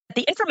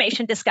The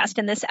information discussed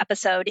in this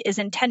episode is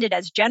intended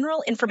as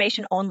general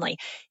information only.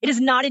 It is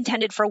not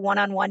intended for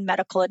one-on-one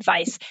medical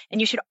advice,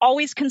 and you should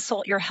always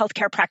consult your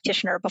healthcare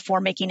practitioner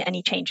before making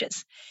any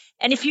changes.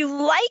 And if you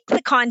like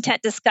the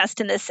content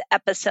discussed in this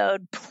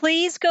episode,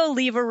 please go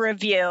leave a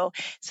review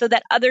so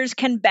that others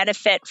can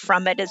benefit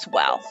from it as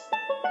well.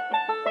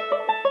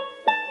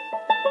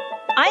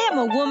 I am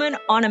a woman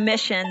on a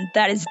mission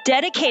that is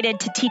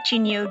dedicated to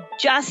teaching you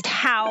just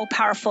how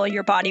powerful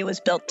your body was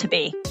built to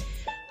be.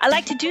 I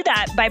like to do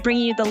that by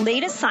bringing you the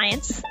latest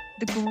science,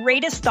 the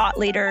greatest thought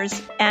leaders,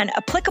 and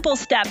applicable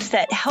steps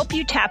that help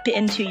you tap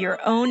into your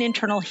own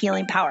internal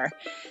healing power.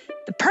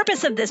 The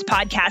purpose of this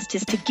podcast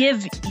is to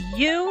give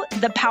you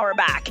the power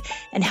back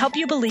and help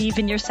you believe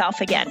in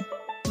yourself again.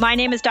 My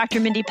name is Dr.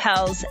 Mindy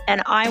Pelz,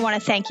 and I want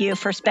to thank you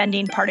for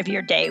spending part of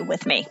your day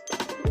with me.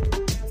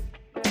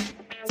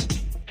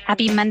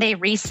 Happy Monday,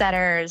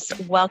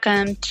 Resetters.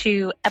 Welcome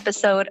to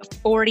episode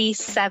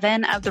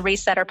 47 of the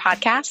Resetter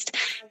podcast.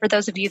 For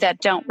those of you that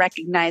don't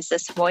recognize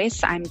this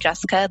voice, I'm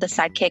Jessica, the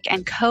sidekick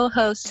and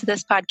co-host to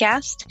this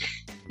podcast.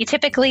 You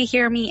typically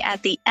hear me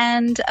at the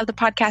end of the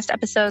podcast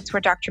episodes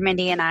where Dr.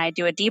 Mindy and I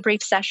do a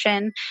debrief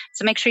session.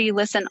 So make sure you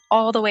listen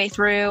all the way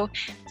through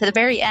to the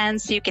very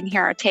end so you can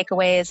hear our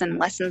takeaways and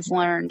lessons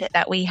learned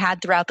that we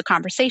had throughout the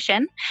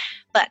conversation.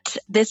 But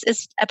this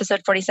is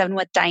episode 47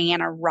 with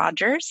Diana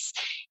Rodgers.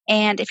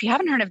 And if you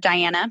haven't heard of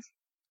Diana,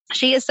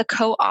 she is the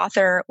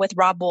co-author with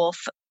Robb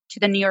Wolf to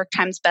the New York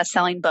Times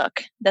bestselling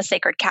book, The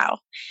Sacred Cow.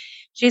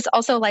 She's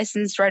also a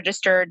licensed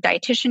registered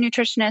dietitian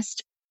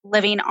nutritionist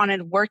living on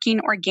a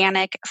working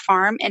organic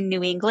farm in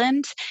New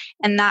England.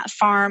 And that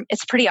farm,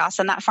 it's pretty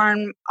awesome. That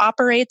farm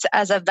operates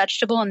as a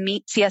vegetable and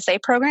meat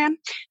CSA program,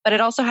 but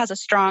it also has a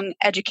strong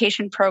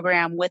education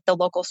program with the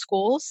local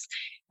schools.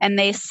 And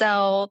they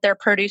sell their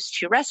produce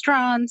to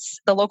restaurants,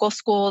 the local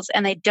schools,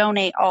 and they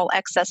donate all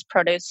excess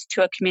produce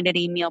to a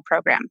community meal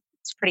program.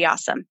 It's pretty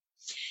awesome.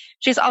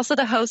 She's also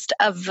the host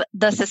of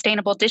the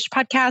Sustainable Dish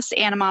podcast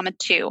and a mama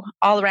too,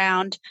 all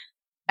around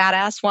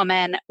badass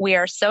woman. We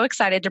are so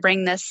excited to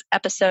bring this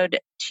episode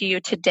to you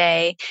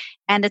today.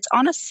 And it's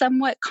on a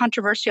somewhat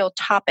controversial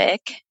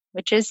topic,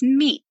 which is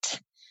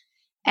meat.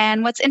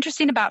 And what's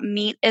interesting about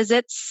meat is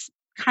it's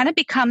kind of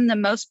become the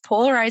most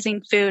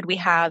polarizing food we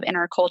have in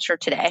our culture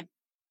today.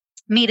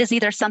 Meat is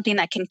either something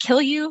that can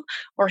kill you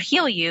or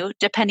heal you,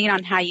 depending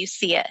on how you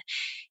see it.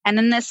 And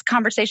in this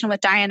conversation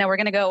with Diana, we're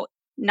going to go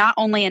not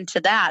only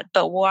into that,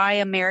 but why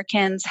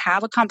Americans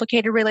have a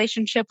complicated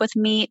relationship with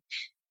meat,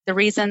 the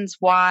reasons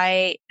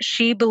why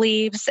she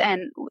believes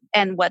and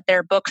what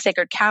their book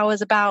Sacred Cow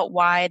is about,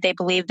 why they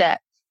believe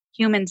that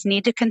humans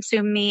need to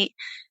consume meat,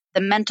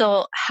 the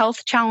mental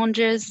health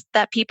challenges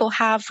that people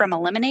have from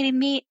eliminating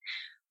meat.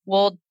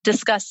 We'll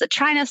discuss the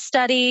China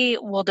study.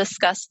 We'll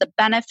discuss the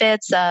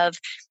benefits of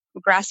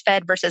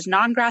grass-fed versus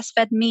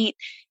non-grass-fed meat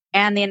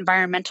and the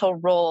environmental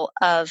role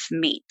of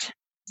meat.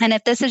 And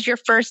if this is your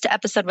first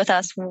episode with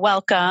us,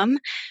 welcome.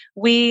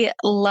 We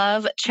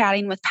love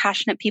chatting with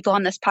passionate people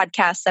on this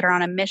podcast that are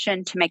on a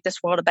mission to make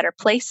this world a better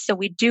place. So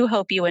we do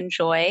hope you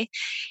enjoy.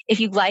 If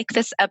you like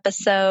this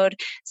episode,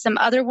 some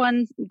other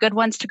good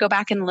ones to go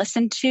back and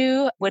listen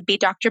to would be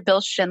Dr.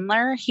 Bill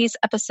Schindler. He's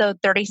episode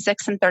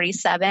 36 and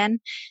 37.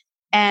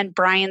 And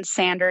Brian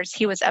Sanders,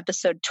 he was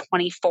episode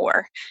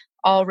 24.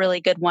 All really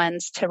good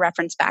ones to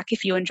reference back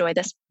if you enjoy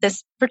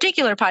this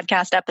particular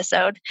podcast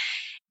episode.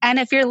 And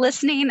if you're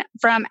listening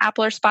from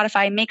Apple or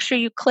Spotify, make sure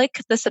you click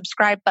the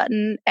subscribe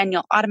button and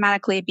you'll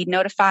automatically be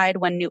notified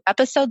when new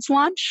episodes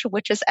launch,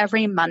 which is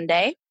every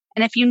Monday.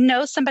 And if you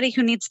know somebody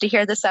who needs to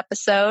hear this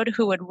episode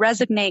who would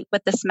resonate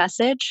with this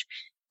message,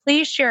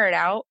 please share it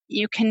out.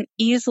 You can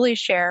easily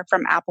share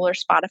from Apple or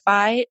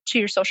Spotify to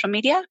your social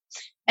media.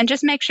 And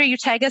just make sure you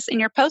tag us in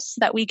your posts so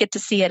that we get to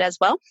see it as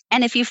well.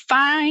 And if you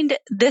find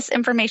this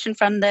information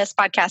from this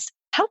podcast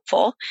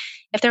helpful,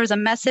 if there was a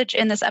message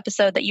in this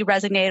episode that you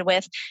resonated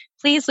with,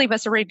 please leave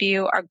us a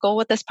review. Our goal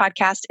with this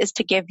podcast is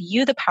to give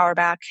you the power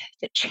back,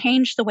 to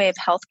change the way of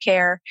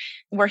healthcare.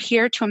 We're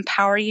here to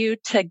empower you,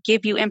 to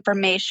give you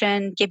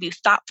information, give you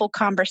thoughtful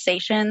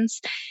conversations.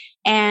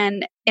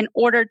 And in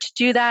order to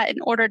do that, in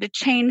order to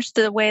change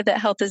the way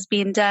that health is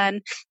being done,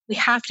 we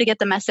have to get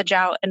the message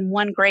out. And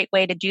one great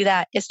way to do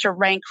that is to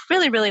rank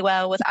really, really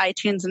well with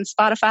iTunes and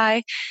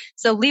Spotify.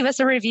 So leave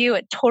us a review.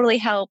 It totally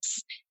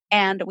helps.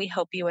 And we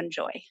hope you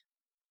enjoy.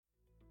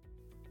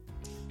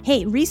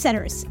 Hey,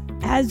 Resetters.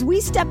 As we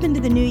step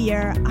into the new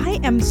year, I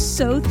am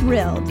so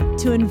thrilled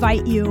to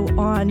invite you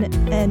on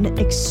an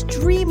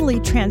extremely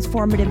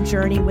transformative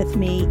journey with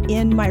me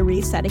in my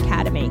Reset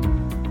Academy.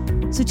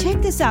 So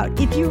check this out.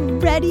 If you're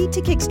ready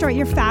to kickstart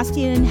your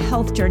fasting and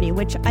health journey,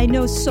 which I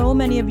know so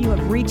many of you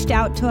have reached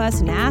out to us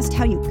and asked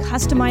how you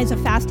customize a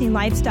fasting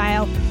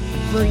lifestyle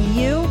for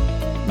you,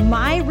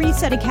 my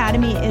Reset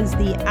Academy is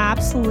the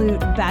absolute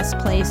best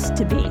place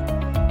to be.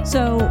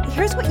 So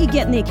here's what you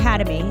get in the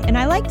Academy, and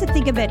I like to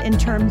think of it in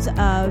terms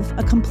of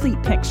a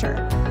complete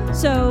picture.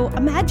 So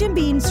imagine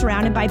being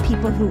surrounded by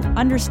people who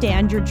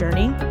understand your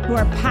journey, who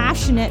are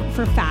passionate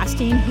for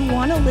fasting, who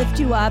want to lift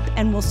you up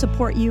and will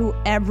support you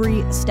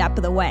every step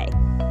of the way.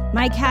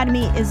 My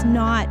academy is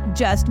not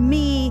just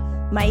me,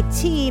 my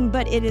team,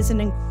 but it is an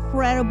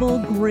incredible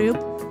group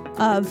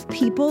of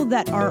people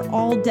that are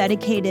all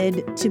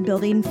dedicated to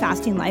building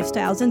fasting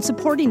lifestyles and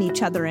supporting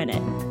each other in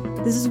it.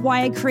 This is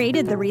why I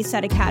created the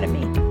Reset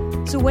Academy.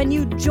 So when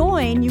you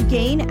join, you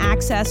gain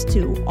access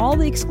to all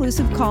the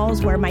exclusive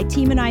calls where my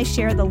team and I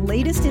share the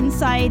latest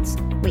insights,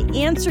 we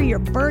answer your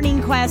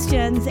burning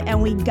questions,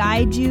 and we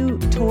guide you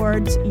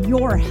towards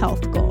your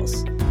health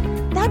goals.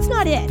 That's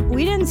not it.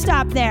 We didn't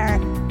stop there.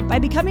 By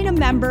becoming a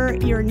member,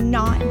 you're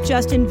not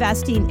just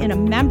investing in a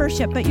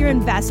membership, but you're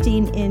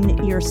investing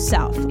in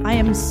yourself. I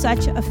am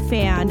such a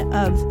fan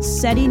of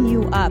setting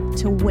you up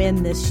to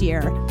win this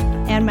year.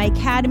 And my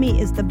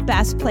academy is the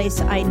best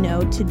place I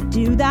know to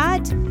do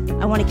that.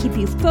 I want to keep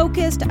you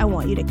focused. I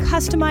want you to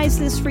customize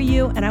this for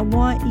you. And I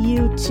want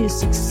you to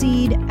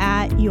succeed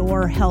at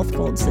your health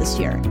goals this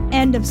year.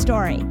 End of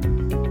story.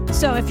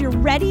 So if you're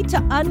ready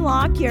to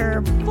unlock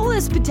your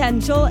fullest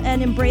potential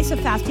and embrace a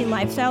fasting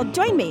lifestyle,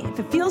 join me. If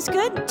it feels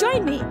good,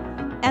 join me.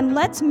 And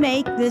let's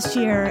make this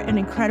year an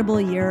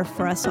incredible year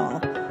for us all.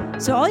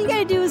 So all you got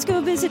to do is go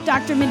visit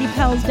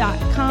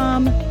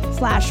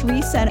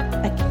drmindypelz.com/Reset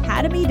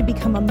Academy to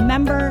become a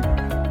member.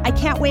 I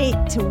can't wait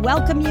to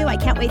welcome you. I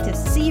can't wait to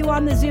see you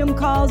on the Zoom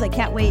calls. I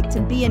can't wait to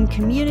be in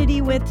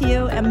community with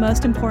you. And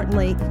most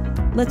importantly,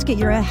 let's get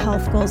your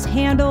health goals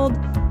handled.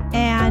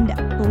 And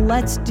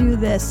let's do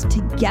this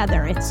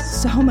together.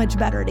 It's so much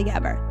better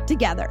together.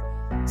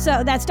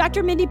 So that's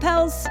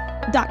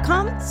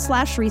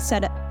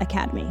drmindypelz.com/Reset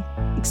Academy.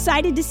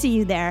 Excited to see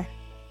you there.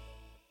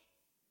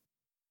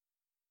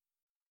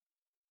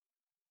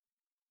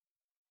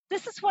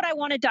 This is what I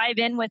want to dive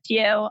in with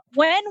you.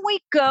 When we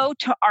go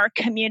to our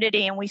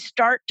community and we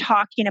start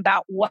talking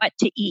about what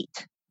to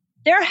eat,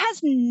 there has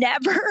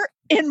never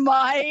in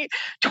my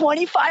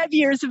 25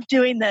 years of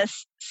doing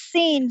this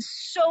seen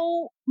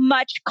so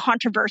much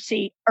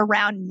controversy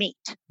around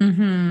meat.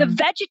 Mm-hmm. The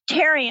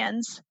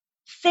vegetarians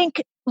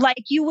think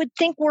like you would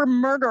think we're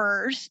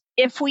murderers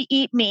if we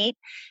eat meat.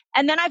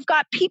 And then I've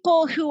got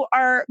people who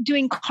are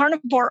doing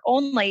carnivore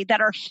only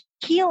that are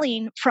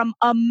healing from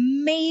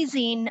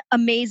amazing,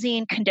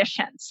 amazing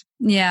conditions.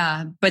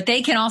 Yeah, but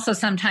they can also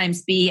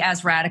sometimes be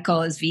as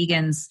radical as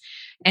vegans.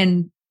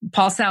 And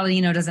Paul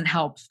Saladino doesn't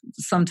help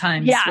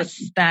sometimes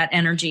with that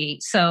energy.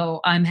 So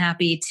I'm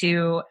happy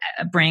to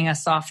bring a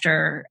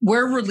softer.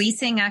 We're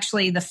releasing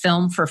actually the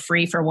film for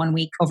free for 1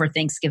 week over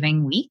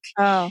Thanksgiving week.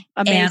 Oh,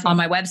 amazing. And on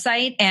my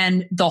website.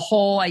 And the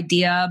whole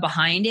idea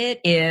behind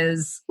it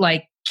is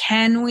like,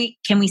 can we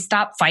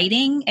stop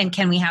fighting and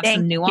can we have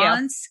some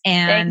nuance?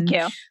 And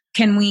thank you.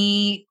 Can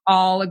we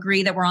all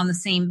agree that we're on the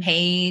same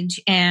page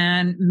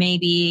and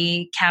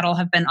maybe cattle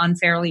have been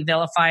unfairly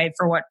vilified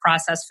for what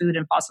processed food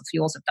and fossil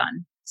fuels have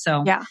done?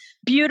 So yeah,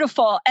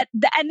 beautiful.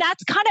 And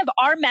that's kind of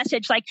our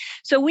message. Like,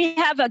 so we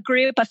have a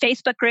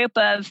Facebook group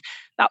of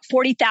about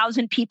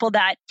 40,000 people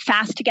that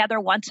fast together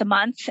once a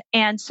month.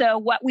 And so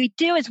what we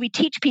do is we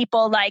teach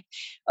people like,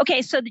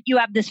 okay, so that you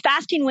have this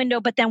fasting window,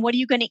 but then what are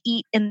you going to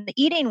eat in the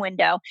eating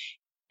window?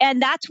 And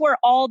that's where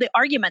all the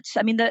arguments,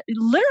 I mean,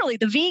 literally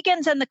the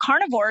vegans and the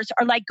carnivores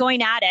are like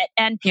going at it.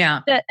 And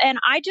and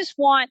I just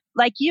want,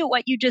 like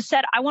what you just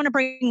said, I want to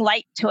bring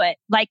light to it.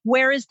 Like,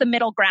 where is the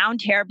middle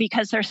ground here?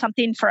 Because there's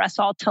something for us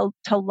all to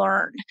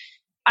learn.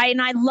 I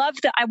love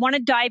that. I want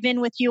to dive in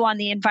with you on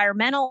the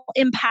environmental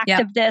impact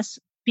of this,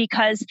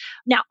 because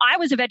now I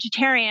was a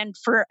vegetarian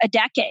for a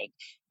decade.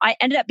 I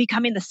ended up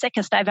becoming the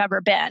sickest I've ever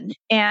been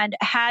and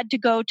had to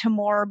go to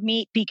more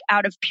meat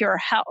out of pure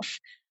health.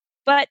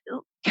 But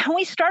can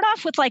we start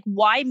off with like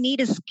why meat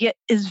is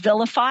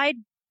vilified?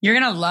 You're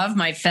going to love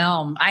my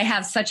film. I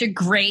have such a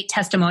great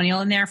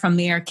testimonial in there from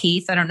Leah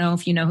Keith. I don't know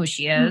if you know who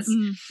she is.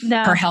 Mm-hmm.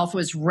 No. Her health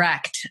was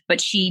wrecked,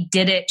 but she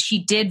did it.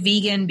 She did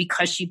vegan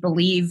because she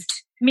believed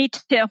Me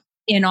too.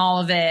 in all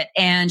of it.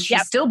 And she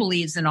still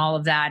believes in all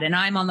of that. And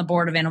I'm on the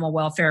board of Animal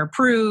Welfare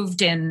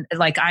Approved. And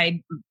like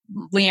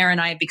Leah and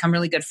I have become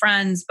really good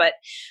friends. But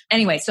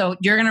anyway, so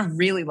you're going to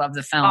really love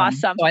the film.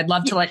 Awesome. So I'd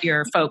love to let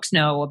your folks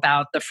know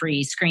about the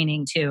free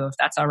screening too, if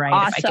that's all right.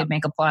 Awesome. If I could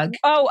make a plug.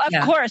 Oh, of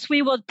course.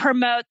 We will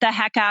promote the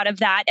heck out of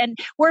that. And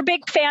we're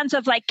big fans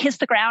of like Kiss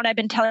the Ground. I've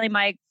been telling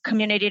my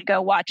community to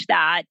go watch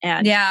that.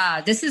 And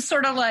yeah, this is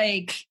sort of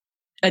like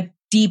a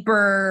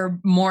deeper,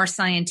 more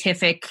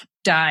scientific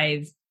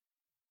dive.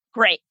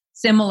 Great.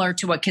 Similar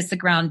to what Kiss the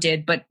Ground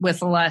did, but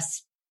with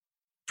less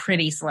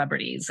pretty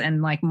celebrities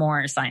and like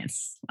more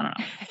science. I don't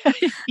know.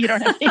 You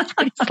don't have any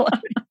pretty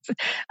celebrities.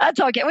 That's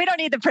okay. We don't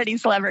need the pretty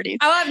celebrities.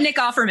 I'll have Nick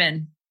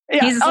Offerman.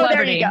 Yeah. He's a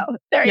celebrity.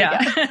 There you go.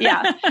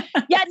 Yeah.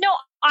 Yeah. No,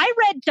 I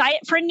read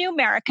Diet for a New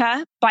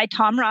America by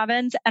Tom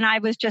Robbins. And I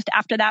was just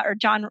after that, or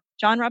John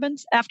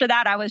Robbins. After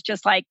that, I was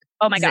just like,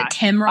 oh my gosh.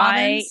 Tim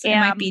Robbins? I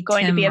am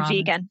going to be a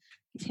vegan.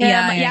 He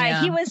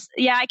was,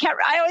 I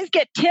always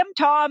get Tim,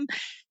 Tom,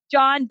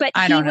 John, but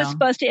he was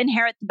supposed to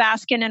inherit the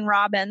Baskin and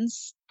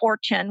Robbins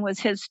fortune was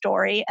his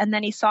story. And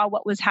then he saw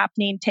what was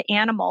happening to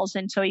animals.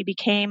 And so he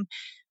became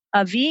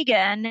a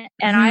vegan.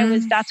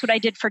 And that's what I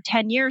did for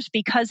 10 years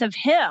because of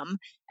him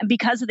and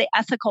because of the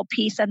ethical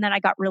piece. And then I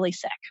got really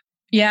sick.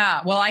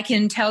 Yeah. Well, I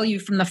can tell you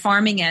from the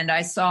farming end,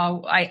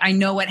 I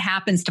know what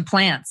happens to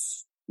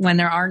plants when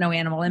there are no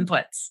animal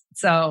inputs.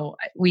 So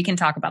we can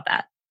talk about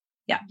that.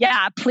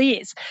 Yeah,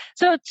 please.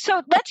 So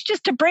let's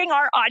just to bring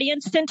our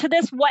audience into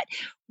this.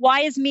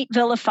 Why is meat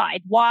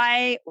vilified?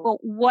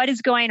 What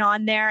is going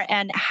on there,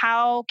 and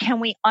how can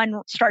we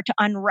start to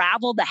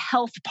unravel the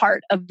health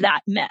part of that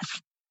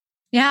myth?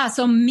 Yeah,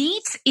 so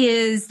meat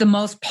is the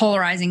most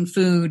polarizing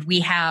food we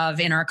have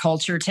in our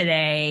culture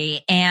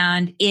today,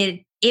 and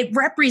it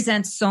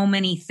represents so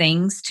many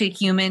things to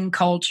human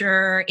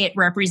culture. It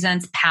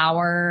represents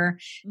power,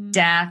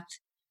 death.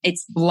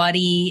 It's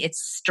bloody, it's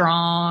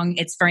strong,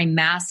 it's very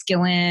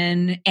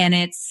masculine, and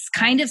it's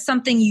kind of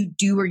something you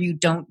do or you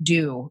don't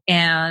do.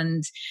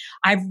 And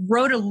I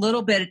wrote a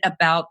little bit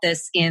about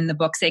this in the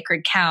book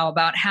Sacred Cow,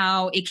 about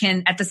how it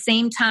can at the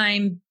same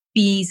time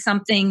be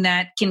something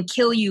that can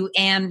kill you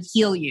and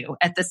heal you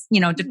at this,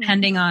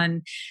 depending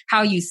on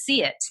how you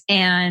see it.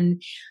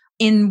 And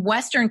in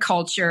Western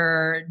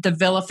culture, the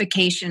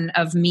vilification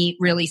of meat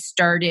really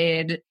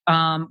started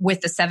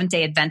with the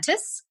Seventh-day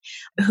Adventists,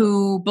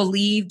 who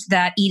believed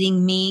that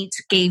eating meat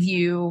gave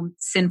you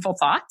sinful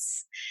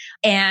thoughts.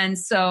 And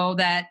so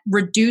that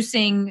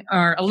reducing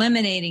or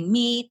eliminating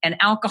meat and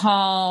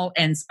alcohol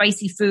and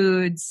spicy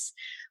foods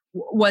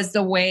was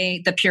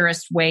the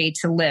purest way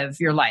to live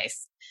your life.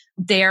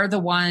 They're the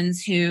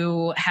ones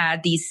who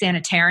had these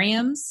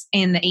sanitariums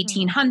in the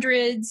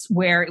 1800s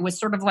where it was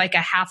sort of like a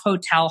half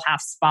hotel,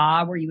 half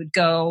spa, where you would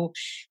go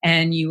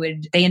and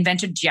they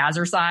invented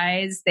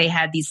jazzercise. They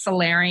had these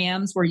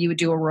solariums where you would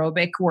do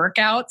aerobic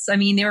workouts. I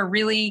mean, there were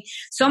really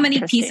so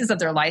many pieces of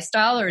their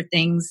lifestyle or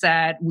things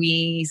that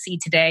we see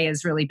today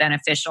as really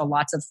beneficial.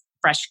 Lots of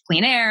fresh,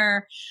 clean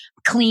air,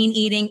 clean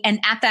eating. And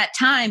at that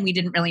time, we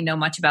didn't really know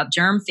much about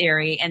germ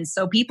theory. And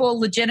so people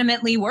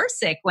legitimately were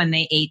sick when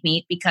they ate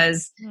meat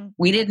because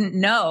we didn't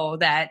know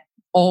that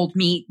old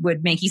meat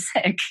would make you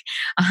sick.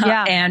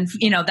 And,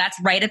 that's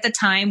right at the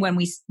time when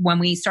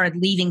we started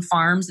leaving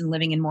farms and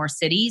living in more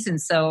cities.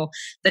 And so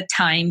the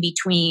time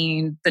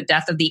between the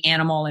death of the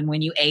animal and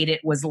when you ate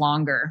it was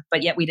longer,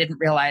 but yet we didn't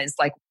realize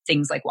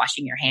things like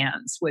washing your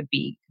hands would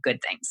be good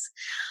things.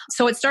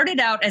 So it started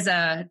out as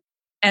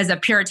a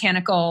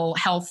puritanical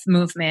health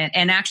movement.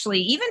 And actually,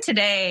 even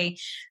today,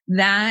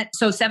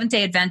 so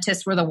Seventh-day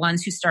Adventists were the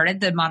ones who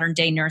started the modern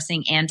day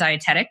nursing and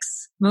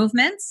dietetics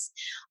movements.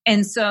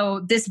 And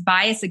so this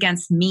bias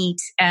against meat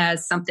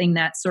as something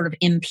that's sort of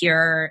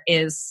impure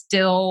is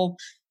still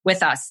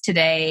with us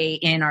today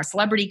in our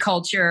celebrity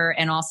culture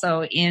and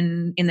also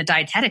in the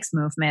dietetics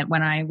movement.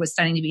 When I was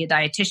studying to be a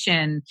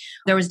dietitian,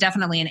 there was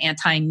definitely an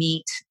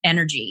anti-meat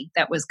energy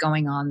that was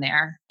going on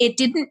there. It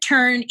didn't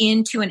turn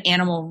into an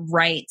animal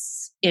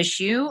rights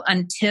issue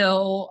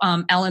until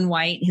Ellen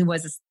White, who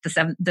was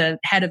the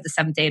head of the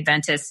Seventh-day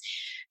Adventists.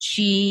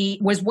 She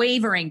was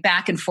wavering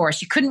back and forth.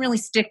 She couldn't really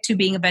stick to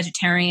being a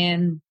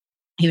vegetarian.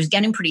 He was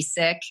getting pretty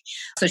sick.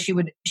 So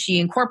she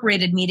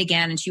incorporated meat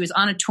again, and she was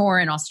on a tour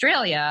in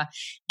Australia,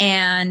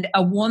 and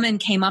a woman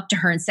came up to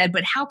her and said,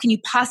 "But how can you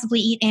possibly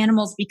eat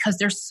animals because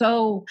they're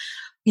so,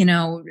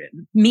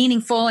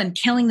 meaningful, and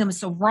killing them is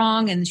so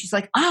wrong?" And she's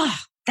like,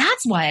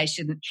 that's why I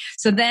shouldn't.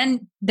 So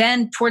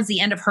then towards the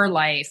end of her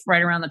life,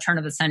 right around the turn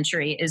of the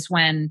century, is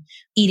when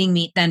eating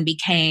meat then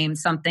became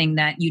something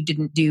that you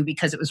didn't do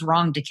because it was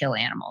wrong to kill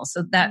animals.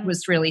 So that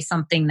was really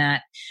something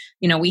that,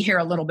 we hear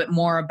a little bit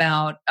more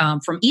about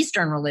from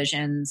Eastern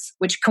religions,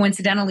 which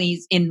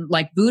coincidentally in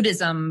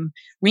Buddhism,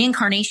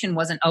 reincarnation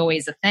wasn't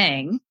always a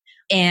thing.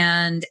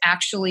 And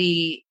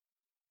actually,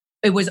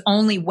 it was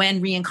only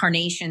when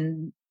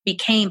reincarnation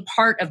became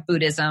part of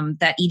Buddhism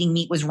that eating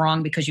meat was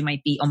wrong because you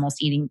might be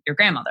almost eating your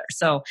grandmother.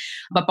 So,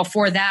 but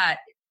before that,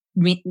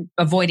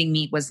 avoiding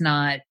meat was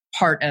not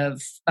part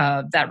of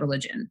that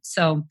religion.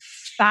 So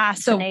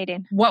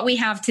fascinating. So what we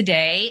have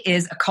today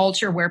is a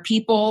culture where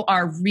people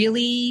are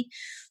really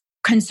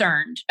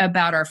concerned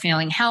about our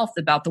failing health,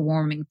 about the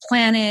warming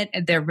planet.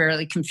 They're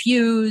really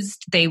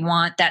confused. They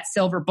want that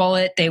silver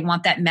bullet. They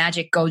want that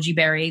magic goji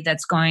berry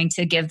that's going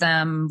to give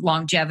them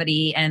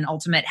longevity and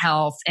ultimate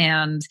health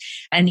and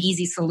an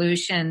easy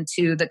solution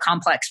to the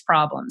complex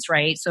problems,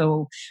 right?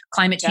 So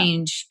climate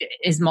change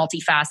is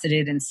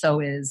multifaceted, and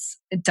so is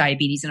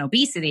diabetes and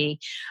obesity.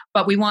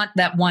 But we want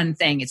that one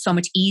thing. It's so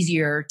much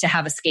easier to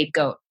have a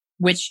scapegoat,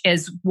 which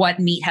is what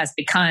meat has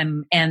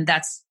become. And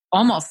that's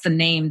almost the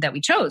name that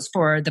we chose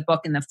for the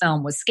book and the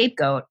film was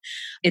Scapegoat.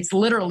 It's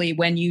literally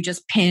when you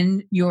just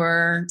pin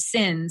your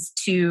sins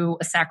to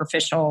a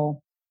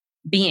sacrificial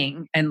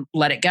being and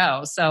let it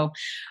go. So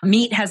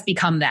meat has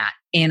become that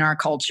in our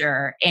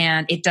culture,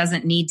 and it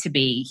doesn't need to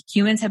be.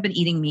 Humans have been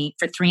eating meat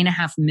for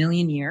 3.5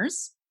 million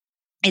years.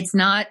 It's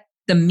not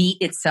the meat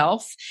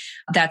itself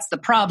that's the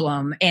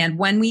problem. And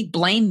when we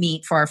blame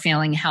meat for our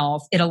failing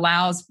health, it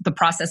allows the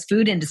processed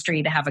food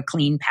industry to have a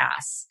clean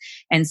pass.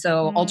 And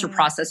so ultra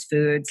processed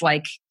foods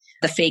like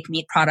the fake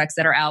meat products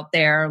that are out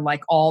there,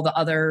 like all the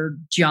other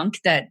junk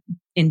that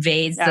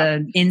invades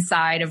the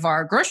inside of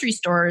our grocery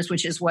stores,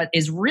 which is what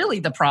is really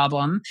the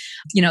problem,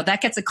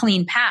 that gets a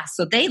clean pass.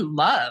 So they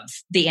love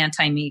the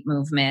anti-meat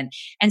movement.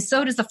 And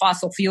so does the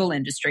fossil fuel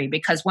industry,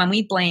 because when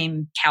we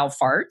blame cow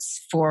farts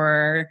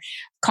for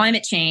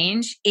climate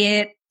change,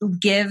 it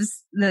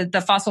gives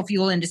the fossil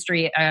fuel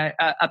industry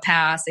a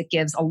pass. It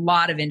gives a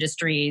lot of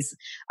industries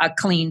a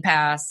clean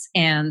pass.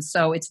 And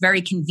so it's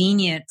very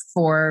convenient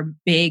for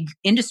big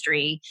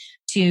industry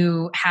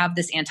to have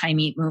this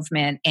anti-meat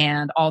movement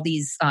and all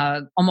these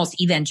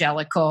almost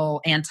evangelical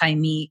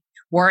anti-meat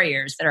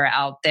warriors that are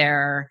out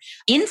there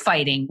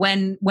infighting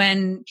when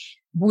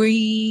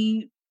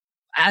we,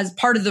 as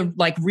part of the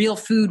real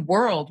food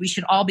world, we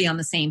should all be on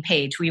the same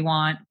page. We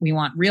want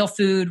real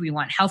food. We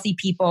want healthy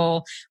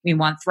people. We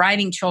want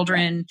thriving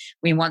children.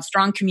 We want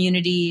strong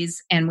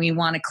communities, and we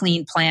want a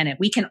clean planet.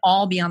 We can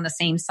all be on the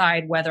same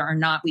side, whether or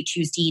not we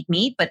choose to eat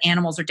meat, but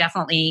animals are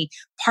definitely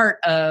part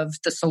of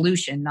the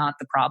solution, not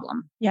the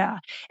problem. Yeah.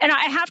 And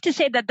I have to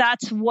say that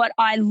that's what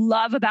I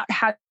love about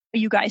how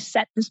you guys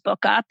set this book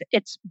up.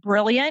 It's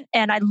brilliant.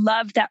 And I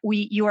love that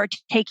you are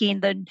taking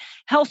the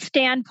health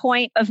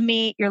standpoint of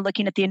meat. You're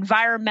looking at the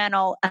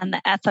environmental and the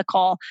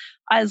ethical.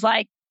 I was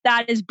like,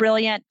 that is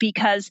brilliant,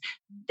 because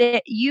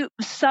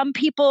some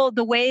people,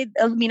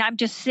 I'm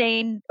just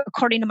saying,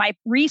 according to my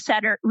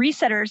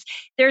resetters,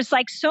 there's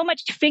so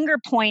much finger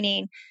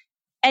pointing.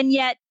 And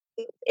yet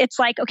it's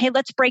like, okay,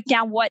 let's break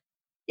down what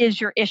is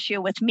your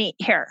issue with meat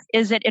here.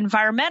 Is it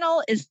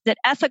environmental? Is it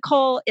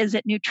ethical? Is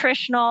it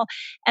nutritional?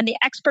 And the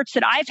experts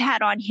that I've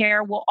had on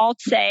here will all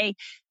say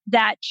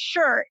that,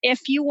 sure,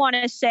 if you want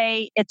to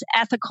say it's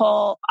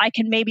ethical, I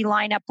can maybe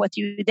line up with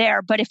you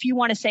there. But if you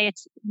want to say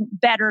it's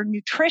better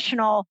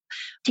nutritional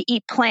to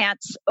eat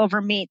plants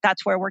over meat,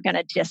 that's where we're going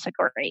to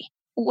disagree.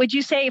 Would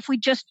you say if we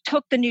just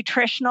took the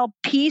nutritional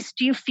piece,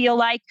 do you feel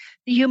like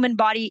the human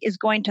body is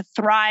going to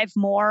thrive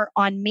more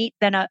on meat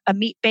than a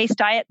meat-based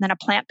diet than a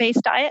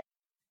plant-based diet?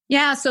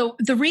 Yeah. So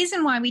the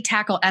reason why we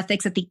tackle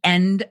ethics at the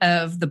end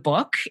of the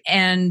book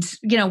and,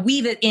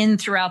 weave it in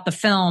throughout the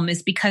film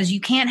is because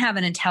you can't have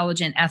an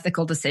intelligent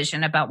ethical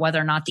decision about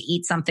whether or not to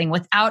eat something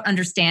without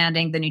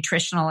understanding the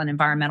nutritional and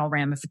environmental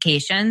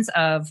ramifications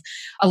of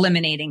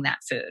eliminating that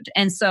food.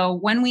 And so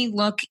when we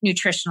look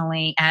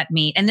nutritionally at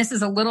meat, and this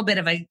is a little bit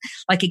of a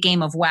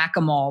game of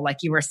whack-a-mole, like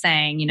you were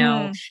saying,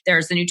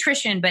 there's the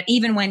nutrition, but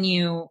even when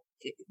you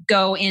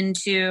go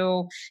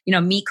into,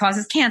 meat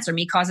causes cancer,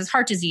 meat causes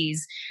heart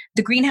disease,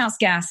 the greenhouse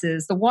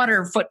gases, the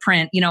water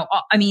footprint,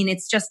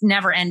 it's just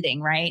never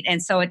ending, right?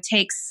 And so it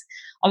takes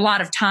a lot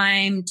of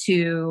time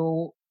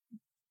to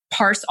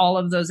parse all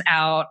of those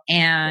out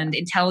and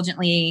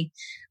intelligently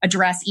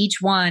address each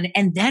one.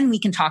 And then we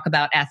can talk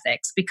about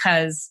ethics,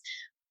 because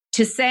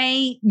to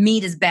say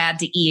meat is bad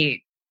to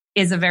eat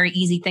is a very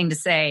easy thing to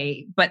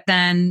say, but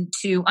then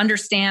to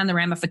understand the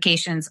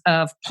ramifications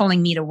of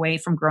pulling meat away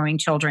from growing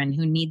children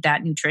who need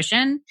that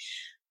nutrition,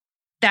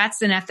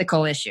 that's an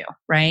ethical issue,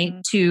 right?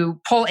 Mm-hmm.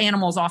 To pull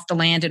animals off the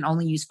land and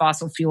only use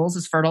fossil fuels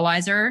as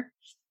fertilizer,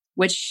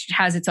 which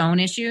has its own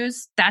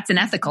issues, that's an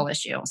ethical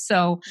issue.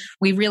 So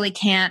we really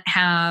can't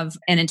have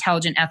an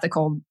intelligent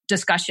ethical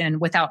discussion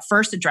without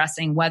first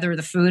addressing whether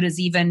the food is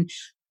even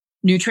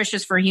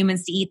nutritious for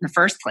humans to eat in the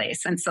first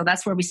place. And so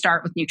that's where we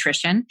start with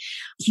nutrition.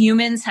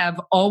 Humans have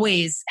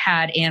always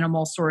had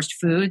animal sourced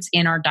foods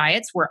in our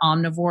diets. We're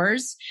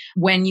omnivores.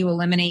 When you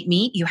eliminate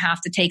meat, you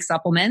have to take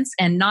supplements,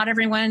 and not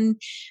everyone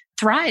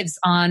thrives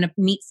on a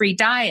meat-free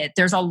diet.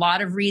 There's a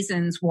lot of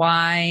reasons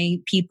why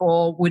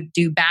people would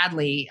do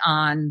badly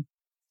on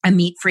a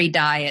meat-free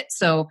diet.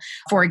 So,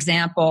 for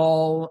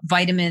example,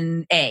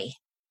 vitamin A.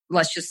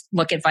 Let's just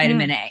look at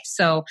vitamin A.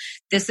 So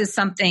this is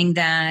something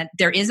that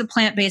there is a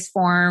plant-based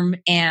form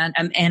and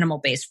an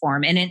animal-based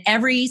form. And in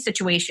every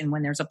situation,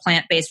 when there's a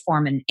plant-based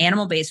form and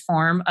animal-based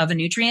form of a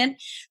nutrient,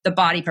 the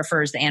body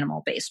prefers the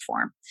animal-based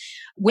form.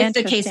 With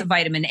the case of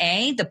vitamin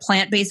A, the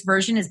plant-based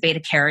version is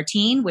beta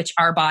carotene, which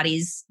our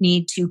bodies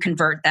need to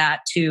convert that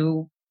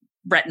to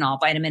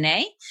retinol, vitamin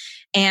A.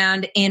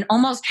 And in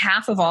almost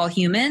half of all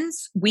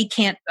humans, we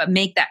can't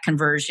make that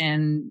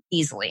conversion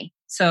easily.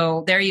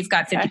 So there you've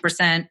got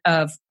 50%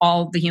 of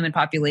all the human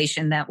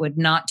population that would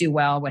not do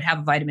well, would have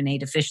a vitamin A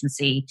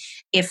deficiency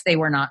if they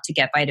were not to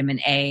get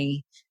vitamin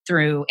A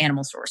through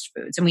animal source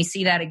foods. And we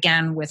see that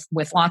again with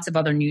lots of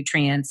other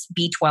nutrients.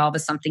 B12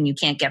 is something you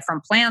can't get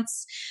from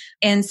plants.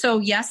 And so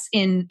yes,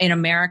 in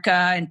America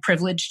and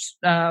privileged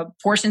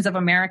portions of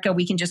America,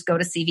 we can just go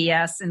to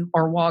CVS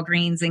or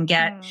Walgreens and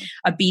get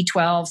a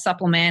B12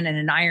 supplement and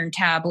an iron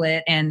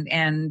tablet and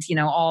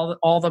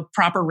all the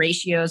proper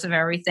ratios of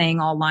everything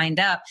all lined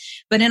up.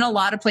 But in a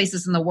lot of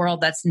places in the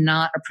world, that's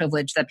not a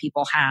privilege that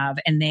people have.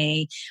 And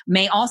they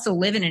may also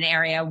live in an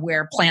area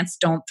where plants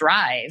don't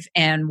thrive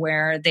and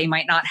where they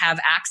might not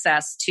have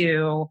access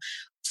to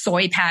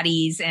soy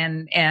patties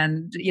and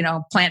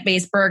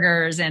plant-based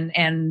burgers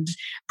and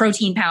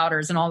protein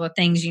powders and all the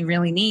things you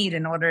really need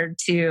in order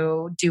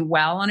to do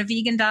well on a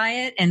vegan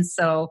diet. And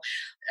so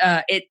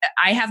I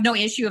have no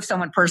issue if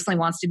someone personally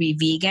wants to be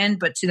vegan,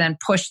 but to then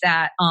push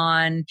that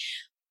on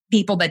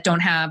people that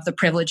don't have the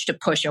privilege to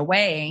push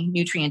away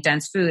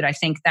nutrient-dense food, I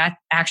think that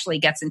actually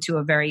gets into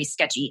a very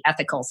sketchy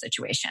ethical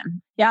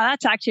situation. Yeah,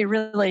 that's actually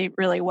really,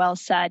 really well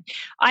said.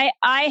 I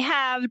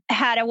have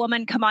had a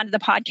woman come onto the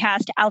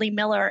podcast, Ali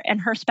Miller,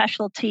 and her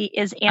specialty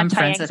is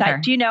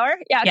anti-anxiety. Do you know her?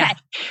 Yeah, okay. Yeah.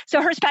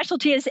 So her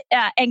specialty is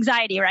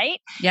anxiety,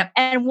 right? Yep.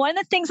 And one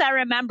of the things I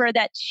remember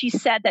that she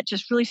said that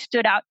just really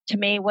stood out to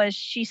me was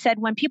she said,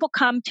 when people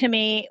come to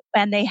me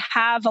and they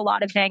have a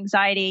lot of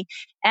anxiety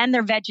and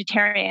they're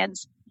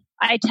vegetarians,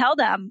 I tell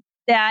them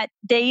that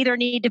they either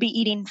need to be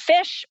eating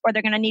fish or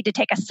they're going to need to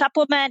take a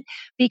supplement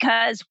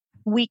because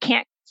we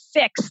can't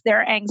fix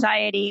their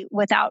anxiety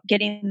without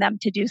getting them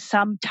to do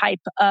some type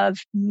of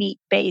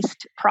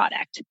meat-based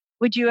product.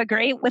 Would you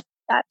agree with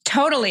that?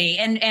 Totally.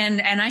 And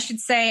I should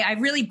say, I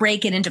really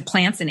break it into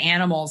plants and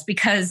animals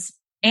because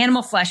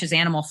animal flesh is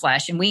animal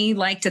flesh. And we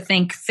like to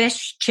think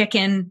fish,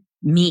 chicken,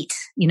 meat,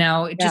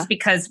 just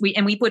because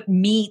we put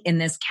meat in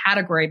this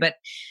category, but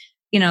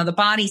the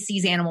body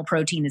sees animal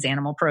protein as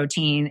animal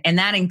protein, and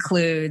that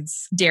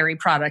includes dairy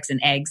products and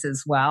eggs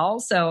as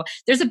well. So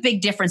there's a big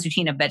difference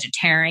between a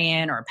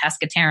vegetarian or a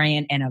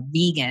pescatarian and a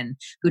vegan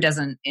who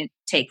doesn't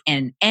take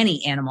in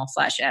any animal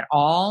flesh at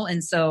all.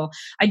 And so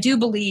I do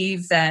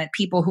believe that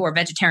people who are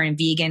vegetarian,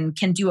 vegan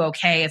can do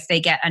okay if they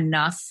get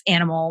enough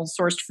animal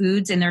sourced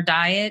foods in their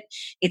diet.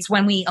 It's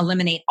when we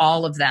eliminate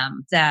all of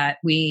them that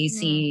we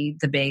see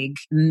the big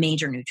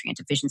major nutrient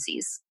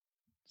deficiencies.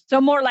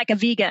 So more like a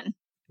vegan.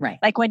 Right.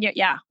 Like when you're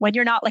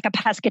not like a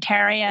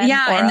pescatarian.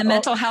 Yeah. And the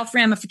mental health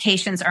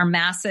ramifications are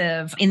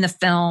massive. In the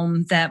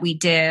film that we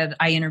did,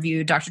 I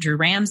interviewed Dr. Drew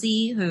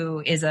Ramsey,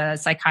 who is a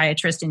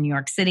psychiatrist in New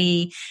York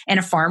City and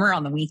a farmer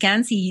on the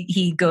weekends.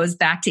 He goes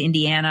back to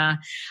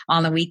Indiana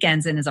on the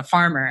weekends and is a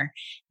farmer.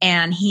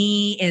 And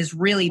he is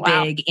really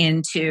big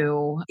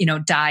into,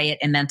 diet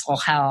and mental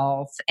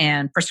health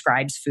and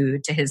prescribes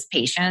food to his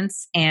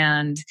patients.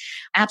 And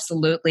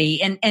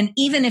absolutely. And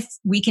even if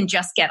we can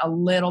just get a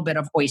little bit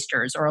of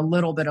oysters or a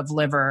little bit of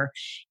liver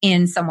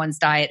in someone's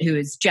diet who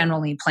is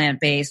generally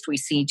plant-based, we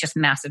see just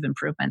massive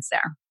improvements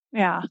there.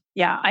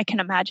 Yeah, I can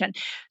imagine.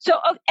 So,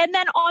 and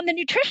then on the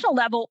nutritional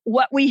level,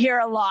 what we hear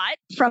a lot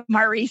from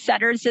our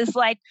resetters is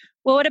like,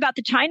 well, what about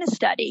the China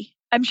study?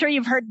 I'm sure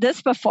you've heard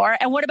this before.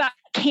 And what about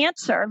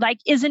cancer? Like,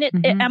 isn't it,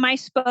 am I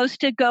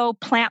supposed to go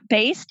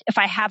plant-based if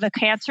I have a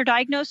cancer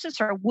diagnosis,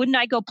 or wouldn't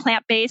I go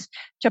plant-based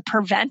to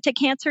prevent a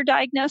cancer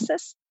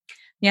diagnosis?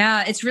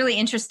 Yeah, it's really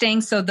interesting.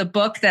 So the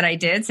book that I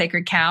did,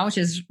 Sacred Cow, which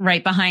is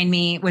right behind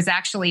me, was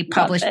actually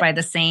published by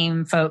the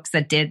same folks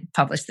that did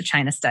publish the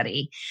China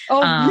study.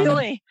 Oh,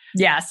 really?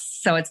 Yes.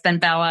 So it's Ben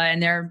Bella,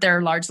 and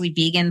they're largely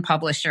vegan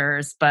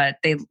publishers, but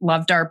they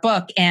loved our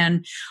book.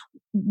 And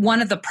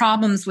one of the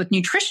problems with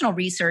nutritional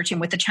research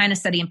and with the China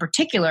study in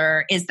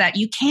particular is that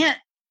you can't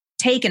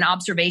take an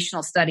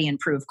observational study and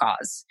prove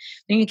cause.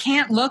 And you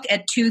can't look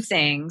at two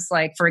things,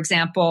 like, for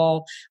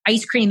example,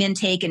 ice cream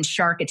intake and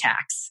shark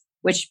attacks,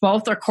 which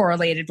both are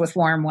correlated with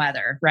warm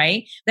weather,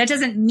 right? That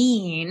doesn't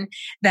mean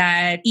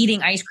that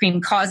eating ice cream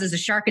causes a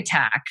shark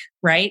attack,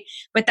 right?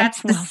 But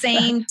that's the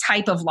same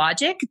type of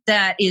logic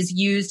that is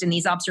used in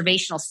these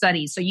observational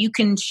studies. So you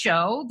can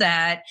show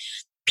that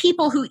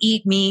people who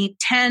eat meat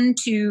tend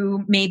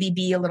to maybe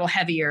be a little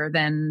heavier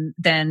than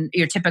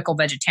your typical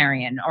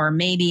vegetarian, or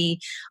maybe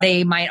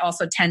they might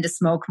also tend to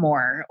smoke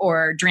more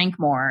or drink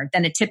more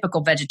than a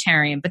typical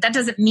vegetarian. But that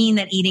doesn't mean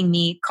that eating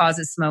meat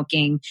causes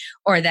smoking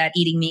or that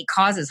eating meat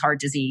causes heart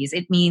disease.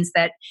 It means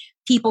that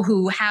people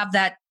who have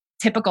that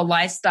typical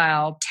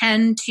lifestyle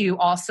tend to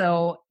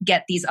also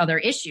get these other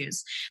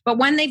issues. But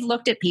when they've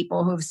looked at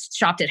people who've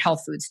shopped at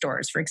health food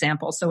stores, for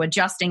example, so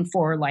adjusting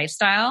for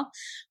lifestyle,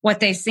 what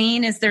they've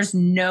seen is there's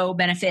no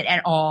benefit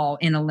at all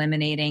in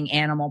eliminating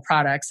animal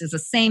products. There's the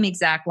same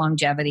exact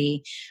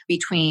longevity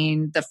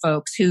between the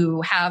folks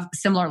who have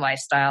similar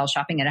lifestyle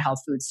shopping at a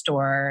health food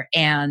store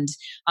and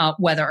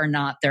whether or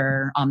not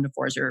they're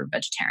omnivores or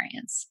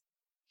vegetarians.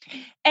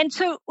 And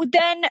so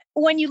then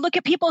when you look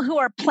at people who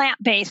are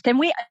plant-based,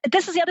 and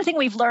this is the other thing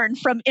we've learned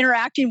from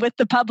interacting with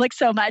the public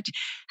so much,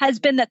 has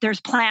been that there's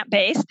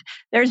plant-based,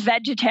 there's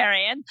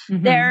vegetarian,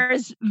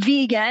 there's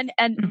vegan,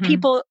 and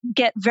people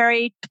get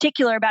very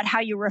particular about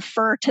how you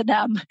refer to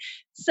them.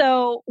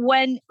 So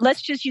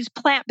let's just use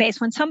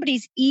plant-based, when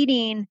somebody's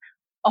eating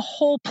a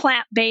whole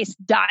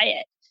plant-based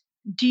diet,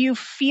 do you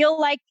feel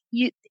like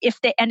if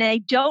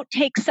they don't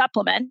take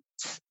supplements,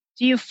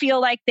 do you feel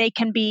like they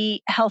can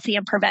be healthy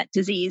and prevent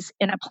disease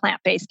in a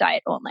plant-based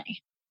diet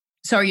only?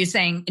 So are you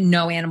saying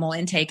no animal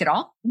intake at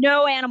all?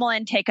 No animal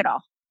intake at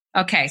all.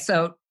 Okay.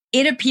 So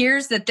it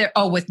appears that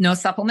with no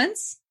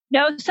supplements?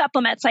 No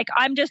supplements. Like,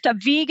 I'm just a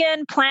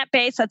vegan,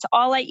 plant-based. That's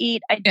all I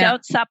eat. I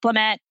don't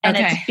supplement. And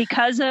it's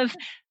because of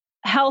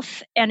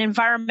health and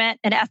environment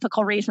and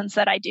ethical reasons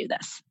that I do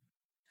this.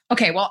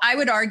 Okay, well, I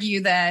would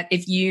argue that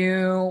if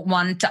you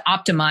wanted to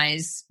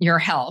optimize your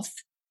health,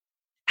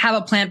 have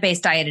a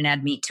plant-based diet and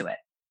add meat to it.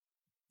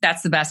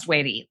 That's the best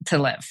way to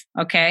live.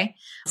 Okay.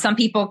 Some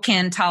people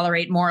can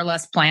tolerate more or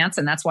less plants.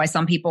 And that's why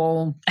some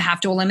people have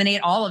to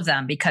eliminate all of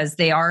them because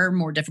they are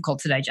more difficult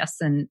to digest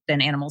than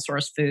animal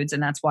source foods.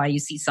 And that's why you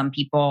see some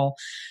people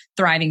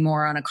thriving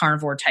more on a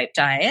carnivore type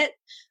diet.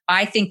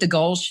 I think the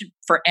goal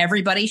for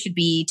everybody should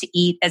be to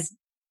eat as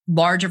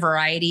large a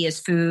variety as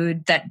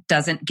food that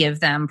doesn't give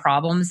them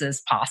problems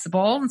as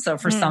possible. And so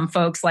for some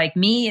folks like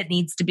me, it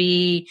needs to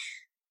be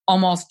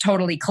almost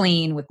totally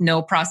clean with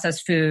no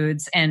processed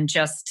foods and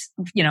just,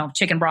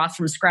 chicken broth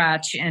from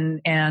scratch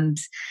and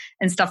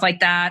stuff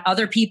like that.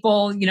 Other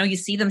people, you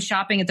see them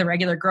shopping at the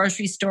regular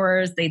grocery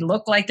stores. They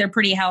look like they're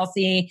pretty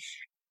healthy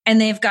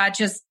and they've got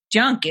just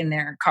junk in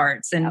their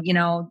carts. And,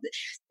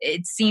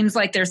 it seems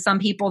like there's some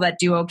people that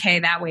do okay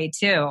that way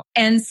too.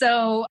 And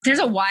so there's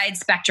a wide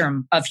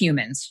spectrum of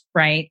humans,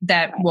 right?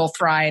 That will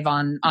thrive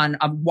on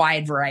a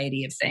wide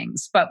variety of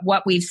things. But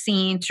what we've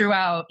seen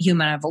throughout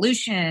human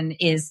evolution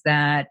is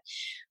that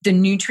the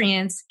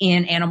nutrients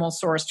in animal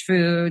sourced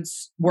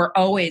foods were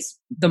always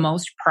the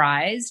most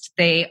prized.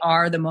 They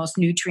are the most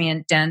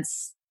nutrient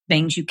dense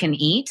things you can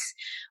eat.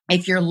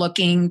 If you're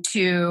looking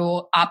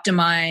to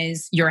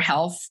optimize your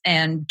health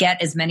and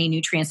get as many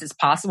nutrients as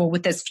possible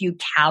with as few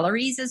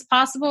calories as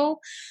possible,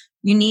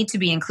 you need to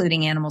be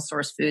including animal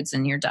source foods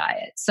in your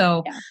diet.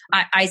 So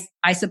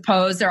I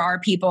suppose there are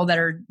people that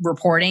are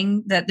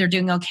reporting that they're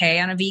doing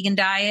okay on a vegan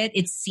diet.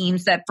 It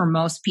seems that for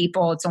most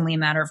people, it's only a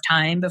matter of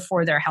time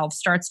before their health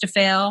starts to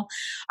fail.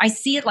 I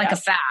see it like a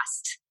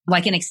fast,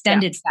 like an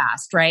extended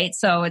fast, right?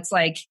 So it's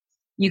like,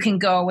 you can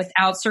go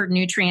without certain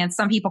nutrients.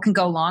 Some people can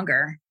go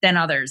longer than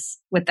others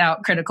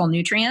without critical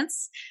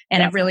nutrients.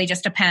 And it really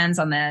just depends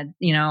on the,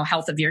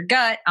 health of your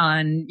gut,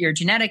 on your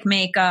genetic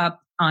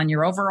makeup, on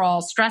your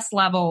overall stress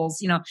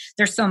levels.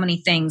 There's so many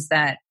things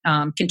that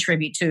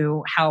contribute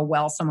to how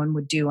well someone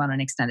would do on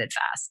an extended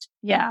fast.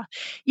 Yeah.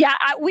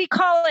 We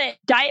call it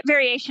diet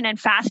variation and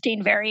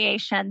fasting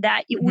variation,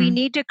 that we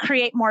need to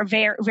create more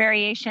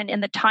variation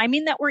in the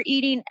timing that we're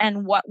eating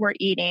and what we're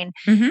eating.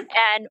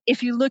 And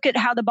if you look at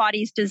how the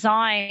body's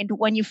designed,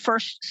 when you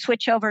first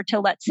switch over to,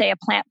 let's say, a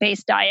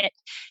plant-based diet,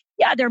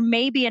 there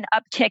may be an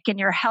uptick in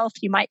your health.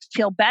 You might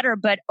feel better,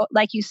 but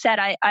like you said,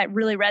 I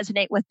really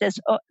resonate with this.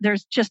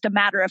 There's just a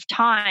matter of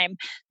time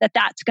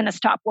that's going to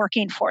stop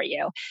working for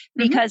you,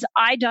 because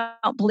I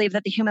don't believe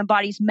that the human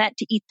body's meant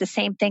to eat the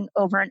same thing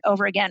over and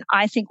over again.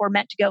 I think we're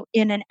meant to go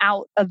in and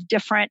out of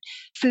different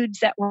foods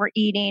that we're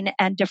eating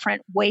and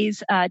different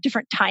ways,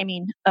 different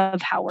timing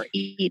of how we're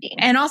eating.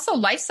 And also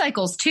life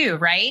cycles too,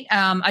 right?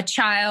 A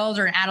child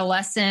or an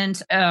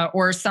adolescent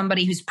or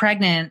somebody who's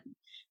pregnant,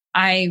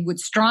 I would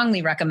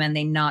strongly recommend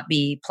they not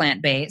be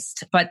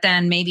plant-based, but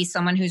then maybe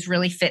someone who's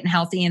really fit and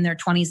healthy in their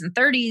 20s and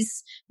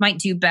 30s might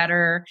do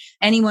better.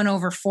 Anyone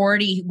over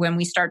 40, when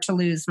we start to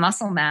lose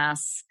muscle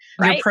mass,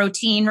 your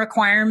protein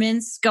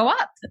requirements go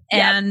up.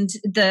 And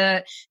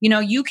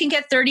you can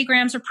get 30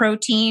 grams of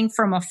protein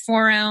from a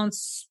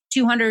 4-ounce,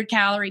 200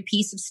 calorie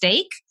piece of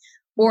steak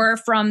or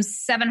from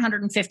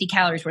 750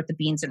 calories worth of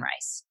beans and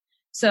rice.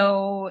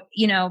 So,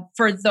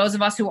 for those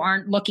of us who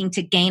aren't looking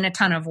to gain a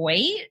ton of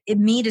weight,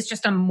 meat is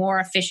just a more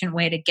efficient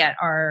way to get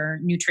our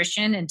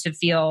nutrition and to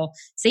feel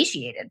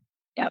satiated.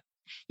 Yep.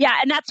 Yeah.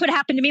 And that's what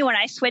happened to me when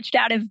I switched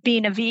out of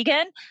being a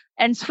vegan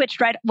and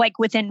switched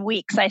within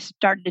weeks, I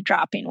started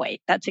dropping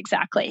weight. That's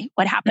exactly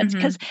what happens,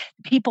 because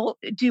people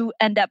do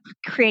end up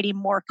creating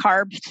more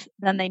carbs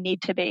than they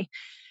need to be.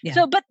 Yeah.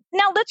 So, but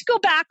now let's go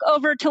back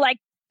over to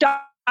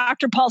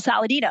Dr. Paul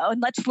Saladino,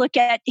 and let's look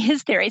at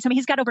his theories. I mean,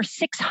 he's got over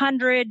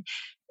 600,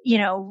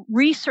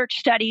 research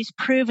studies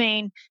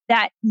proving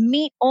that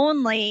meat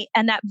only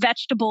and that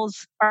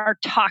vegetables are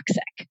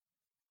toxic.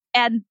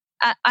 And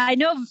I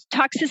know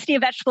toxicity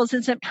of vegetables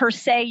isn't per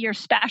se your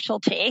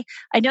specialty.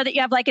 I know that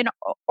you have an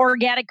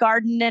organic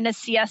garden and a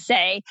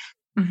CSA.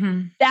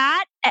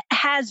 That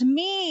has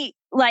me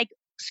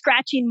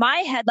scratching my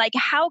head.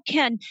 How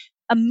can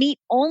a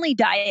meat-only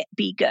diet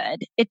be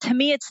good? To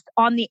me, it's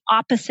on the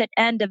opposite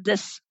end of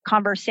this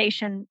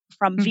conversation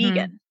from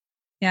vegan.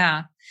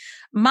 Yeah.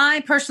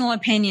 My personal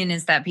opinion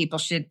is that people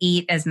should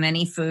eat as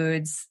many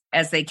foods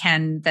as they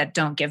can that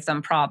don't give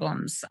them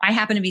problems. I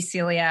happen to be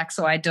celiac,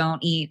 so I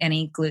don't eat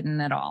any gluten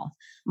at all.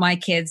 My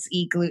kids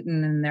eat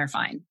gluten and they're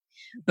fine,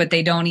 but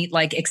they don't eat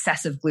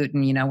excessive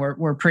gluten.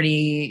 We're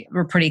pretty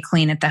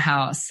clean at the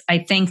house. I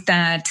think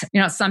that,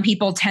 some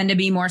people tend to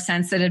be more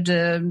sensitive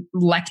to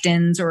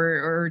lectins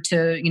or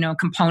to,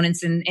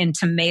 components in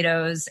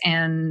tomatoes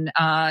and,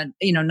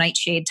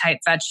 nightshade type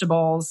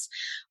vegetables.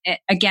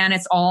 Again,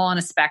 it's all on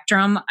a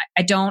spectrum.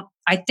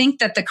 I think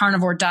that the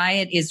carnivore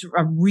diet is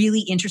a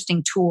really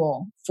interesting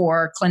tool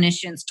for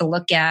clinicians to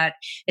look at,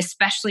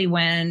 especially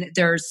when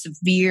there's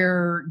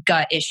severe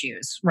gut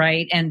issues,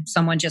 right? And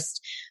someone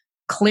just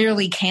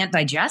clearly can't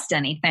digest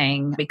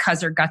anything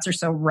because their guts are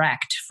so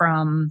wrecked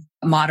from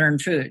modern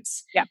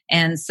foods. Yeah.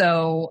 And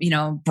so,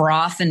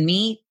 broth and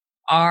meat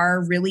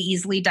are really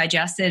easily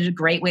digested, a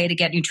great way to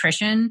get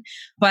nutrition.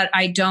 But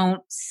I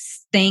don't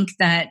think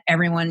that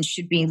everyone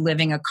should be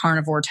living a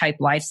carnivore type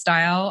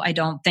lifestyle. I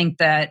don't think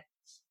that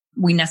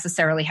we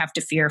necessarily have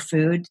to fear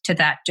food to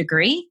that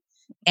degree.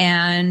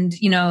 And,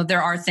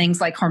 there are things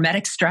like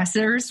hormetic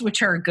stressors,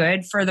 which are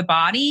good for the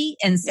body.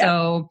 And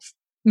so,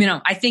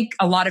 I think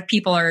a lot of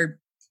people are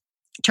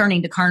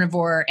turning to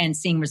carnivore and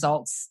seeing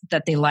results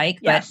that they like.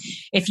 Yes.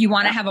 But if you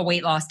want to have a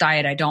weight loss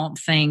diet, I don't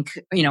think,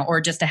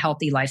 or just a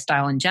healthy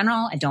lifestyle in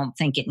general, I don't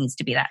think it needs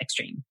to be that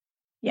extreme.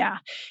 Yeah.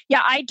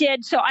 Yeah, I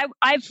did. So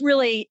I've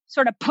really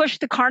sort of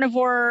pushed the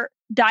carnivore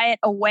diet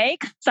away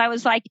because I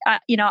was like,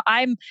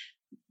 I'm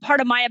part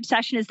of my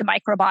obsession is the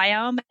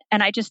microbiome.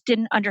 And I just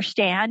didn't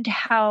understand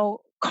how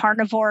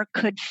carnivore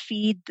could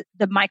feed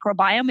the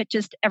microbiome.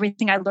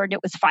 Everything I learned,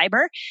 it was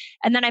fiber.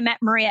 And then I met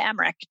Maria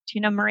Emmerich. Do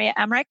you know Maria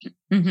Emmerich?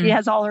 Mm-hmm. She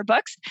has all her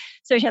books.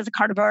 So she has a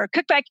carnivore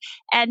cookbook.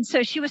 And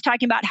so she was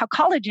talking about how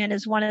collagen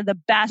is one of the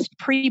best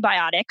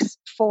prebiotics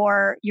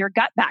for your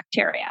gut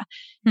bacteria.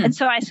 And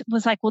so I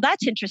was like, well,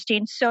 that's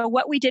interesting. So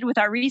what we did with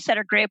our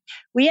Resetter group,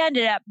 we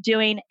ended up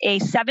doing a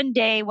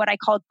 7-day, what I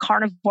called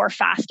carnivore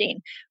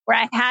fasting, where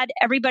I had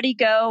everybody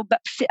go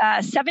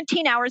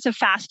 17 hours of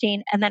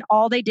fasting, and then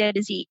all they did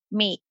is eat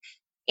meat.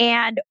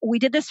 And we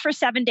did this for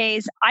 7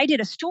 days. I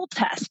did a stool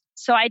test.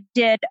 So I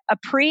did a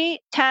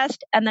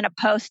pre-test and then a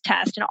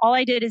post-test. And all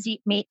I did is eat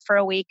meat for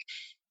a week.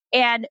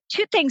 And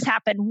 2 things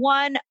happened.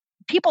 One,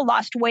 people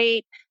lost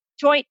weight,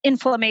 joint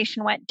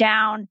inflammation went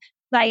down.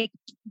 Like,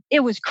 it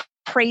was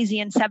crazy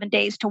in 7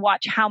 days to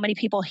watch how many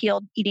people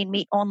healed eating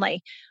meat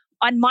only.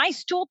 On my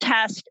stool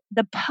test,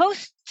 the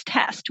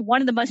post-test,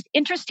 one of the most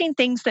interesting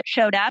things that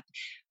showed up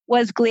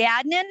was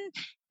gliadin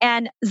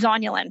and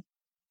zonulin.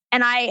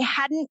 And I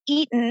hadn't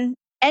eaten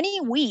any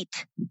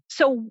wheat.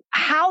 So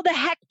how the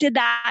heck did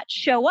that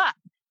show up?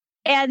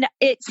 And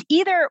it's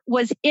either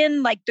was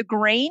in like the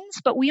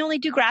grains, but we only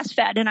do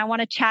grass-fed. And I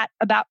want to chat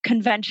about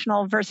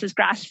conventional versus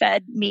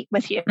grass-fed meat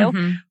with you.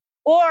 Mm-hmm.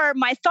 Or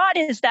my thought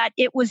is that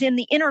it was in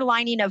the inner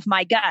lining of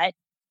my gut,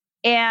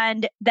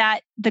 and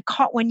that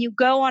when you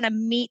go on a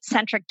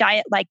meat-centric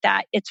diet like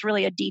that, it's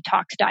really a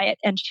detox diet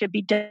and should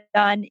be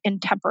done in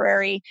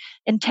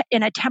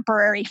a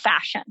temporary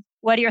fashion.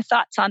 What are your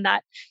thoughts on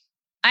that?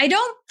 I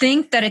don't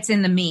think that it's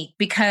in the meat,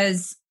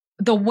 because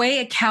the way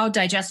a cow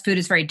digests food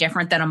is very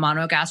different than a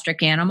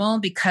monogastric animal,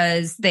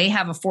 because they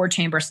have a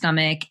 4-chamber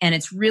stomach, and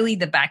it's really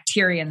the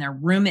bacteria in their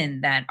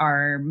rumen that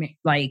are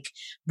like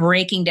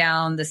breaking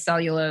down the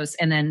cellulose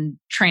and then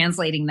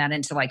translating that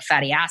into like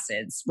fatty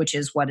acids, which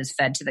is what is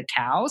fed to the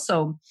cow.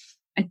 So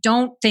I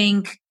don't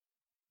think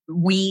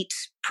wheat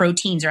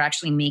proteins are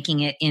actually making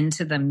it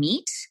into the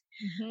meat.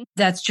 Mm-hmm.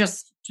 That's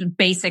just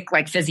basic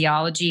like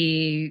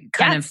physiology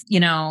kind of,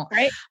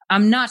 right.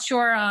 I'm not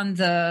sure on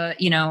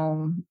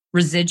the,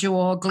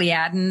 residual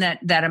gliadin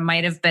that it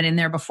might have been in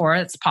there before.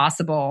 It's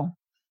possible.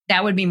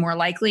 That would be more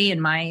likely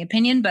in my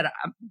opinion, but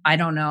I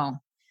don't know.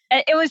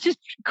 It was just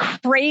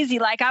crazy.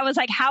 Like, I was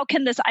like, how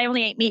can this, I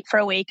only ate meat for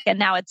a week and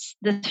now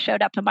this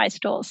showed up in my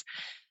stools.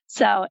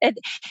 So, and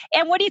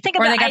what do you think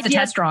of that? Or they got the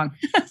test wrong.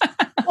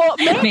 Well,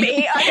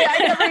 maybe. I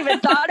never even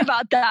thought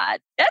about that.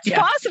 That's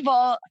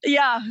possible.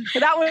 Yeah.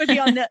 That would be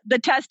on the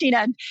testing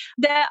end.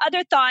 The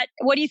other thought,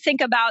 what do you think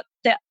about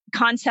the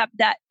concept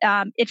that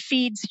it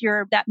feeds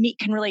that meat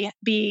can really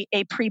be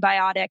a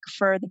prebiotic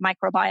for the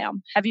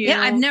microbiome? Have you?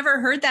 Yeah, I've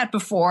never heard that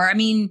before. I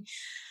mean,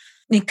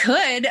 it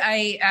could.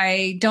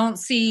 I don't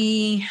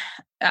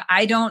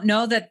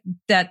know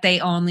that they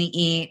only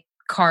eat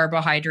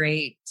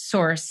carbohydrate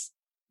source,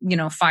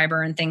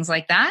 fiber and things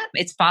like that.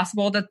 It's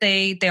possible that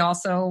they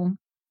also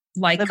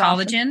like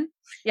collagen.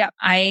 Yeah.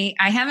 I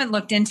haven't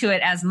looked into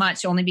it as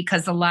much, only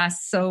because the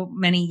last so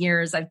many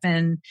years I've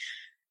been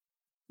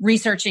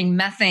researching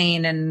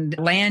methane and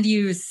land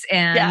use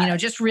and,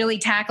 just really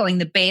tackling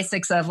the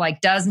basics of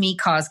like, does meat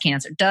cause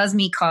cancer? Does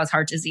meat cause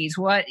heart disease?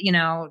 What,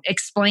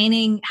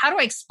 explaining, how do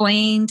I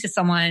explain to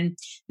someone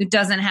who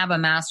doesn't have a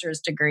master's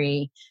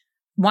degree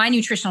why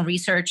nutritional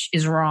research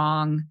is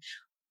wrong,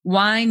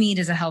 why meat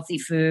is a healthy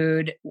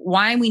food,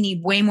 why we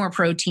need way more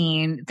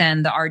protein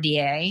than the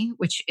RDA,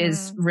 which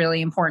is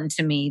really important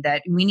to me,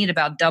 that we need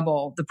about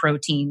double the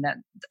protein that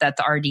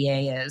the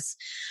RDA is.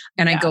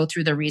 And I go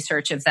through the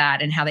research of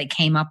that and how they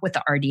came up with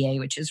the RDA,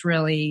 which is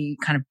really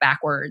kind of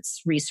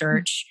backwards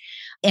research.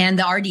 And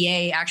the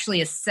RDA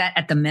actually is set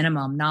at the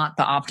minimum, not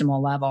the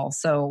optimal level.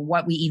 So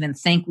what we even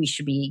think we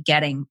should be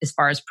getting as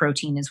far as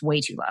protein is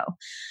way too low.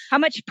 How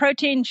much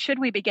protein should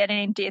we be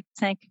getting, do you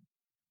think?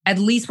 At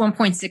least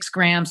 1.6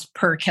 grams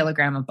per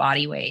kilogram of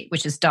body weight,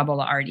 which is double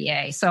the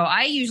RDA. So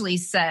I usually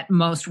set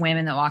most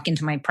women that walk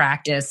into my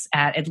practice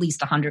at least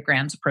 100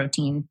 grams of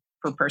protein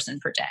per person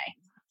per day.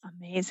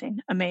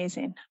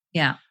 Amazing.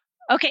 Yeah.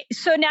 Okay,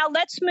 so now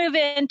let's move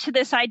into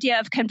this idea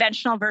of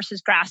conventional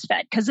versus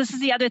grass-fed, because this is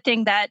the other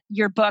thing that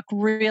your book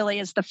really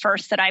is the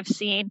first that I've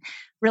seen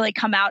really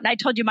come out. And I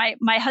told you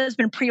my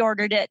husband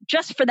pre-ordered it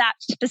just for that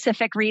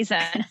specific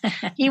reason.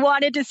 He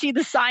wanted to see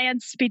the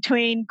science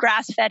between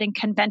grass-fed and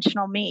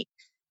conventional meat.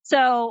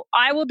 So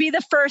I will be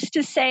the first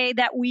to say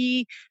that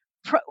we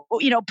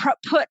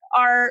put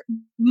our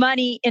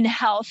money in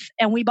health,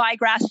 and we buy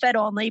grass-fed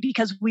only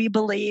because we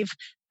believe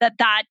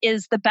that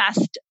is the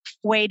best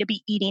way to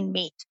be eating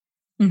meat.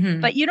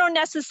 Mm-hmm. But you don't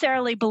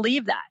necessarily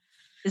believe that.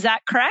 Is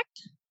that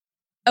correct?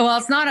 Well,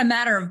 it's not a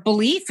matter of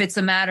belief. It's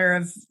a matter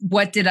of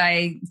what did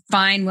I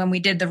find when we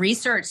did the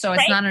research. So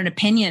it's not an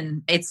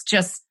opinion. It's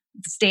just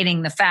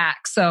stating the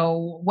facts.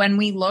 So when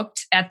we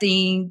looked at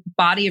the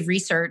body of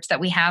research that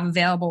we have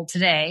available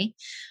today,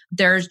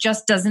 there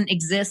just doesn't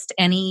exist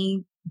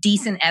any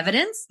decent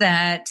evidence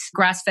that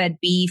grass-fed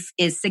beef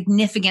is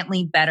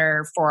significantly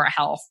better for our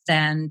health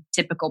than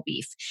typical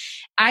beef.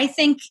 I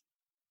think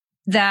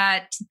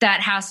that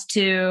has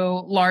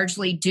to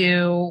largely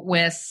do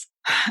with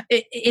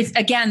it's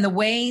again, the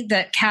way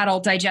that cattle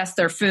digest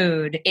their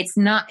food. It's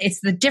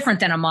different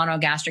than a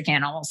monogastric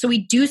animal. So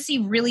we do see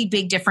really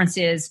big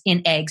differences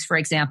in eggs, for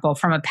example,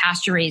 from a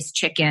pasture-raised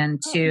chicken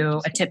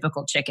to a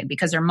typical chicken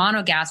because they're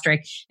monogastric.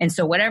 And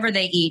so whatever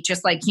they eat,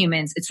 just like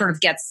humans,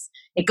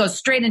 it goes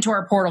straight into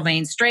our portal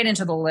veins, straight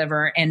into the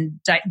liver,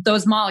 and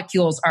those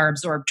molecules are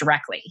absorbed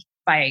directly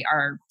by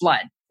our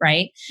blood,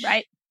 right?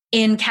 Right.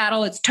 In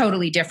cattle, it's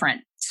totally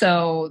different.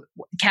 So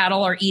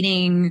cattle are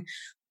eating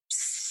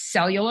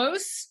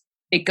cellulose.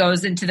 It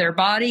goes into their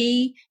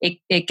body.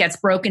 It gets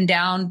broken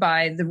down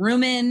by the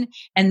rumen,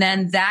 and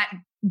then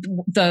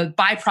the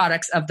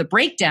byproducts of the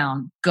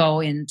breakdown go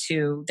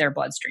into their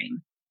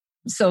bloodstream.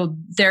 So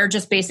they're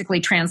just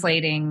basically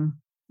translating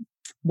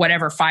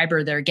whatever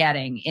fiber they're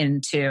getting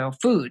into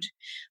food,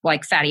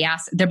 like fatty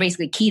acid. They're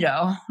basically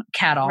keto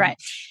cattle. Right.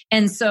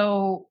 And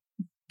so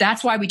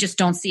that's why we just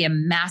don't see a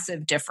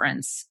massive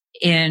difference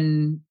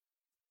in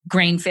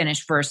grain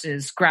finished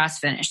versus grass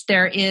finished.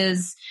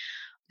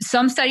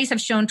 Some studies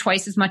have shown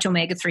twice as much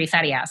omega-3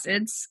 fatty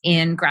acids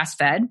in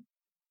grass-fed,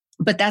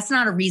 but that's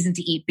not a reason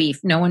to eat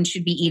beef. No one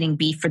should be eating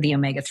beef for the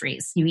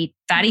omega-3s. You eat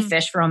fatty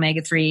fish for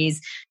omega-3s,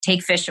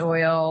 take fish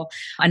oil.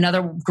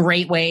 Another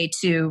great way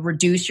to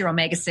reduce your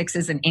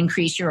omega-6s and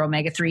increase your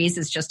omega-3s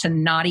is just to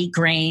not eat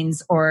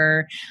grains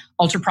or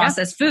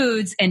ultra-processed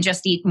foods and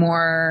just eat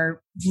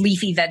more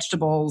leafy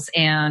vegetables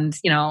and,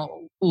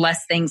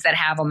 less things that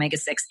have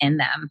omega-6 in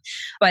them.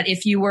 But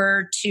if you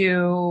were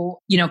to,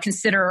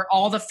 consider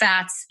all the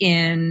fats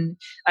in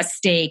a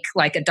steak,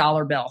 like a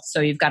dollar bill,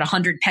 so you've got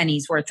 100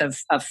 pennies worth of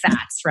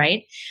fats,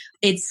 right?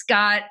 It's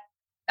got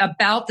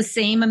about the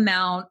same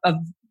amount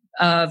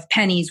of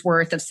pennies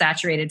worth of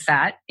saturated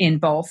fat in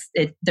both.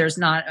 There's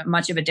not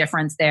much of a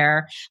difference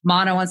there.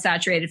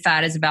 Monounsaturated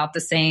fat is about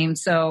the same.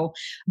 So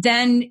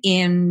then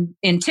in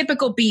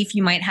typical beef,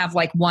 you might have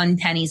like 1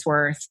 penny's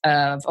worth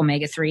of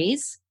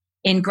omega-3s.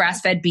 In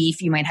grass-fed beef,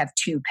 you might have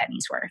 2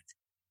 pennies worth.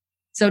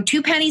 So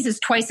 2 pennies is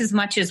twice as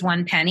much as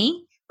 1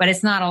 penny, but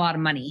it's not a lot of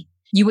money.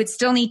 You would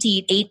still need to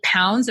eat 8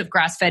 pounds of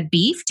grass-fed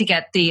beef to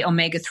get the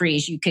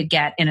omega-3s you could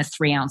get in a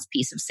 3-ounce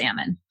piece of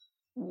salmon.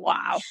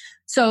 Wow.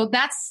 So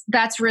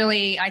that's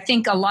really, I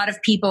think a lot of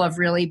people have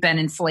really been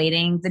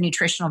inflating the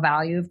nutritional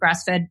value of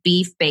grass-fed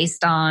beef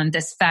based on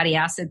this fatty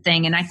acid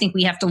thing. And I think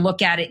we have to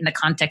look at it in the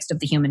context of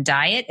the human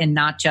diet and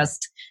not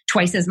just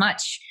twice as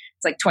much.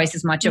 It's like twice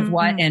as much of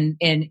what, and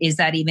is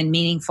that even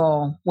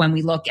meaningful when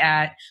we look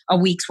at a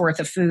week's worth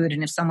of food?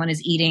 And if someone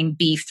is eating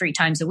beef 3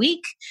 times a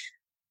week,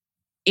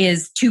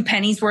 is 2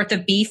 pennies worth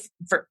of beef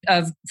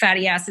of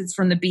fatty acids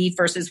from the beef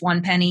versus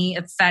 1 penny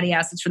of fatty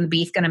acids from the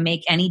beef going to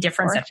make any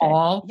difference at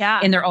all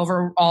in their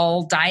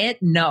overall diet?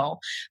 No.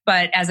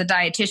 But as a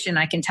dietitian,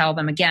 I can tell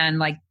them again,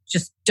 like,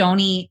 just don't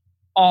eat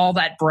all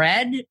that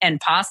bread and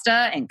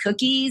pasta and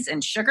cookies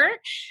and sugar,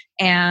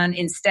 and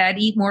instead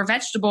eat more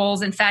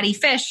vegetables and fatty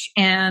fish.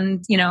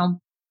 And,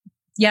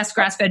 yes,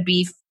 grass-fed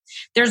beef.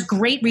 There's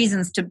great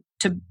reasons to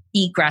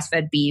eat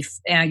grass-fed beef.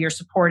 You're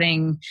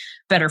supporting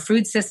better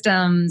food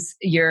systems.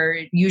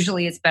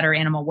 Usually it's better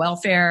animal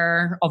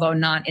welfare, although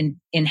not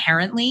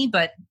inherently,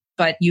 but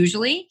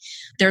usually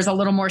there's a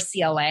little more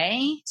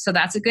CLA. So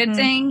that's a good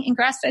thing in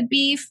grass-fed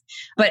beef.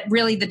 But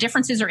really the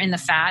differences are in the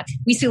fat.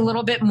 We see a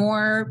little bit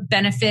more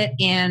benefit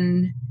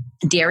in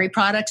dairy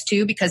products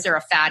too, because they're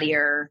a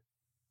fattier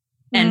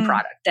end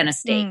product than a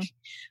steak.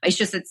 It's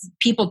just that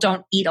people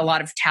don't eat a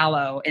lot of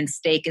tallow, and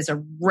steak is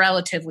a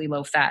relatively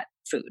low-fat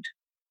food.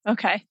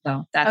 Okay.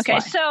 So that's okay. Why.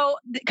 So,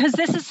 because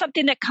this is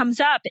something that comes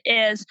up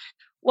is,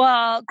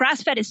 well,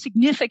 grass-fed is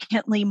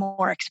significantly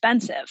more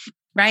expensive.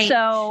 Right.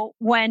 So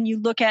when you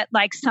look at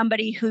like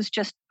somebody who's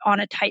just on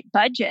a tight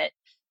budget,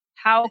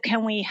 how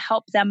can we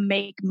help them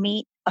make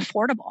meat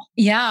affordable?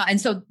 Yeah.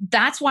 And so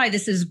that's why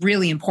this is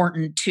really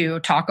important to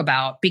talk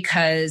about,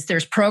 because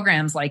there's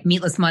programs like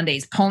Meatless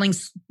Mondays pulling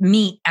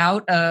meat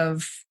out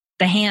of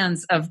the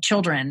hands of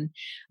children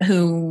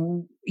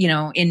who,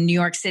 in New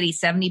York City,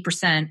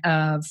 70%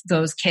 of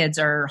those kids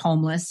are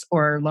homeless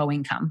or low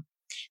income.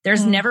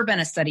 There's never been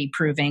a study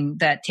proving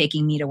that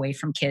taking meat away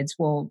from kids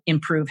will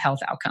improve health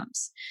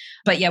outcomes.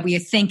 But yeah, we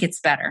think it's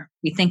better.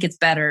 We think it's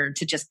better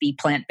to just be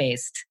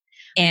plant-based.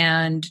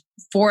 And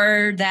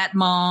for that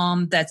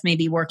mom that's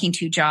maybe working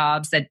 2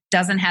 jobs, that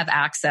doesn't have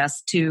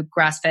access to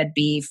grass-fed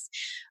beef,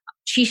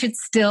 she should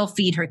still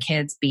feed her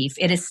kids beef.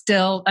 It is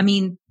still,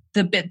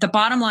 the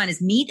bottom line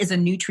is meat is a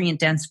nutrient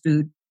dense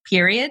food,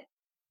 period.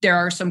 There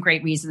are some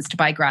great reasons to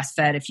buy grass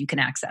fed if you can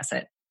access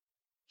it.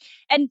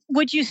 And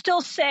would you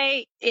still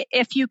say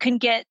if you can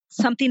get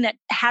something that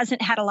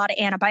hasn't had a lot of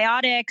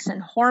antibiotics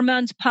and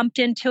hormones pumped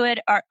into it,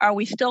 are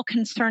we still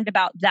concerned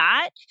about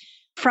that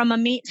from a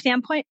meat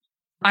standpoint?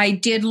 I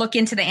did look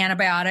into the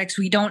antibiotics.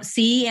 We don't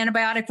see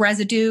antibiotic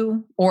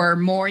residue or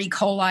more E.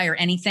 coli or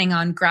anything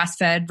on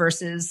grass-fed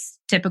versus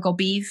typical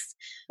beef.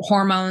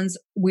 Hormones,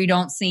 we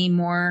don't see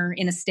more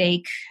in a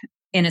steak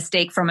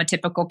from a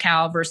typical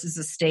cow versus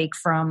a steak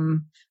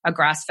from a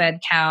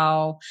grass-fed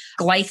cow.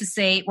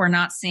 Glyphosate, we're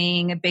not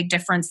seeing a big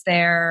difference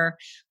there.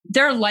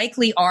 There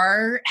likely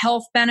are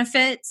health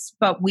benefits,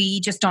 but we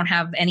just don't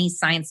have any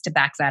science to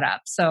back that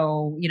up.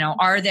 So,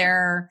 are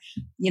there,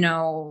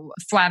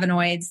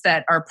 flavonoids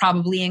that are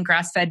probably in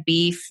grass-fed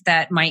beef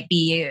that might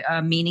be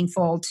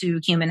meaningful to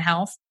human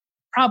health?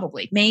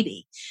 Probably,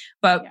 maybe.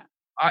 But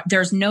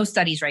there's no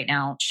studies right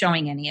now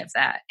showing any of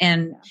that.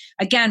 And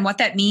again, what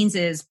that means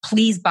is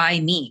please buy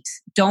meat.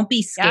 Don't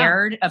be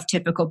scared of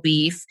typical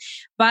beef.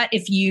 But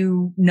if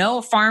you know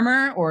a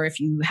farmer or if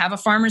you have a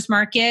farmer's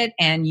market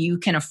and you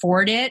can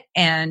afford it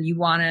and you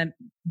want to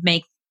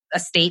make a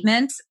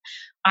statement,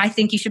 I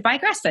think you should buy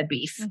grass-fed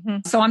beef. Mm-hmm.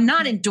 So I'm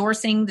not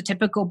endorsing the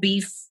typical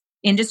beef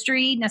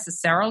industry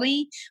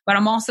necessarily, but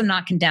I'm also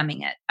not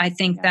condemning it. I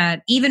think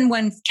that even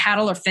when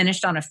cattle are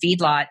finished on a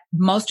feedlot,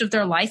 most of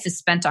their life is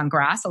spent on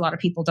grass. A lot of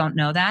people don't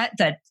know that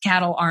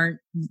cattle aren't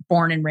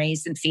born and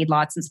raised in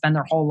feedlots and spend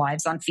their whole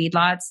lives on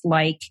feedlots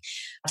like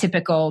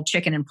typical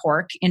chicken and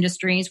pork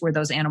industries where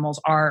those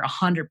animals are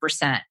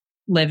 100%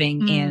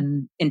 living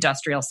in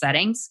industrial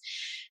settings.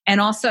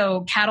 And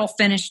also cattle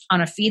finished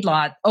on a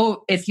feedlot,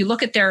 if you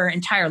look at their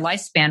entire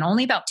lifespan,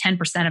 only about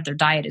 10% of their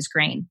diet is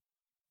grain.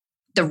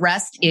 The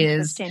rest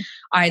is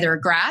either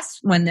grass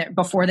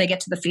before they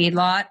get to the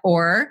feedlot,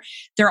 or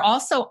they're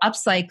also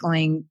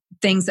upcycling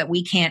things that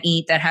we can't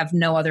eat that have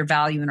no other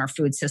value in our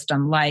food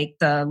system, like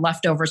the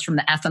leftovers from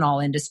the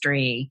ethanol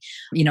industry.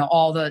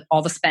 All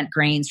the spent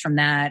grains from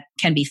that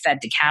can be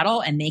fed to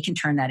cattle, and they can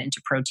turn that into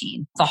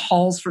protein. The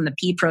hulls from the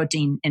pea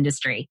protein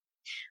industry.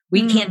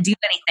 We can't do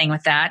anything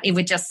with that. It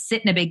would just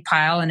sit in a big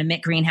pile and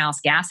emit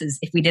greenhouse gases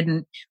if we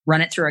didn't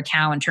run it through a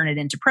cow and turn it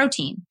into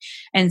protein.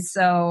 And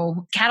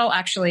so cattle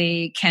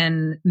actually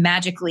can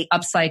magically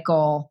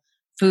upcycle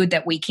food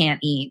that we can't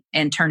eat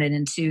and turn it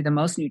into the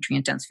most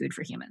nutrient-dense food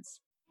for humans.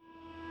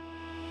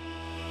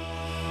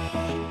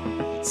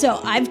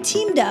 So I've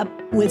teamed up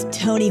with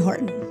Tony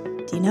Horton.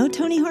 Do you know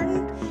Tony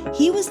Horton?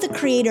 He was the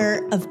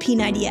creator of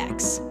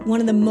P90X,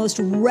 one of the most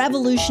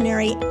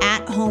revolutionary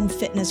at-home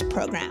fitness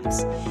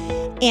programs.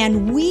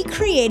 And we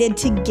created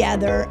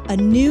together a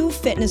new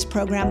fitness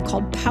program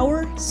called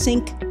Power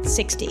Sync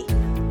 60.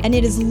 And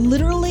it is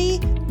literally,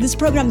 this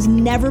program's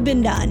never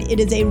been done. It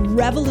is a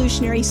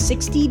revolutionary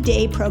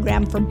 60-day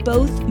program for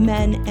both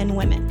men and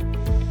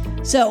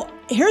women. So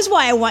here's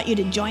why I want you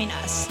to join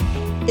us,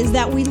 is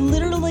that we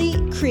literally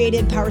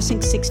created Power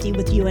Sync 60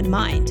 with you in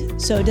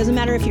mind. So it doesn't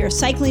matter if you're a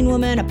cycling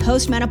woman, a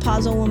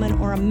postmenopausal woman,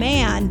 or a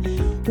man.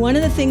 One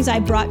of the things I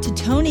brought to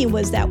Tony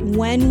was that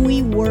when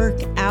we work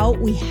out,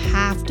 we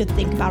have to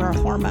think about our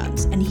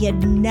hormones. And he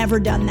had never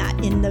done that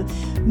in the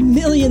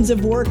millions of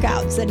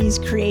workouts that he's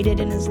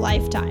created in his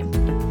lifetime.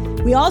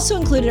 We also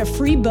included a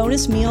free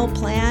bonus meal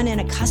plan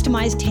and a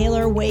customized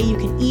tailor way you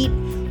can eat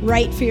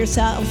right for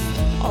yourself.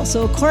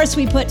 Also, of course,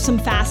 we put some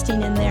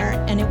fasting in there,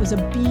 and it was a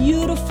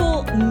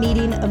beautiful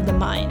meeting of the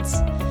minds.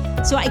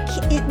 So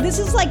this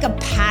is like a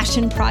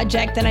passion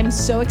project that I'm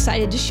so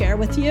excited to share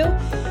with you.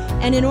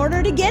 And in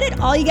order to get it,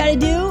 all you got to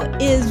do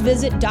is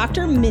visit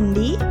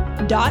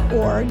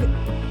drmindy.org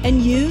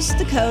and use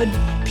the code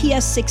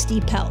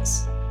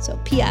PS60PELZ. So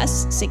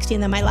PS60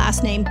 and then my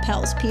last name,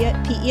 PELZ,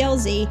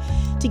 P-E-L-Z,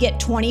 to get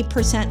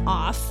 20%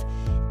 off.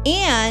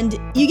 And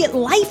you get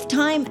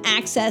lifetime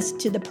access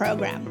to the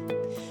program.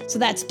 So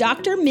that's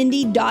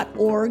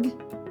drmindy.org,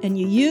 and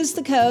you use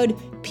the code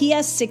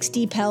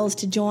PS60PELZ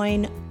to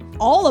join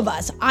all of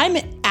us. I'm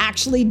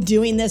actually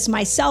doing this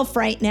myself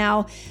right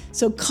now.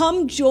 So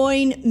come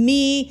join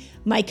me,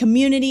 my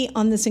community,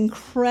 on this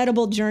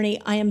incredible journey.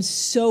 I am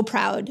so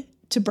proud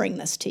to bring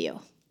this to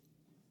you.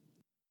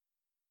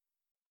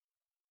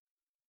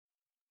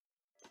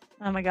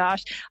 Oh my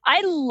gosh.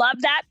 I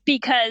love that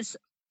because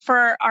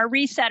for our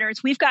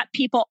resetters, we've got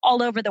people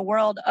all over the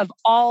world of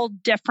all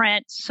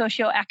different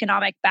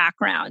socioeconomic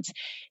backgrounds.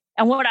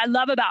 And what I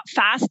love about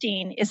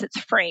fasting is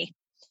it's free.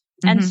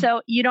 And so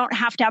you don't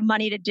have to have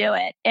money to do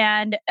it.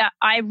 And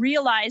I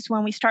realize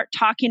when we start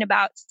talking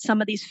about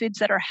some of these foods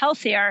that are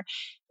healthier,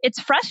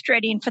 it's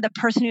frustrating for the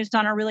person who's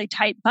on a really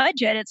tight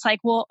budget. It's like,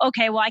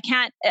 I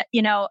can't,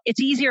 it's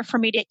easier for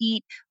me to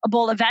eat a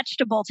bowl of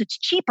vegetables. It's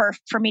cheaper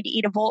for me to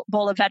eat a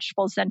bowl of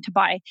vegetables than to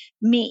buy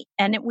meat.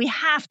 And we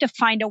have to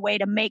find a way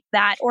to make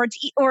that, or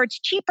it's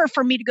cheaper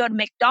for me to go to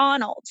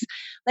McDonald's.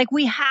 Like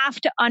we have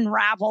to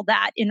unravel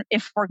that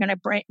if we're going to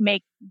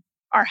make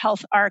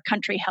our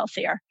country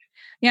healthier.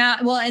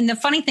 Yeah. Well, and the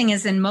funny thing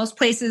is in most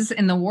places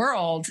in the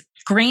world,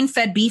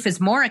 grain-fed beef is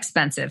more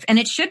expensive, and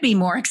it should be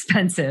more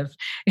expensive.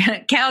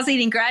 Cows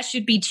eating grass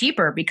should be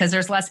cheaper because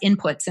there's less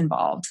inputs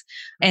involved.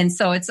 And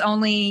so it's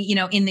only,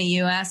 in the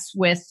US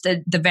with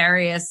the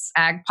various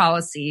ag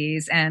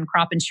policies and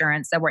crop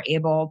insurance that we're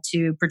able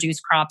to produce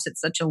crops at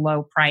such a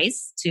low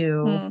price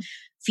to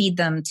feed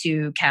them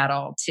to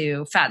cattle,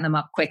 to fatten them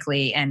up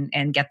quickly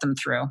and get them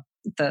through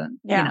the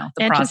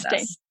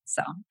process.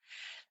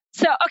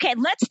 So, okay,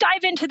 let's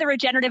dive into the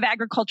regenerative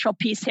agricultural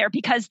piece here,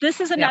 because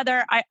this is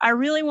another, I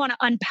really want to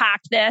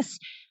unpack this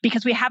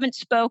because we haven't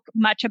spoke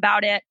much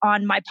about it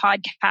on my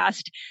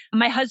podcast.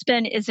 My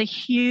husband is a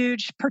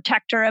huge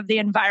protector of the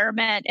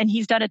environment, and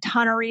he's done a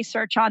ton of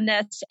research on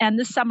this. And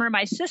this summer,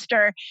 my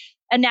sister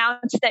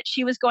announced that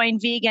she was going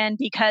vegan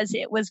because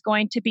it was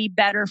going to be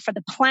better for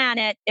the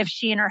planet if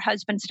she and her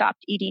husband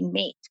stopped eating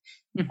meat.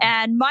 Mm-hmm.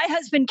 And my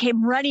husband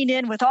came running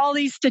in with all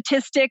these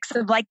statistics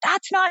of like,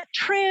 that's not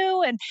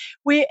true. And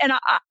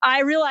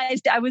I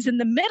realized I was in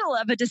the middle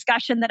of a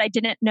discussion that I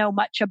didn't know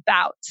much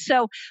about.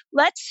 So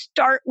let's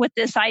start with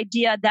this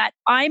idea that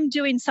I'm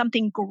doing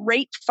something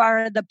great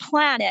for the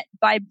planet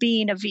by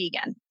being a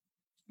vegan.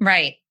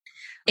 Right.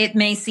 It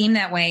may seem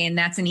that way, and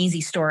that's an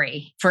easy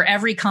story. For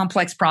every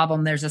complex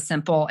problem, there's a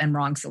simple and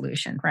wrong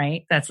solution,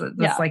 right? I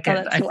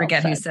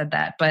forget who said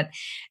that, but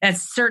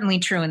that's certainly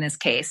true in this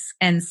case.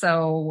 And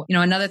so,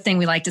 another thing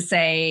we like to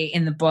say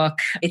in the book,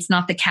 it's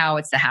not the cow,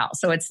 it's the how.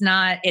 So it's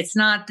not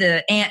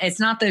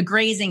the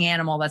grazing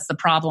animal that's the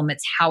problem,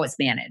 it's how it's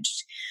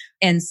managed.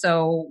 And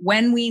so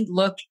when we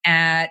look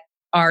at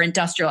our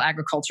industrial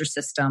agriculture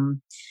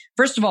system,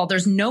 first of all,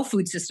 there's no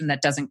food system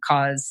that doesn't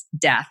cause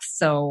death.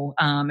 So,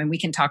 and we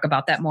can talk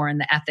about that more in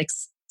the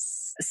ethics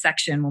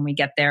section when we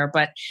get there.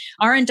 But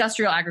our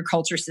industrial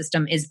agriculture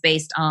system is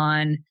based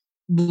on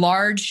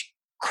large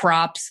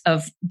crops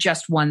of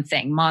just one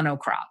thing,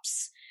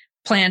 monocrops,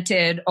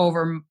 planted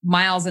over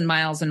miles and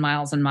miles and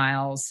miles and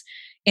miles.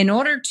 In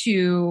order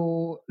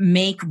to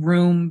make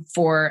room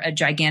for a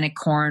gigantic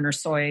corn or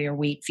soy or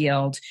wheat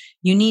field,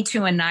 you need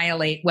to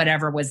annihilate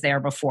whatever was there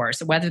before.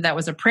 So whether that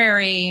was a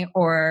prairie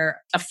or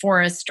a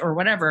forest or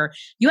whatever,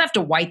 you have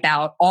to wipe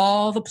out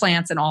all the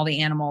plants and all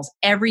the animals,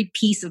 every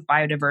piece of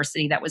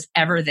biodiversity that was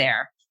ever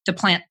there to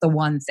plant the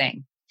one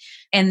thing.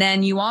 And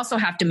then you also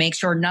have to make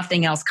sure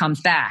nothing else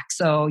comes back.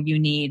 So you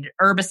need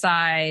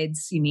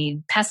herbicides, you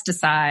need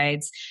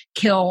pesticides,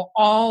 kill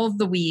all of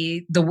the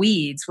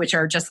weeds, which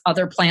are just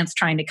other plants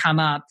trying to come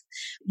up.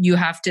 You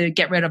have to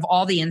get rid of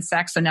all the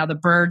insects. So now the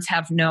birds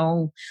have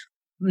no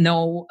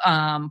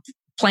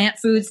plant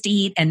foods to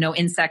eat and no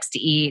insects to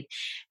eat.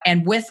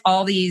 And with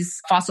all these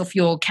fossil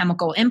fuel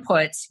chemical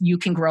inputs, you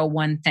can grow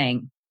one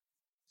thing.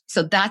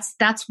 So that's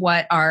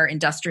what our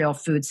industrial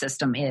food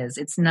system is.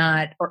 It's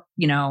not,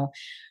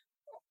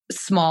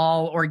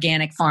 small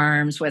organic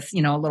farms with,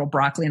 a little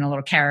broccoli and a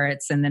little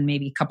carrots and then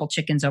maybe a couple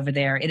chickens over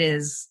there. It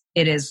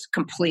is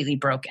completely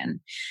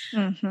broken.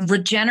 Mm-hmm.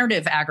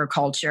 Regenerative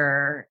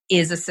agriculture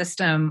is a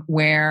system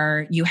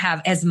where you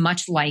have as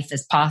much life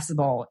as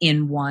possible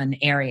in one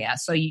area.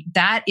 So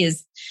that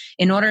is,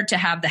 in order to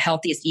have the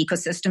healthiest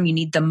ecosystem, you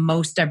need the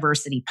most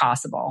diversity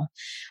possible.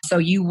 So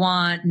you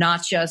want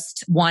not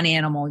just one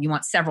animal, you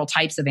want several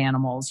types of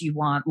animals. You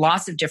want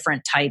lots of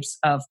different types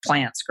of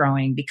plants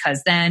growing,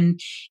 because then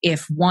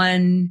if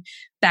one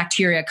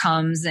bacteria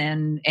comes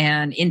and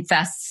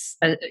infests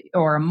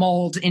or a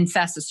mold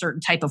infests a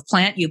certain type of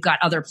plant, you've got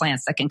other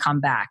plants that can come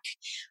back.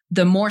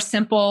 The more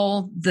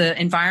simple the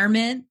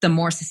environment, the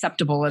more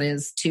susceptible it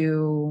is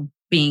to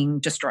being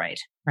destroyed,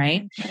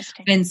 right?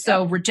 And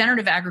so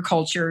regenerative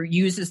agriculture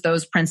uses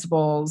those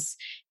principles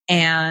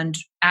and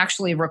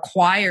actually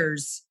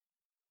requires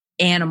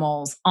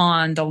animals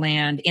on the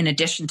land in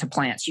addition to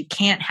plants.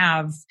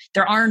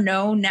 There are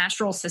no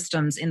natural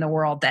systems in the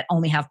world that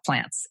only have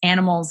plants.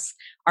 Animals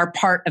are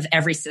part of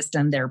every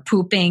system. They're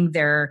pooping,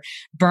 they're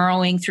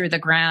burrowing through the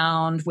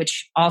ground,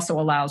 which also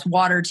allows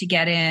water to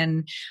get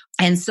in.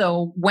 And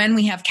so when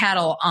we have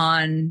cattle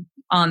on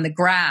the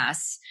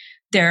grass,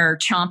 they're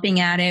chomping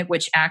at it,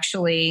 which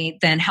actually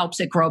then helps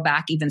it grow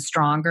back even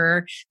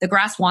stronger. The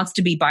grass wants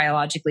to be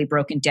biologically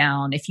broken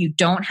down. If you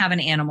don't have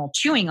an animal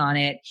chewing on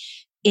it,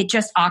 it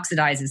just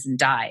oxidizes and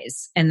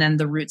dies. And then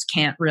the roots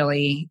can't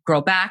really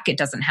grow back. It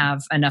doesn't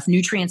have enough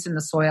nutrients in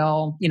the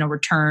soil,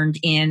 returned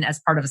in as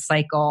part of a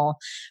cycle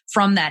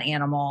from that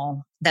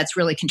animal that's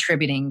really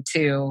contributing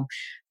to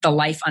the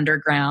life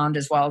underground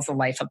as well as the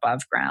life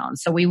above ground.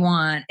 So we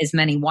want as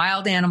many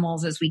wild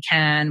animals as we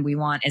can. We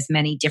want as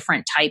many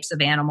different types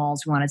of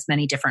animals. We want as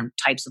many different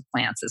types of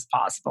plants as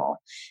possible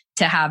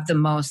to have the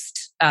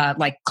most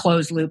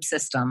closed loop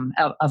system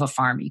of a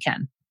farm you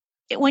can.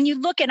 When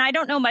you look, and I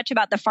don't know much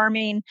about the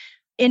farming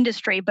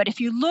industry, but if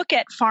you look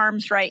at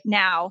farms right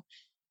now,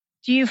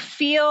 do you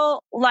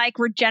feel like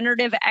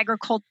regenerative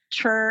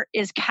agriculture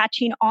is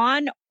catching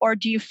on, or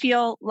do you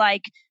feel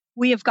like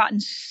we have gotten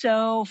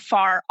so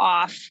far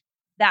off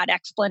that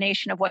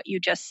explanation of what you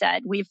just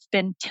said? We've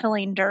been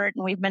tilling dirt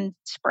and we've been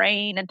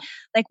spraying, and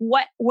like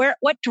what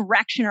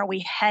direction are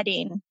we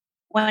heading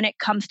when it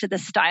comes to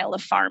this style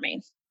of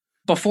farming?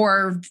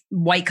 before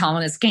white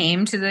colonists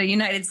came to the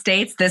United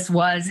States, this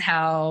was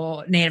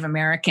how Native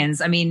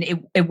Americans, I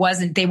mean, they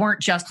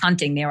weren't just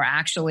hunting. They were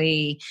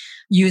actually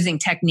using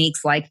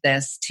techniques like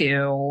this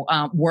to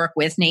work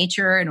with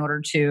nature in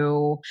order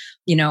to,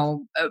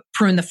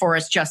 prune the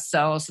forest just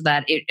so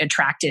that it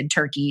attracted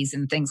turkeys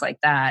and things like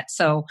that.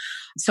 So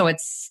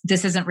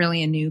this isn't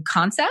really a new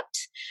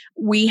concept.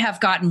 We have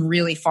gotten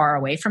really far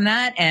away from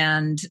that,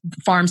 and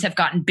farms have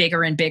gotten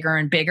bigger and bigger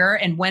and bigger.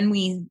 And when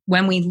we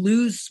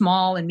lose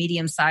small and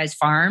medium-sized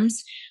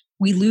farms,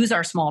 we lose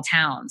our small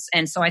towns.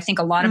 And so I think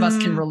a lot of us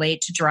can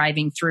relate to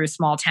driving through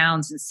small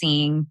towns and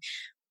seeing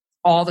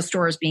all the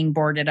stores being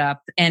boarded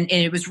up. And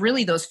it was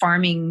really those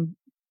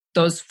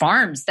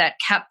farms that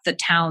kept the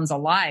towns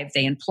alive.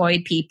 They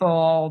employed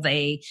people.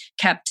 They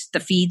kept the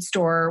feed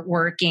store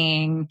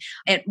working.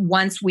 And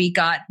once we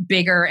got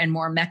bigger and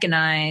more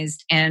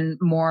mechanized and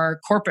more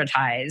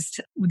corporatized,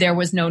 there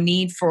was no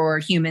need for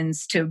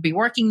humans to be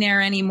working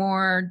there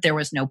anymore. There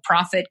was no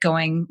profit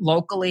going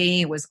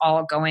locally. It was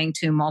all going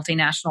to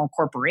multinational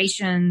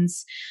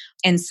corporations.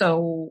 And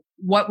so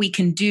what we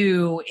can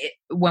do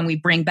when we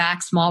bring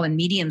back small and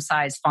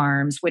medium-sized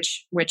farms,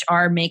 which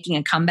are making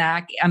a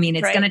comeback, I mean,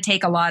 it's going to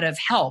take a lot of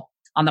help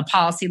on the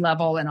policy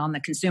level and on the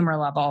consumer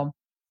level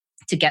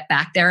to get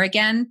back there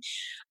again.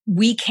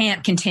 We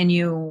can't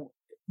continue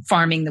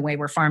farming the way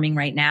we're farming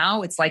right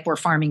now. It's like we're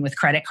farming with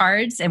credit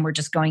cards and we're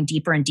just going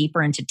deeper and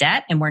deeper into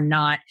debt, and we're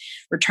not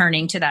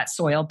returning to that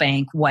soil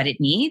bank what it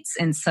needs.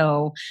 And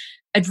so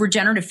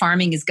regenerative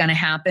farming is going to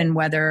happen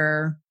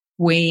whether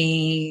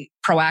we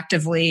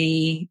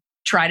proactively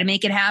try to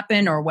make it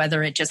happen or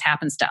whether it just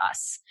happens to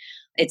us.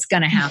 It's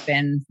going to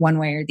happen one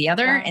way or the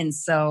other. And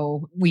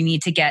so we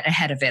need to get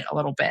ahead of it a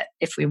little bit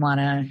if we want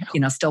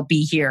to, still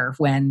be here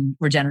when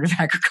regenerative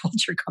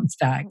agriculture comes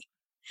back.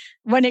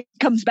 When it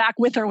comes back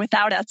with or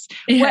without us.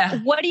 Yeah.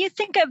 What do you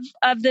think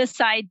of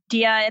this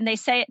idea? And they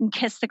say it in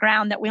Kiss the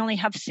Ground that we only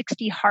have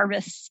 60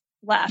 harvests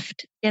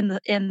left in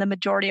the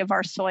majority of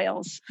our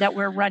soils, that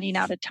we're running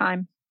out of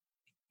time.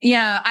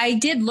 Yeah, I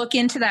did look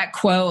into that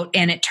quote,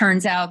 and it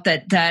turns out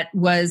that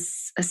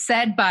was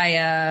said by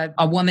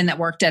a woman that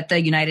worked at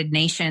the United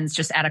Nations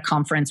just at a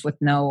conference with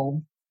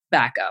no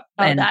backup.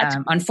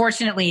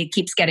 Unfortunately, it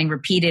keeps getting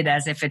repeated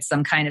as if it's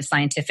some kind of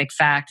scientific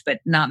fact, but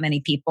not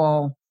many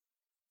people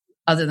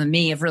other than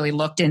me have really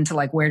looked into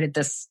where did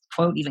this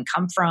quote even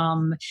come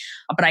from?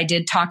 But I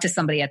did talk to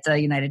somebody at the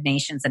United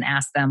Nations and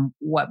ask them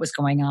what was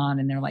going on.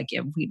 And they're like,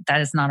 that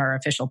is not our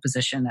official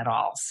position at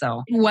all.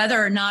 So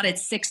whether or not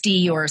it's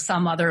 60 or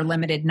some other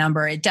limited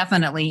number,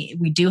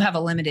 we do have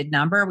a limited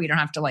number. We don't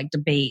have to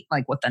debate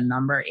what the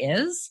number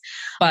is,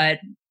 but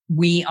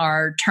we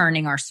are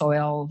turning our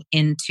soil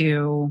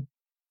into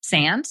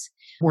sand.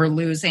 We're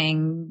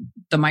losing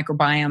the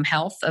microbiome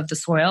health of the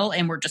soil,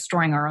 and we're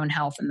destroying our own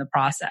health in the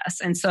process.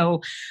 And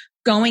so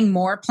going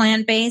more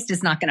plant-based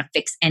is not going to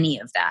fix any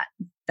of that.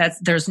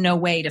 There's no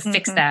way to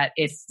fix that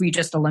if we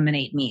just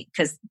eliminate meat,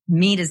 because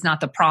meat is not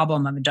the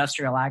problem of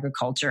industrial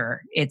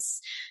agriculture.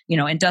 It's,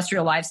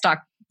 industrial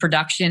livestock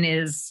production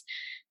is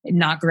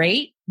not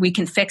great. We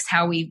can fix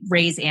how we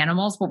raise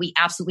animals, but we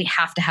absolutely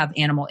have to have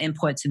animal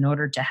inputs in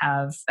order to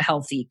have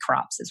healthy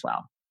crops as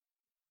well.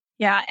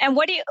 Yeah. And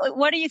what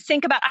do you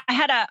think about,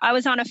 I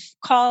was on a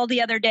call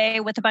the other day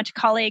with a bunch of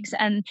colleagues,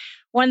 and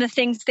one of the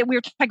things that we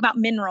were talking about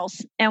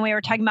minerals, and we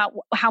were talking about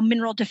how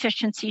mineral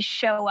deficiencies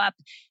show up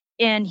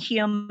in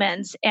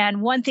humans.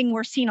 And one thing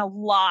we're seeing a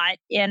lot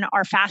in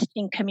our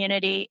fasting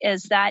community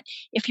is that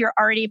if you're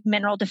already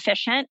mineral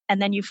deficient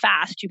and then you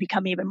fast, you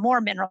become even more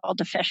mineral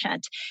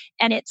deficient.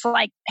 And it's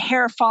like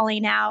hair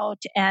falling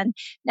out and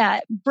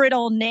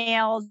brittle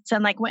nails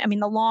and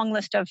the long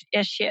list of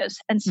issues.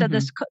 And so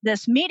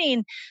this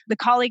meeting, the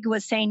colleague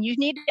was saying, you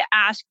need to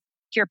ask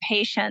your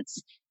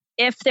patients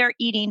if they're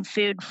eating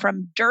food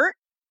from dirt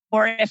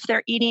or if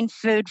they're eating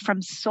food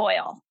from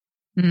soil.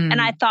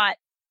 And I thought,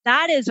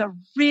 that is a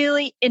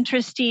really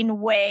interesting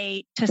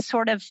way to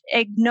sort of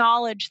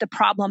acknowledge the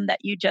problem that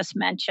you just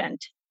mentioned.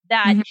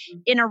 That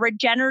in a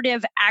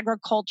regenerative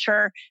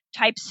agriculture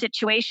type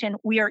situation,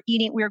 we are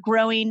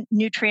growing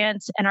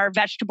nutrients and our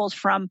vegetables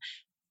from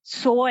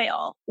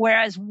soil.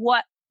 Whereas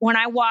when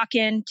I walk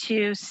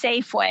into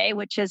Safeway,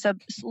 which is a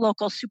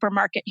local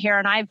supermarket here,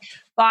 and I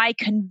buy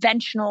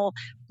conventional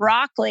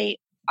broccoli,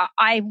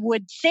 I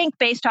would think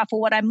based off of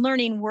what I'm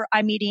learning,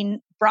 I'm eating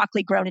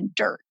broccoli grown in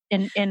dirt.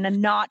 In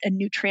not a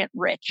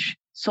nutrient-rich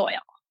soil.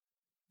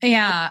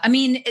 Yeah. I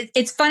mean,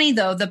 it's funny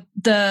though,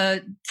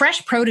 the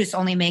fresh produce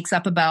only makes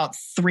up about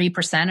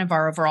 3% of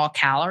our overall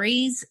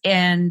calories,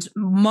 and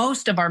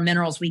most of our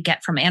minerals we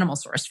get from animal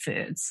sourced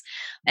foods.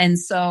 And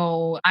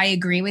so I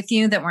agree with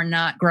you that we're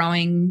not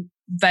growing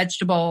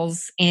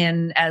vegetables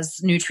in as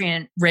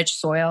nutrient-rich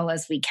soil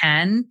as we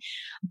can.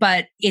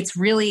 But it's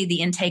really the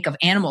intake of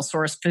animal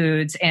source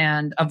foods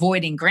and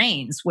avoiding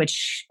grains,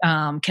 which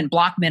can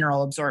block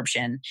mineral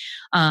absorption,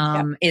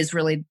 is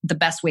really the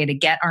best way to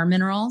get our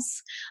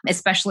minerals,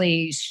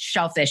 especially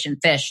shellfish and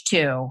fish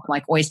too,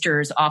 like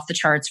oysters, off the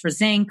charts for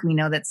zinc. We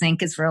know that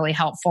zinc is really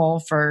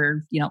helpful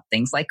for,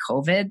 things like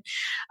COVID.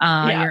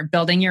 You're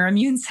building your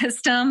immune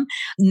system.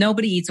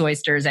 Nobody eats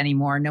oysters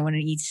anymore. No one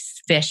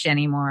eats fish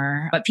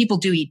anymore, but people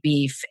do eat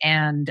beef,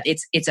 and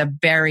it's a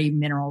very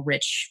mineral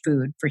rich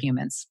food for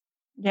humans.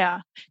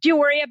 Yeah. Do you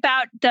worry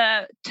about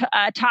the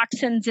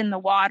toxins in the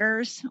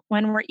waters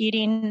when we're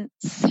eating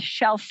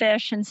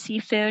shellfish and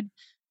seafood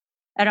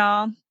at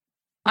all?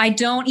 I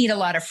don't eat a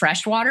lot of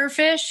freshwater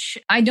fish.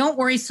 I don't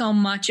worry so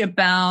much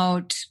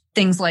about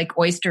things like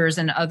oysters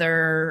and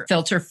other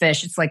filter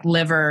fish. It's like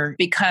liver,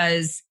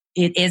 because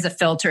it is a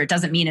filter. It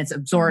doesn't mean it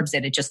absorbs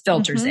it. It just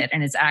filters it.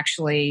 And it's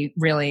actually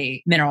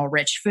really mineral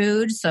rich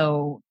food.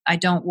 So I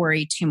don't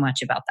worry too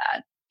much about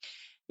that.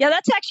 Yeah,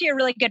 that's actually a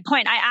really good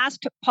point. I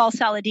asked Paul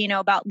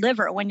Saladino about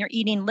liver when you're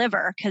eating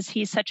liver, because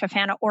he's such a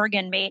fan of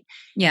organ meat.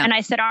 Yeah. And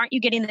I said, aren't you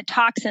getting the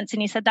toxins? And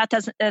he said,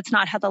 that's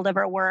not how the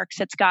liver works.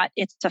 It's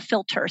a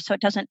filter. So it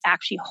doesn't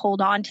actually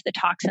hold on to the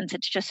toxins.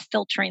 It's just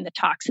filtering the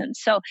toxins.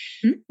 So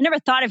I never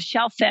thought of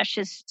shellfish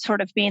as sort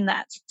of being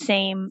that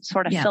same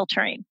sort of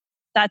filtering.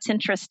 That's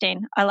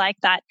interesting. I like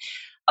that.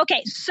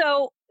 Okay.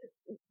 So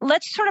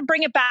let's sort of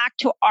bring it back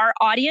to our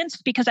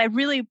audience, because a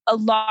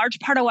large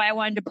part of why I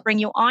wanted to bring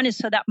you on is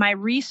so that my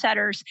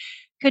resetters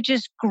could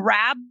just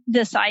grab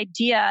this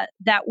idea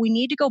that we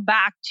need to go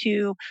back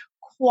to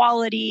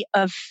quality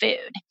of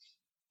food.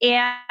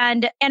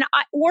 And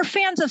we're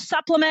fans of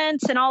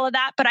supplements and all of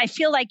that, but I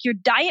feel like your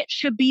diet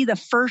should be the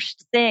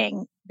first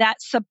thing that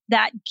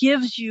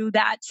gives you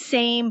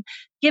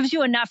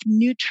enough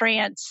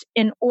nutrients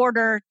in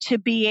order to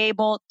be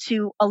able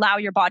to allow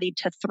your body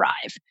to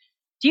thrive.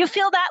 Do you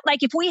feel that?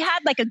 Like if we had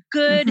like a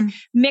good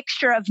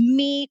mixture of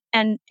meat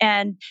and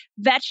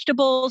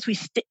vegetables, we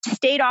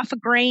stayed off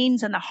of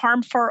grains and the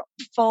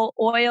harmful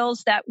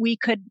oils, that we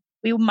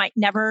might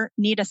never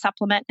need a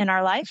supplement in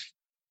our life?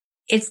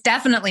 It's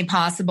definitely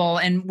possible.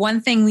 And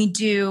one thing we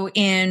do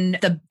in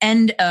the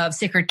end of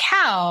Sacred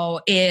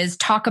Cow is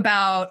talk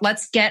about,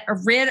 let's get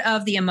rid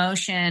of the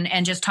emotion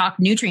and just talk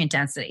nutrient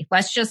density.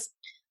 Let's just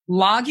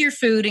log your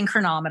food in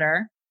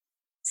Cronometer.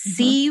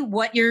 See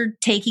what you're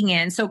taking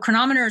in. So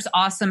Cronometer is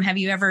awesome. Have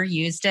you ever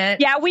used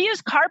it? Yeah, we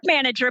use Carb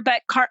Manager,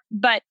 but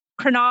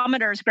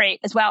Cronometer is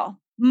great as well.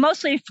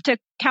 Mostly to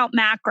count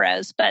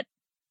macros, but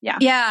yeah.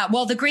 Yeah.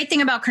 Well, the great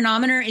thing about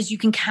Cronometer is you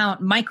can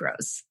count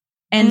micros.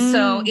 And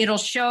so it'll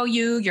show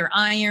you your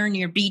iron,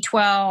 your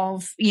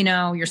B12,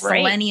 your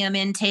selenium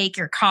intake,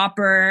 your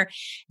copper.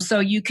 So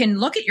you can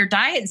look at your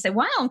diet and say,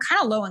 wow, I'm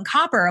kind of low in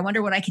copper. I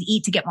wonder what I could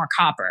eat to get more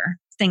copper.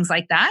 Things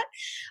like that.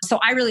 So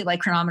I really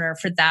like Cronometer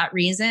for that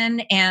reason.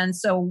 And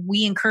so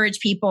we encourage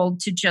people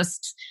to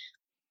just,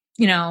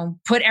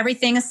 put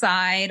everything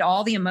aside,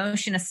 all the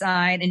emotion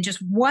aside, and just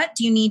what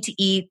do you need to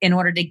eat in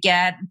order to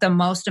get the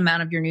most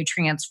amount of your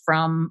nutrients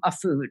from a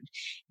food?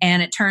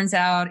 And it turns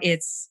out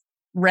it's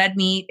red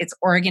meat, it's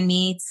organ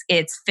meats,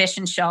 it's fish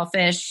and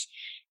shellfish,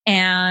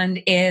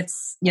 and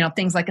it's,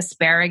 things like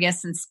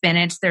asparagus and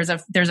spinach. There's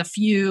a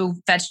few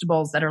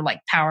vegetables that are like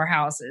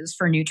powerhouses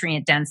for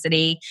nutrient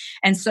density.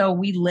 And so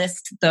we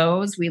list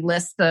those. We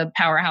list the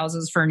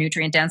powerhouses for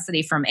nutrient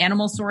density from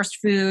animal sourced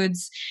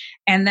foods.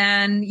 And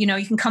then,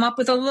 you can come up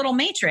with a little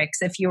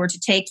matrix if you were to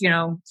take,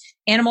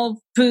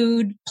 animal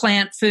food,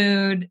 plant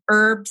food,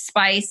 herb,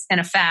 spice, and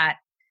a fat,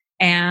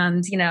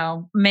 and,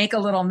 make a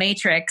little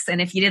matrix.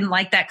 And if you didn't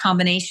like that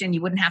combination,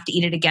 you wouldn't have to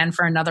eat it again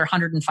for another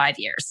 105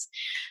 years.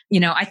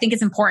 I think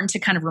it's important to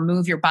kind of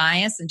remove your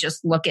bias and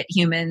just look at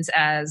humans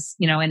as,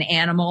 an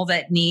animal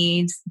that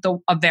needs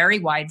a very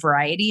wide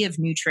variety of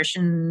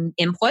nutrition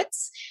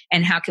inputs.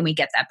 And how can we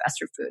get that best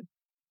through food?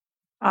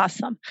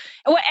 Awesome.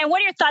 And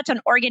what are your thoughts on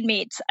organ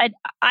meats?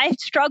 I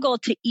struggle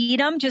to eat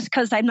them just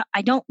because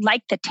I don't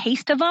like the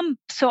taste of them.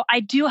 So I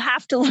do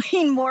have to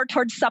lean more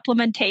towards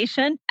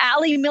supplementation.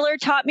 Allie Miller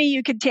taught me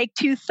you could take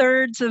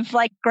 2/3 of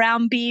like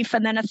ground beef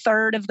and then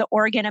 1/3 of the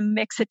organ and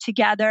mix it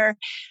together.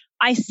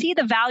 I see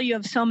the value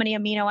of so many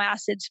amino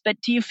acids, but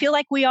do you feel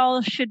like we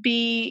all should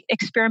be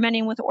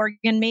experimenting with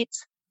organ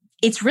meats?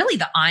 It's really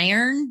the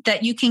iron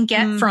that you can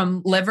get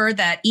from liver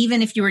that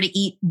even if you were to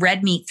eat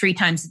red meat 3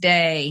 times a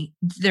day,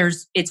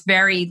 it's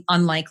very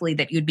unlikely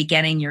that you'd be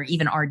getting your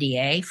even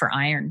RDA for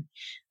iron.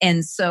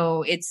 And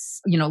so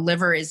it's,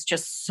 liver is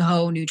just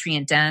so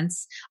nutrient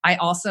dense. I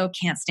also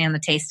can't stand the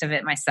taste of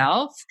it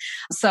myself.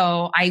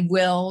 So I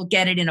will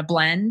get it in a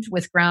blend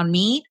with ground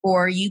meat,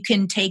 or you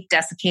can take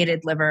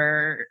desiccated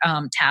liver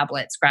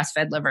tablets,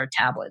 grass-fed liver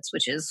tablets,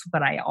 which is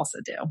what I also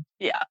do.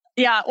 Yeah.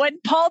 Yeah. When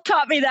Paul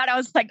taught me that, I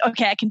was like,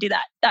 okay, I can do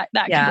that.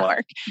 That can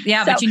work.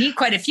 Yeah. But you need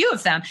quite a few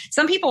of them.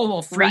 Some people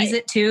will freeze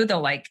it too. They'll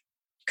like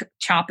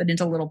chop it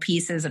into little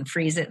pieces and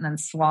freeze it and then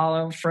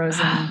swallow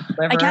frozen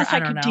liver. I guess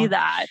I could do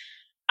that.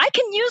 I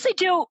can usually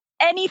do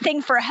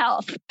anything for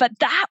health, but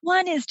that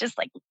one is just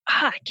like,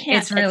 I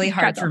can't. It's really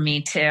hard for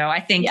me too. I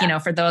think,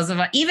 for those of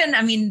us,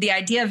 the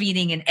idea of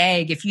eating an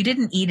egg, if you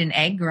didn't eat an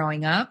egg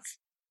growing up,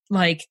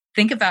 like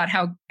think about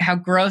how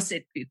gross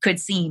it could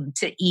seem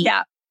to eat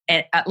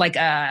like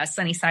a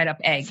sunny side up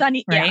egg,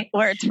 right?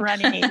 Where it's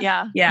runny.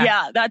 Yeah.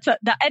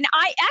 And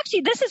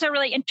this is a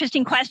really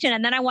interesting question.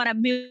 And then I want to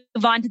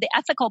move on to the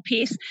ethical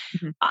piece.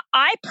 Mm-hmm.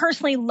 I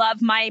personally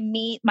love my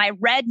meat, my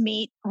red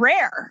meat,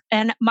 rare.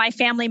 And my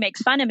family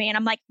makes fun of me. And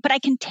I'm like, but I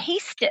can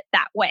taste it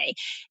that way.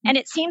 Mm-hmm. And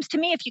it seems to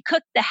me, if you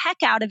cook the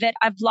heck out of it,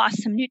 I've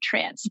lost some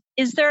nutrients.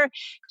 Do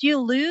you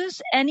lose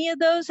any of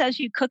those as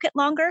you cook it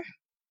longer?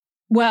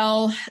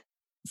 Well,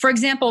 for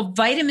example,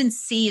 vitamin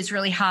C is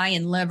really high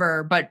in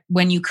liver, but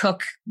when you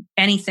cook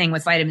anything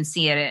with vitamin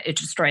C, it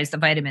destroys the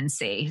vitamin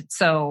C.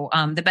 So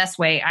the best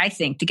way, I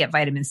think, to get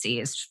vitamin C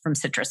is from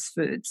citrus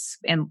foods,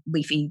 and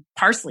leafy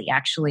parsley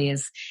actually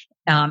is,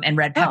 and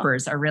red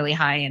peppers are really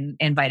high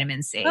in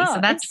vitamin C.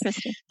 So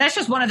that's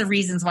just one of the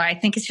reasons why I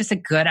think it's just a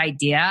good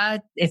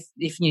idea if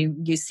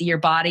you see your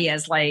body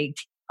as like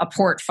a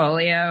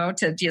portfolio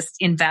to just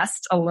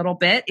invest a little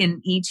bit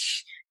in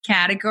each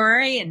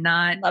category and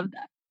not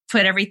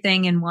put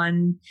everything in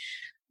one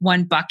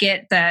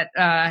bucket that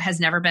has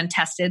never been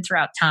tested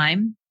throughout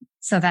time.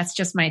 So that's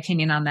just my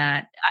opinion on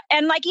that.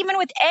 And like even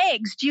with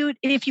eggs,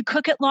 if you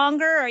cook it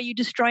longer, are you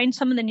destroying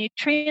some of the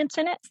nutrients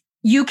in it?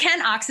 You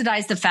can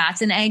oxidize the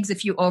fats in eggs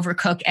if you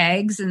overcook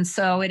eggs. And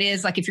so it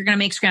is like if you're going to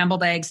make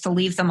scrambled eggs, to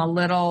leave them a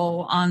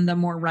little on the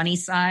more runny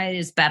side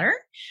is better.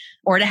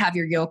 Or to have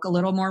your yolk a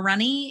little more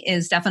runny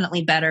is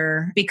definitely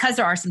better, because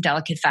there are some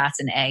delicate fats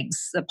in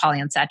eggs. The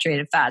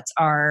polyunsaturated fats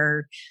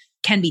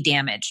can be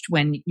damaged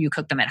when you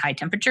cook them at high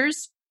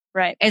temperatures.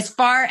 Right. As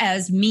far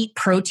as meat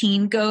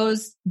protein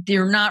goes,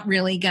 they're not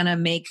really going to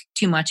make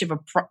too much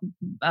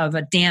of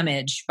a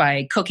damage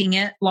by cooking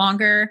it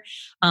longer.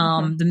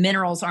 The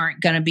minerals aren't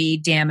going to be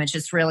damaged.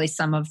 It's really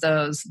some of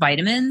those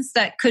vitamins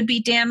that could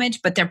be damaged,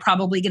 but they're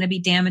probably going to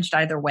be damaged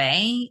either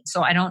way.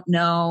 So I don't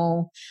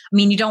know. I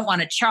mean, you don't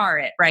want to char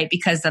it, right?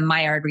 Because the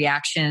Maillard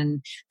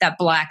reaction, that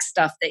black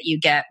stuff that you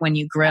get when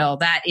you grill,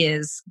 that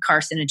is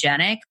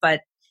carcinogenic,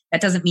 but that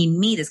doesn't mean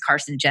meat is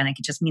carcinogenic.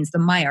 It just means the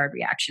Maillard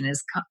reaction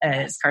is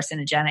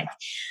carcinogenic.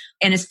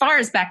 And as far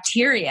as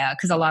bacteria,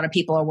 because a lot of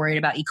people are worried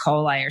about E.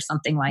 coli or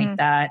something like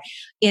that,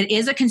 it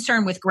is a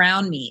concern with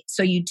ground meat.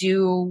 So you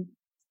do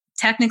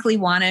technically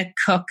want to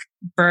cook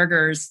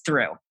burgers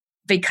through,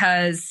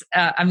 because,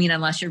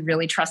 unless you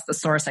really trust the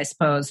source, I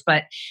suppose,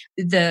 but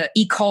the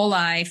E.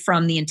 coli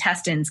from the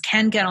intestines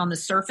can get on the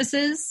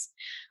surfaces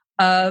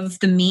of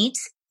the meat.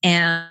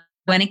 And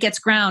when it gets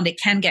ground, it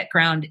can get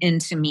ground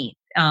into meat.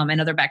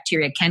 And other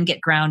bacteria can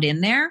get ground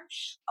in there.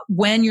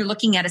 When you're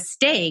looking at a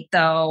steak,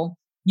 though,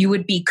 you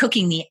would be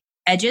cooking the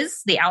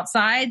edges, the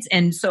outsides.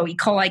 And so E.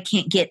 coli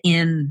can't get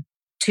in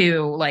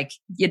to, like,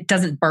 it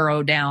doesn't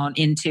burrow down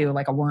into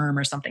like a worm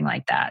or something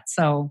like that.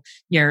 So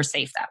you're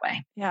safe that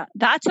way. Yeah,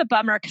 that's a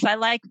bummer, because I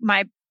like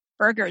my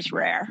burgers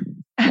rare.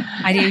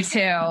 I do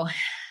too.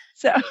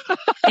 So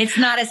it's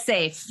not as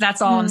safe. That's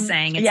all I'm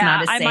saying. It's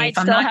not as safe.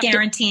 I'm not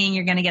guaranteeing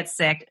you're going to get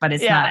sick, but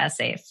it's not as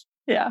safe.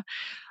 Yeah.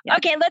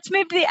 Okay, let's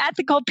move to the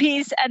ethical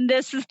piece. And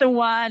this is the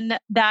one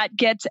that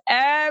gets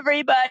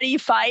everybody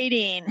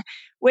fighting,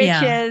 which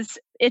is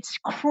it's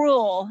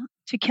cruel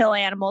to kill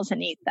animals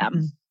and eat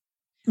them.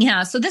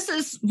 Yeah. So this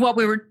is what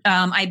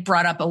I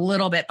brought up a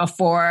little bit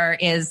before,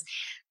 is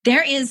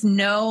there is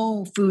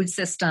no food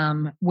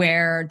system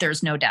where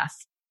there's no death.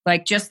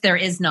 Like, just there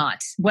is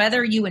not.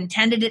 Whether you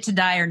intended it to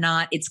die or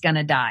not, it's going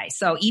to die.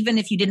 So even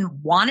if you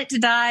didn't want it to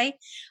die,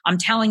 I'm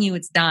telling you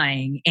it's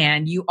dying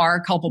and you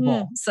are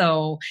culpable.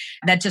 So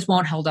that just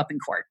won't hold up in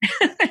court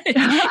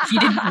if you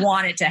didn't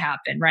want it to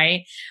happen,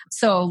 right?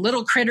 So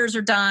little critters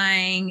are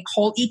dying.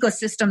 Whole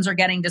ecosystems are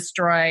getting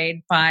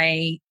destroyed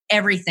by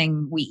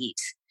everything we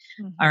eat.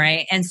 All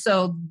right. And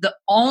so the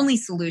only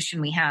solution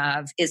we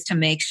have is to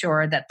make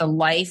sure that the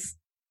life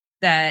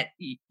that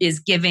is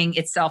giving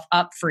itself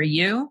up for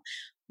you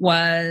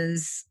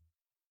was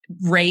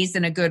raised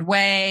in a good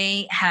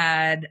way,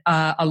 had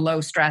a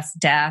low stress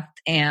death,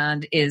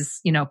 and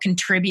is,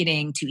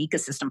 contributing to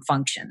ecosystem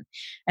function.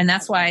 And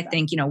that's why I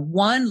think,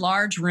 one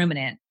large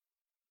ruminant,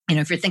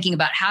 if you're thinking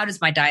about how does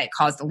my diet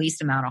cause the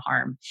least amount of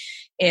harm,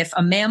 if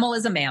a mammal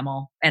is a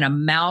mammal and a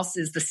mouse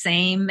is the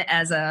same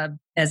as a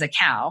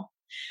cow,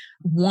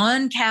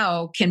 one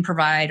cow can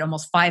provide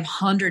almost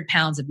 500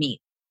 pounds of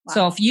meat. Wow.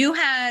 So if you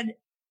had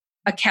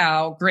a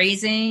cow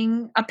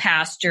grazing a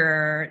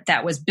pasture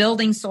that was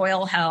building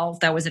soil health,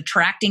 that was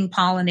attracting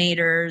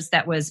pollinators,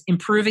 that was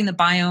improving the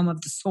biome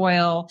of the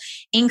soil,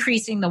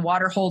 increasing the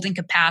water holding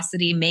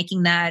capacity,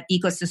 making that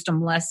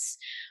ecosystem less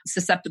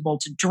susceptible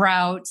to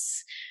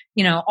droughts,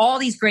 all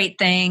these great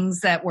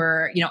things that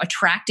were,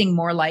 attracting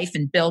more life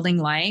and building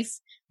life,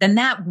 then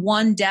that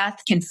one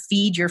death can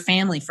feed your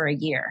family for a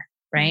year,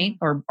 right?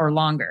 Or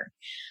longer.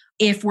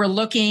 If we're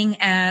looking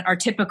at our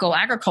typical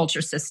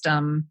agriculture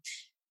system,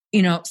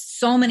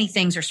 so many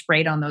things are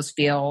sprayed on those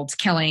fields,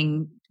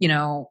 killing,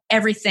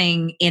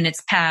 everything in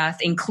its path,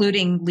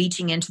 including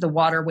leaching into the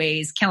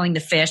waterways, killing the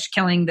fish,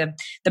 killing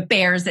the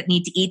bears that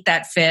need to eat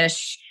that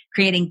fish,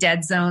 creating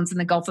dead zones in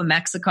the Gulf of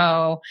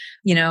Mexico.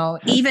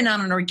 Even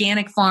on an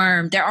organic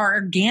farm, there are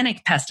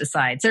organic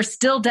pesticides. There's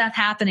still death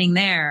happening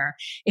there.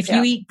 If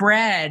you eat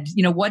bread,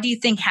 what do you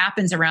think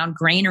happens around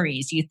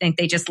granaries? Do you think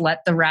they just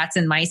let the rats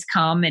and mice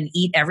come and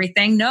eat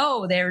everything?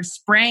 No, they're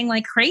spraying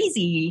like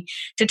crazy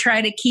to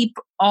try to keep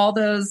all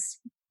those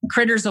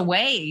critters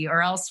away,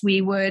 or else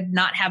we would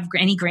not have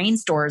any grain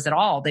stores at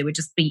all. They would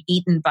just be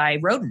eaten by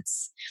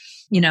rodents,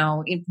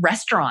 in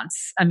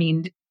restaurants. I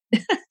mean,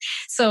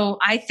 so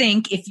I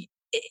think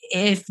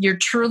if you're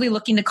truly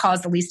looking to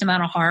cause the least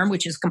amount of harm,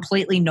 which is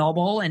completely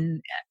noble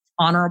and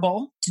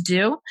honorable to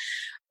do,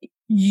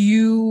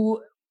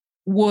 you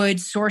would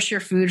source your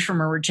food from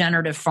a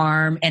regenerative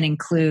farm and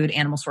include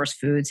animal source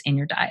foods in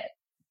your diet.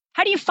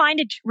 How do you find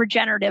a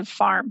regenerative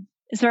farm?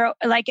 Is there,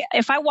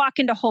 if I walk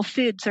into Whole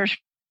Foods, there's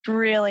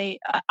really,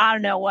 I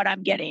don't know what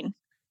I'm getting.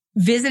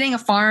 Visiting a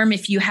farm,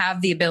 if you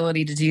have the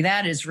ability to do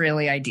that, is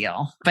really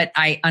ideal. But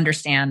I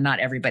understand not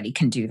everybody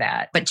can do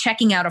that. But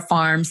checking out a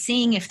farm,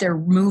 seeing if they're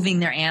moving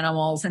their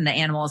animals and the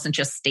animal isn't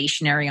just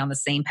stationary on the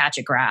same patch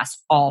of grass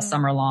all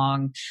summer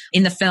long.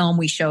 In the film,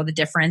 we show the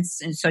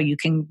difference. And so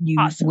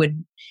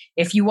would,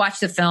 if you watch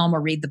the film or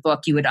read the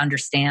book, you would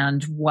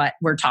understand what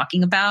we're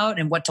talking about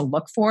and what to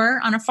look for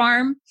on a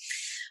farm.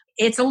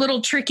 It's a little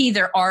tricky.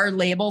 There are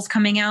labels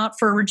coming out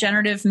for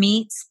regenerative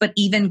meats, but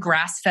even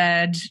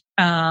grass-fed,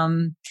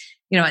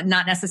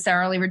 not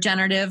necessarily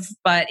regenerative,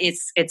 but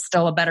it's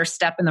still a better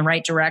step in the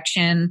right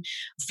direction.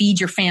 Feed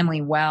your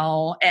family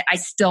well. I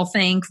still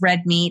think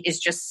red meat is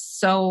just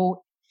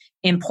so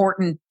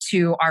important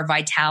to our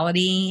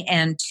vitality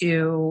and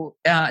to,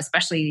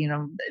 especially,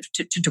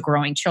 to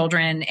growing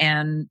children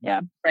and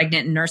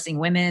pregnant and nursing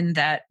women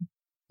that,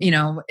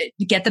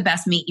 get the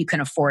best meat you can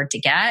afford to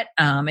get.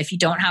 If you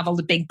don't have a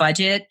big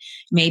budget,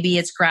 maybe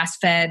it's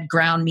grass-fed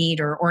ground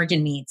meat or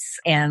organ meats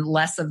and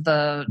less of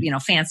the,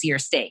 fancier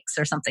steaks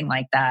or something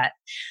like that.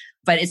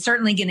 But it's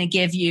certainly going to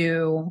give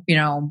you,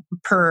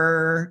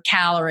 per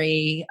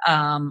calorie,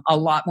 a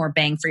lot more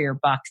bang for your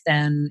buck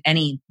than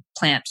any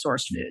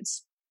plant-sourced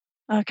foods.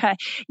 Okay.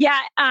 Yeah.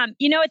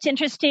 It's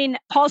interesting.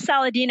 Paul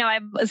Saladino, I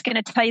was going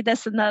to tell you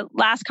this in the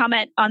last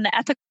comment on the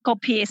ethical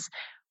piece.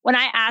 When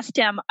I asked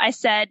him, I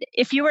said,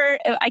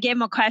 I gave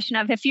him a question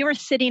of if you were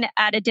sitting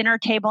at a dinner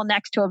table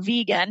next to a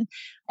vegan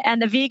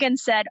and the vegan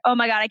said, "Oh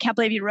my God, I can't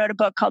believe you wrote a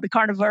book called The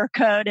Carnivore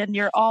Code and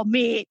you're all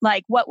meat,"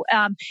 like what,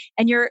 and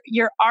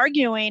you're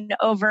arguing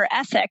over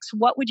ethics,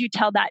 what would you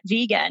tell that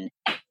vegan?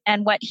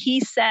 And what he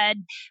said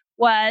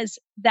was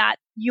that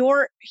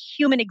your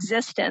human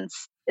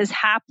existence is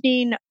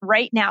happening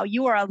right now.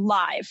 You are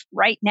alive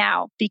right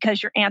now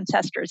because your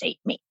ancestors ate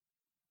meat.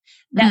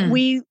 That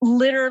we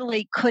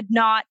literally could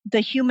not, the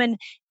human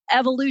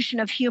evolution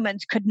of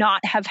humans could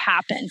not have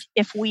happened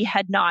if we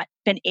had not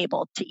been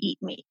able to eat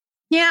meat.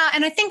 Yeah.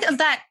 And I think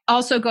that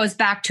also goes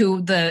back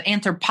to the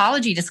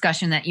anthropology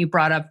discussion that you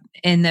brought up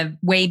in the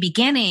way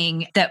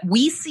beginning, that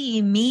we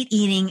see meat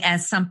eating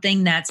as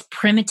something that's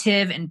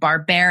primitive and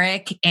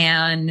barbaric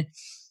and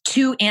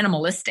too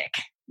animalistic,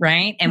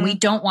 right? And we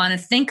don't want to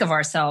think of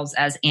ourselves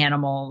as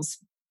animals,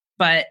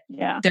 but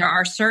there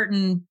are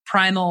certain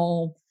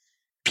primal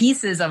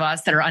pieces of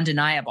us that are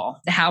undeniable.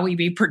 How we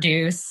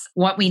reproduce,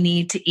 what we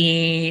need to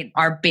eat,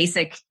 our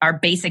basic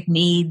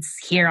needs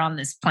here on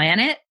this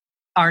planet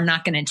are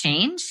not going to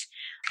change.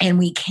 And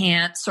we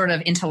can't sort of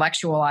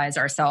intellectualize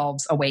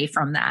ourselves away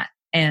from that.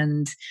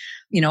 And,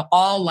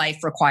 all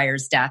life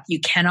requires death. You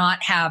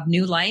cannot have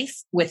new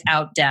life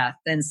without death.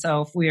 And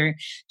so if we're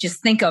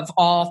just think of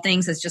all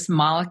things as just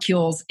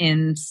molecules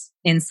in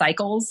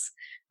cycles,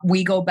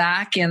 we go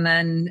back and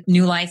then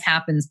new life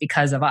happens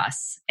because of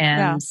us.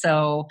 And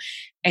so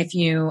if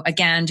you,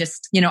 again,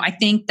 just, I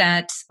think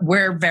that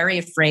we're very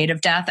afraid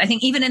of death. I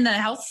think even in the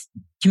health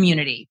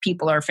community,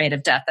 people are afraid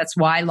of death. That's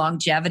why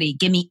longevity,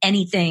 give me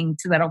anything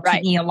that'll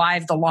keep me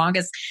alive the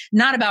longest.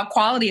 Not about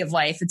quality of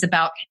life. It's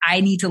about,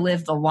 I need to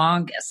live the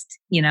longest,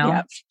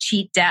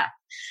 cheat death.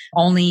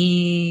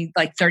 Only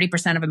like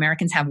 30% of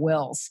Americans have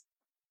wills,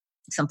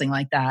 something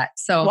like that.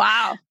 So,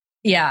 wow.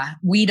 Yeah,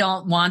 we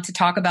don't want to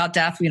talk about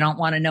death. We don't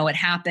want to know what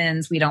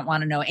happens. We don't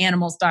want to know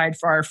animals died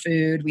for our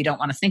food. We don't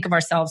want to think of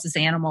ourselves as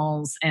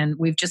animals. And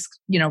we've just,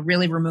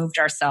 really removed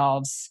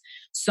ourselves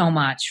so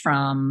much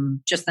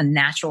from just the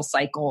natural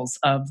cycles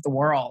of the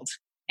world.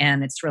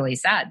 And it's really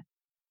sad.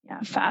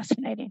 Yeah,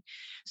 fascinating.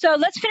 So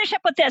let's finish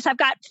up with this. I've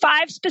got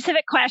 5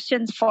 specific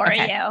questions for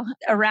you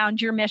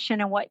around your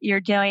mission and what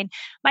you're doing.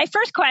 My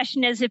first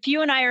question is, if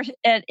you and I are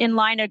in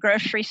line at a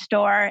grocery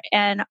store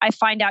and I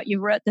find out you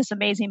wrote this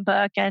amazing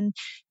book and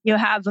you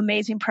have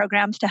amazing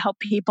programs to help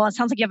people, it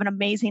sounds like you have an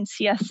amazing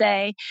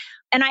CSA.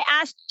 And I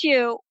asked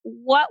you,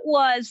 what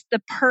was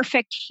the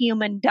perfect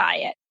human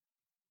diet?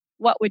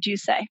 What would you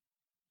say?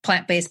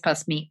 Plant-based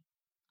plus meat.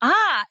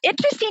 Ah,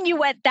 interesting. You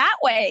went that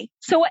way.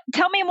 So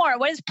tell me more.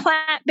 What does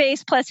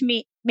plant-based plus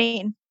meat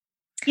mean?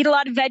 Eat a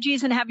lot of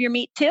veggies and have your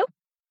meat too?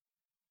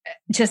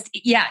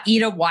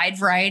 eat a wide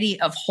variety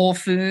of whole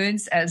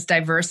foods as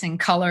diverse in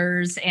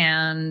colors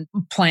and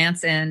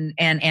plants and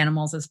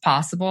animals as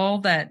possible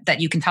that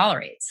you can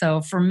tolerate.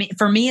 So for me,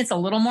 it's a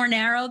little more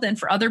narrow than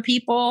for other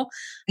people.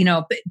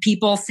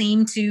 People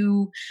seem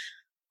to,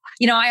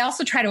 I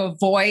also try to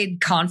avoid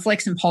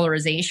conflicts and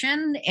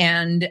polarization.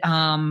 And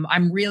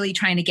I'm really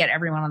trying to get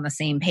everyone on the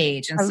same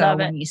page. And so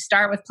when you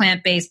start with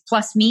plant-based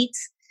plus meat,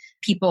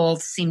 people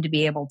seem to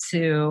be able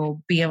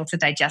to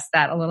digest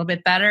that a little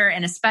bit better.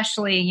 And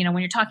especially, when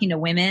you're talking to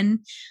women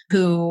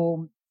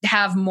who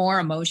have more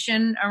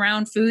emotion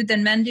around food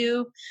than men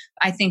do,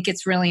 I think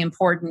it's really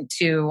important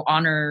to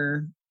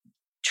honor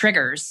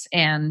triggers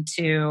and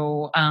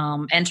to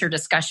enter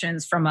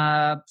discussions from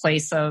a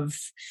place of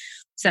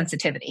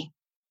sensitivity.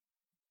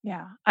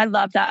 Yeah, I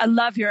love that. I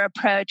love your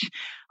approach.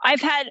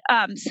 I've had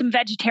some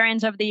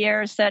vegetarians over the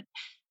years that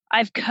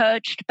I've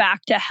coached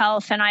back to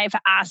health, and I've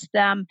asked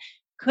them,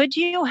 could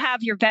you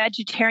have your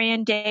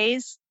vegetarian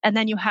days and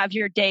then you have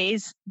your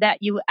days that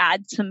you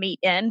add some meat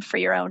in for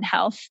your own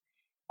health?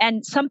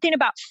 And something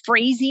about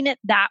phrasing it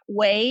that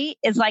way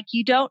is like,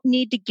 you don't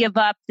need to give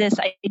up this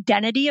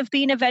identity of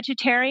being a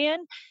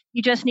vegetarian.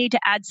 You just need to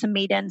add some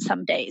meat in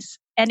some days.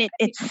 And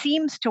it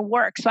seems to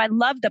work. So I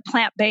love the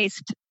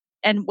plant-based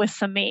and with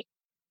some meat.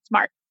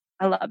 Smart.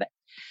 I love it.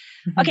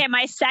 Mm-hmm. Okay,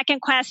 my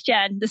second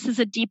question. This is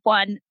a deep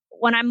one.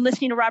 When I'm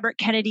listening to Robert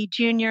Kennedy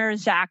Jr.,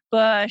 Zach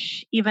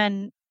Bush,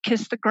 even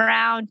Kiss the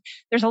Ground,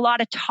 there's a lot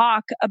of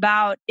talk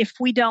about if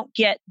we don't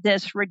get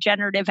this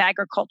regenerative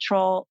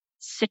agricultural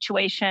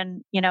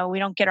situation, we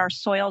don't get our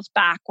soils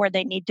back where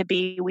they need to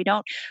be. We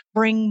don't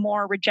bring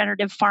more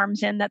regenerative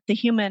farms in, that the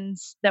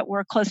humans, that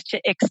we're close to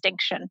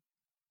extinction.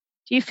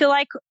 Do you feel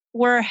like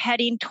we're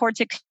heading towards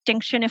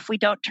extinction if we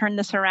don't turn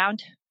this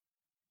around?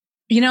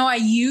 I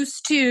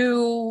used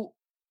to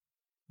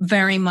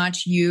very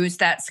much use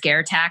that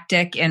scare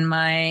tactic in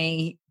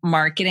my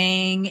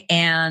marketing,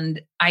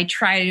 and I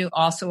try to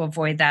also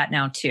avoid that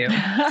now too.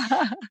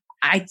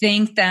 I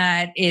think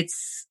that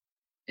it's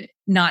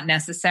not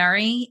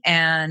necessary,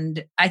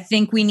 and I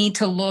think we need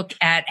to look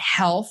at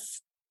health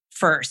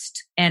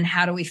first and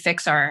how do we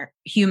fix our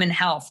human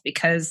health,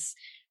 because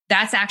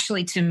that's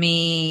actually, to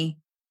me,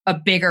 a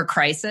bigger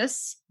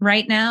crisis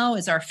right now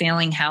is our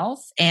failing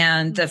health,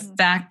 and the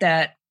fact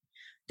that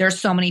there's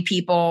so many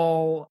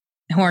people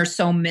who are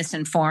so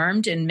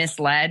misinformed and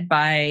misled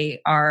by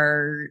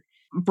our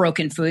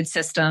broken food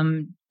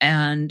system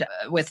and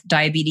with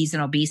diabetes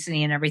and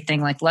obesity and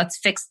everything. Like, let's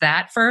fix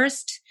that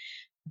first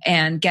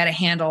and get a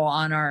handle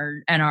on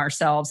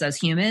ourselves as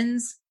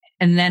humans.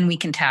 And then we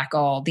can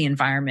tackle the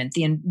environment.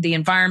 The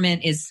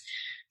environment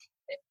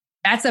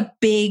that's a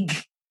big,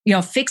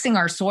 fixing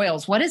our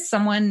soils. What is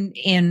someone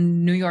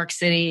in New York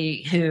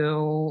City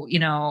who,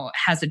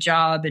 has a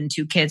job and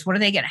 2 kids? How are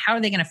they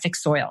going to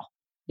fix soil?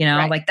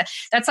 Right. Like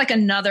that's like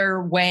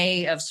another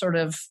way of sort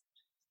of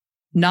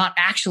not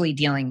actually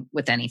dealing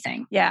with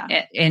anything. Yeah.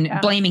 And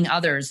blaming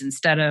others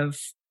instead of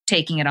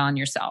taking it on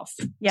yourself.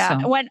 Yeah.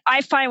 So. When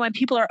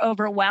people are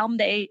overwhelmed,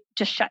 they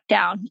just shut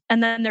down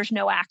and then there's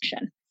no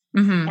action.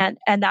 Mm-hmm.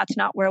 And that's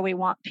not where we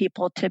want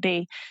people to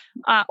be.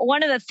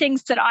 One of the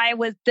things that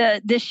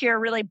this year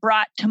really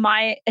brought to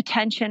my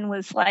attention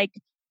was like,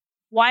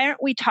 why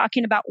aren't we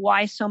talking about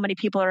why so many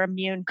people are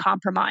immune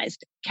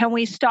compromised? Can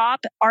we stop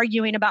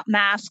arguing about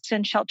masks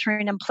and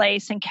sheltering in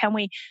place? And can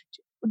we,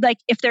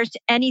 if there's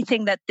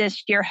anything that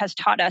this year has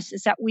taught us,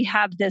 is that we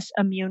have this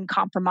immune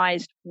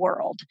compromised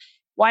world.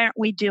 Why aren't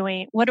we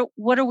doing, what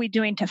are we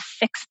doing to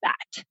fix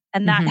that?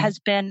 And that has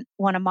been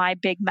one of my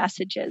big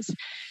messages.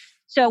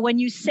 So when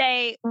you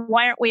say,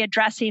 why aren't we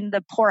addressing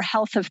the poor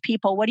health of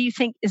people? What do you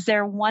think? Is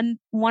there one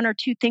or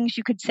two things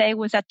you could say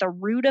was at the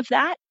root of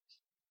that?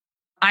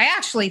 I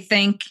actually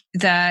think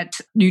that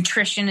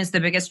nutrition is the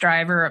biggest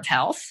driver of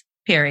health,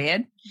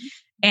 period.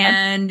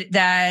 And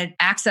that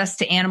access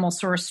to animal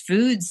source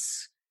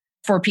foods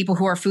for people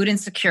who are food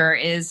insecure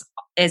is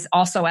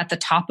also at the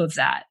top of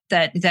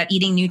that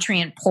eating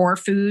nutrient poor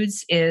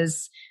foods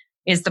is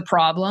the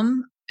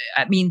problem.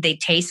 I mean, they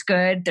taste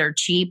good, they're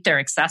cheap, they're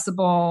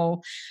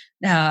accessible.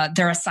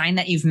 They're a sign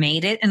that you've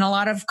made it in a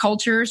lot of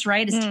cultures,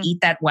 right? Is to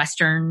eat that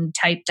Western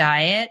type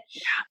diet.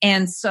 Yeah.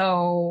 And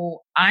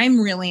so I'm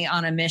really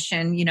on a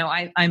mission.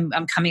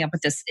 I'm coming up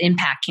with this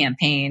impact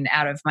campaign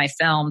out of my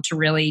film to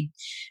really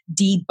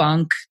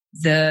debunk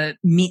the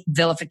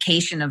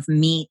vilification of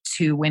meat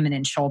to women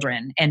and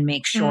children and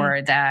make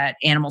sure that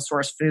animal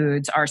source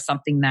foods are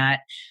something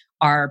that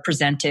are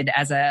presented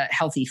as a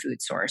healthy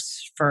food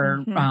source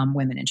for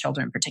women and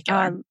children in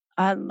particular.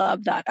 I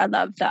love that. I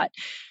love that.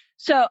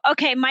 So,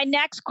 okay, my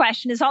next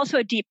question is also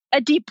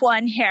a deep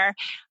one here.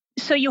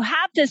 So you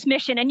have this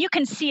mission and you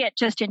can see it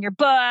just in your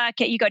book.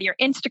 You go to your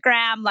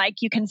Instagram, like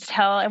you can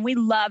tell, and we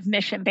love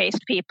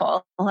mission-based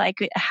people, like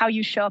how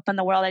you show up in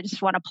the world. I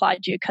just want to applaud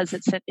you because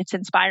it's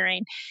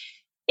inspiring.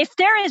 If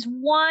there is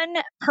one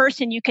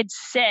person you could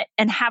sit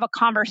and have a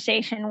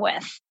conversation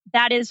with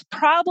that is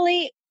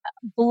probably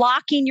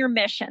blocking your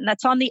mission,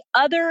 that's on the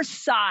other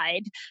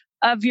side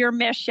of your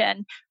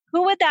mission,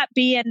 who would that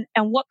be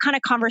and what kind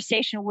of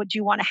conversation would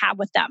you want to have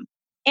with them?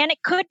 And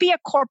it could be a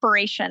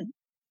corporation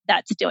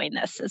that's doing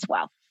this as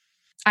well.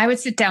 I would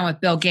sit down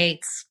with Bill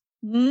Gates.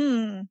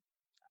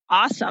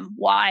 Awesome.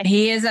 Why?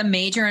 He is a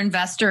major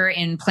investor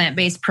in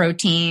plant-based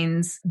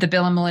proteins. The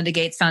Bill and Melinda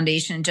Gates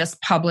Foundation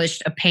just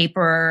published a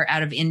paper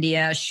out of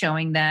India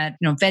showing that,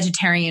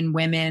 vegetarian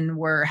women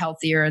were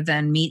healthier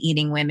than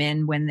meat-eating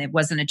women when it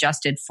wasn't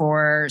adjusted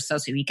for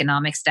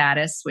socioeconomic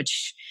status,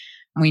 which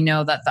we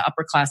know that the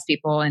upper class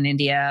people in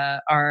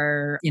India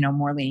are,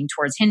 more leaning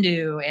towards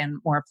Hindu and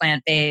more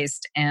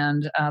plant-based,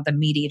 and the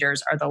meat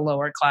eaters are the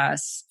lower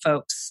class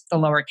folks, the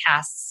lower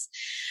castes.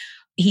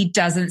 He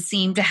doesn't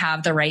seem to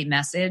have the right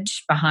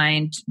message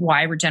behind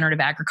why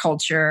regenerative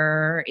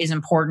agriculture is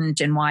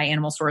important and why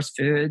animal source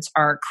foods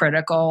are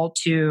critical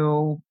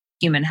to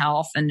human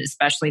health and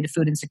especially to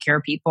food insecure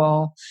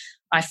people.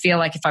 I feel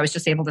like if I was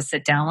just able to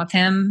sit down with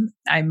him,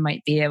 I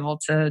might be able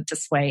to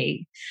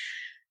sway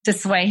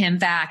him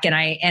back. And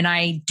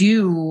I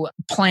do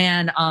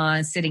plan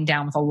on sitting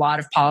down with a lot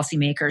of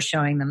policymakers,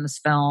 showing them this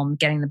film,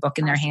 getting the book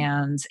in their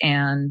hands,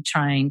 and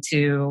trying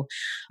to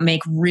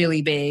make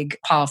really big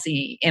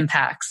policy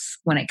impacts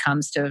when it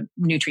comes to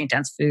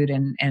nutrient-dense food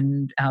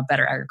and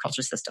better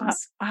agriculture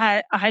systems.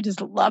 I just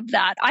love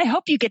that. I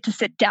hope you get to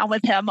sit down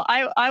with him.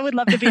 I would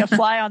love to be a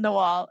fly on the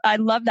wall. I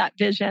love that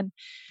vision.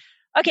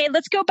 Okay,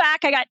 let's go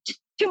back. I got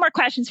two more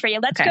questions for you.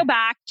 Let's go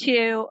back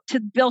to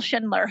Bill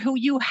Schindler, who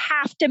you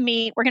have to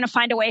meet. We're going to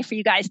find a way for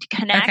you guys to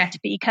connect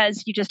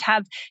because you just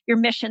have, your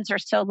missions are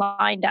so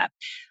lined up.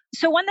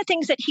 So one of the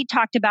things that he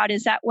talked about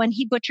is that when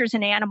he butchers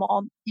an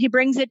animal, he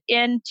brings it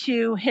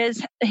into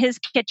his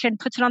kitchen,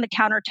 puts it on the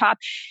countertop,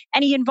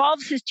 and he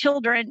involves his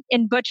children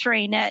in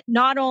butchering it,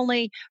 not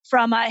only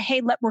from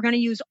we're going to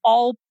use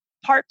all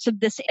parts of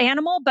this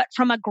animal, but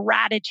from a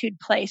gratitude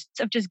place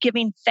of just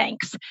giving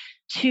thanks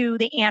to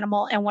the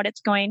animal and what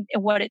it's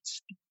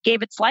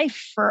gave its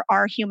life for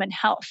our human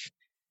health.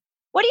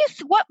 What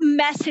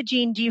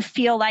messaging do you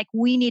feel like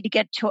we need to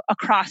get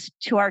across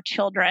to our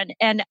children,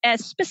 and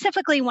as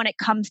specifically when it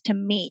comes to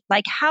meat?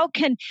 Like, how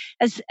can,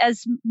 as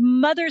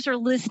mothers are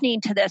listening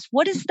to this,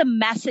 what is the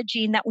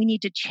messaging that we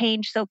need to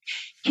change so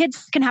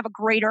kids can have a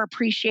greater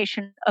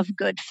appreciation of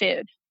good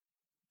food?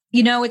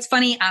 It's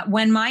funny.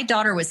 When my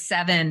daughter was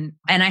 7,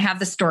 and I have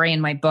the story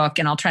in my book,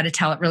 and I'll try to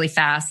tell it really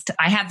fast.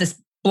 I have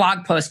this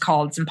blog post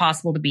called "It's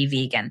Impossible to Be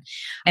Vegan."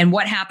 And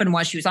what happened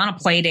was she was on a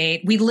play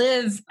date. We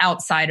live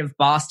outside of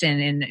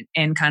Boston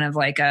in kind of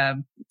like a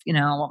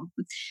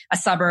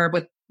suburb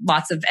with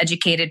lots of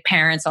educated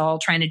parents all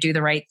trying to do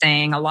the right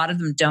thing. A lot of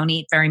them don't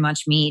eat very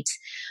much meat.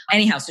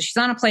 Anyhow, so she's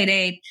on a play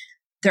date.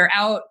 They're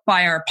out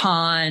by our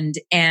pond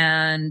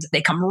and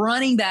they come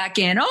running back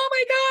in. Oh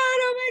my God.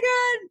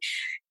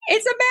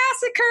 It's a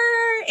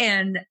massacre.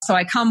 And so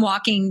I come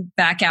walking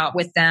back out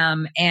with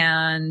them,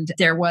 and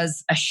there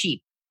was a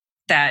sheep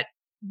that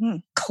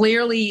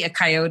clearly a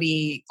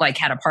coyote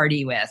had a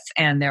party with.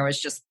 And there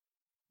was just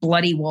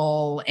bloody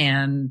wool,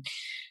 and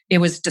it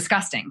was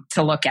disgusting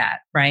to look at.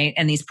 Right.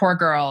 And these poor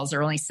girls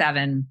are only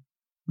 7,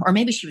 or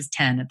maybe she was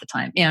 10 at the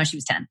time. Yeah, she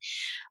was 10,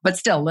 but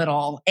still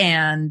little.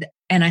 And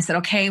I said,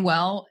 okay,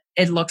 well,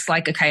 it looks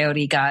like a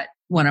coyote got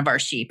one of our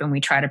sheep, and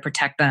we try to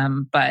protect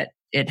them, but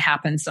it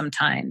happens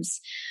sometimes.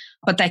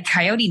 But that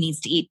coyote needs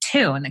to eat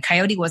too. And the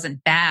coyote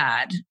wasn't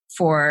bad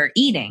for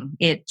eating.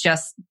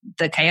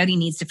 The coyote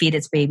needs to feed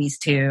its babies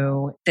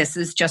too. This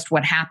is just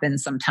what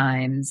happens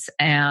sometimes.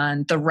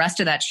 And the rest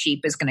of that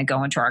sheep is going to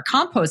go into our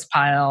compost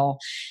pile,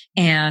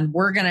 and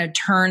we're going to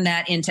turn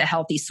that into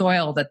healthy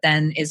soil that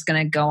then is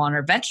going to go on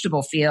our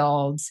vegetable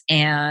fields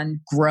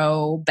and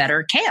grow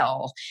better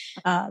kale.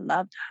 Love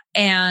that.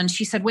 And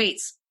she said,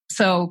 wait,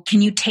 so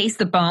can you taste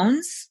the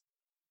bones?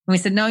 And we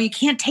said, no, you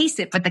can't taste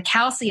it, but the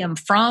calcium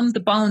from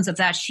the bones of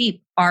that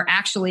sheep are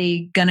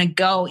actually going to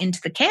go into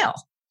the kale.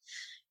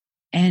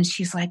 And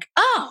she's like,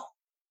 oh,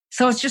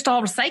 so it's just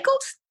all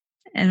recycled?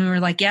 And we were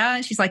like, yeah.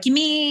 And she's like, you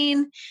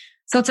mean,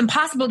 so it's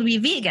impossible to be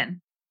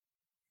vegan?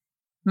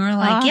 And we're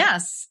like,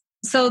 yes.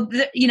 So,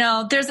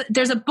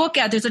 there's a book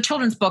out, there's a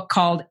children's book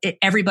called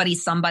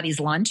Everybody's Somebody's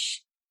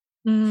Lunch.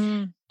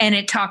 And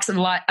it talks a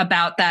lot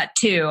about that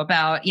too,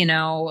 about,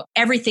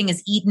 everything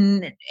is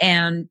eaten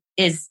and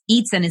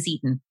eats and is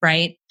eaten,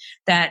 right?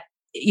 That,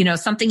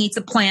 something eats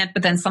a plant,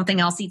 but then something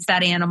else eats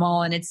that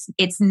animal. And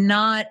it's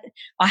not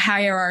a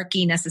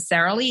hierarchy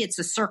necessarily. It's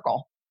a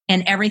circle,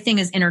 and everything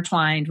is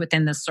intertwined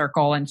within the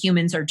circle, and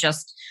humans are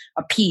just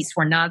a piece.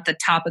 We're not the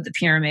top of the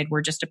pyramid.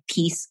 We're just a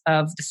piece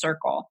of the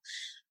circle.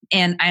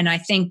 And I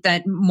think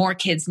that more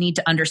kids need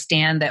to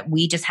understand that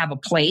we just have a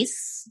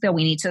place, that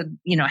we need to,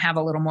 have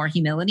a little more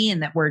humility,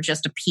 and that we're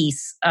just a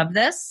piece of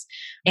this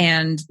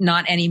and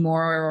not any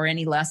more or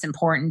any less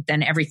important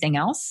than everything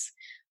else.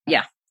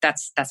 Yeah,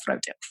 that's what I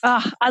would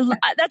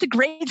do. That's a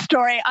great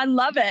story. I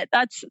love it.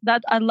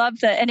 I love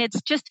that. And it's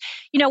just,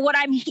 what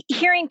I'm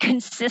hearing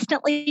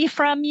consistently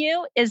from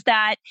you is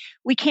that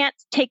we can't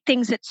take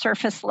things at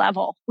surface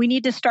level. We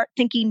need to start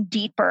thinking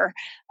deeper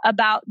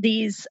about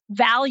these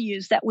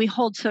values that we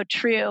hold so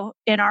true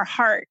in our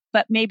heart,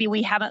 but maybe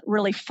we haven't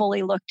really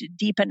fully looked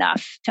deep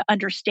enough to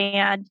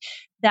understand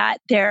that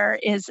there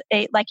is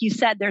like you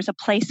said, there's a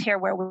place here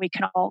where we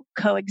can all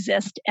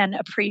coexist and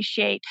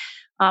appreciate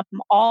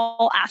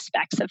all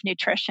aspects of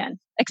nutrition,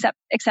 except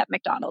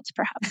McDonald's,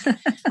 perhaps.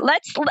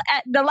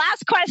 The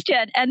last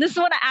question, and this is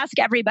what I ask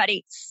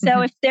everybody.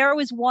 So if there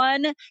was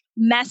one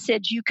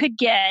message you could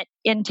get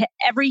into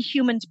every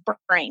human's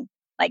brain,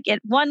 like in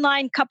one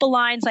line, couple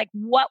lines, like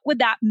what would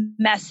that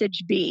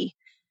message be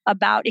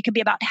about? It could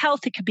be about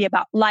health. It could be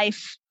about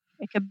life.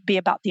 It could be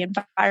about the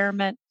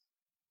environment.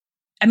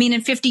 I mean,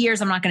 in 50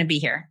 years, I'm not going to be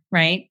here,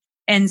 right?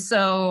 And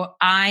so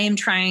I am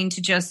trying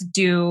to just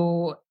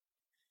do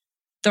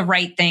the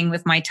right thing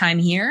with my time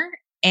here.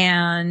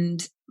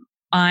 And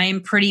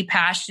I'm pretty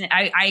passionate.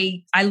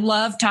 I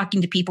love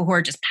talking to people who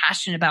are just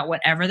passionate about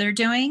whatever they're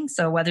doing.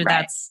 So whether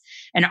that's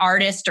an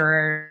artist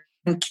or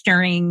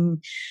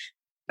curing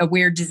a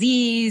weird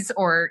disease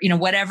or,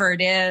 whatever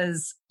it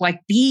is,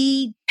 like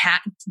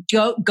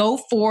go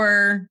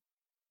for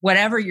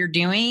whatever you're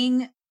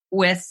doing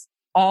with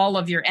all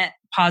of your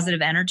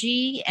positive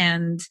energy.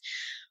 And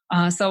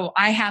so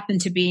I happen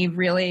to be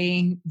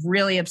really,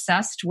 really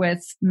obsessed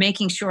with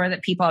making sure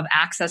that people have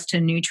access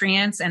to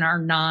nutrients and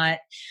are not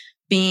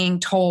being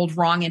told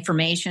wrong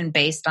information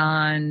based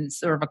on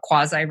sort of a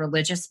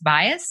quasi-religious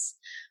bias,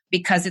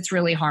 because it's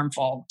really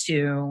harmful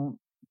to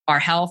our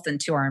health and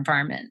to our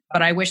environment.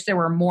 But I wish there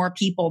were more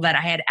people that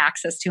I had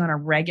access to on a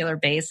regular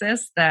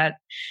basis that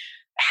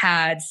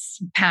had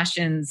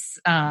passions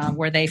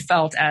where they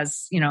felt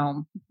as,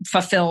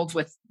 fulfilled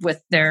with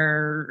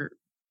the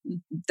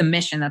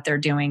mission that they're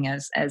doing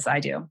as I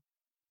do.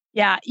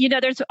 Yeah.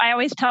 I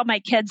always tell my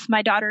kids,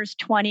 my daughter's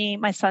 20,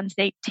 my son's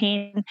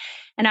 18,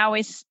 and I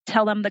always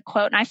tell them the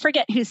quote, and I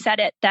forget who said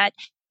it, that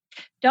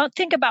don't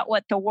think about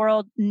what the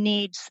world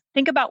needs.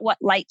 Think about what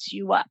lights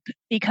you up,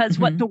 because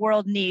what the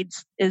world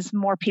needs is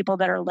more people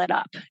that are lit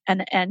up.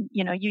 And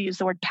you use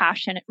the word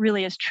passion. It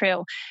really is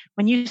true.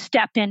 When you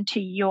step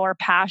into your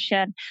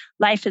passion,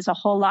 life is a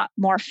whole lot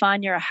more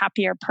fun. You're a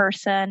happier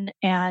person,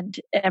 and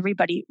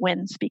everybody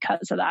wins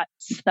because of that.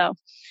 So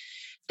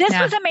this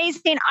was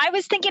amazing. I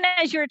was thinking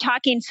as you were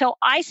talking, so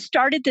I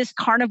started this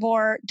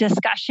carnivore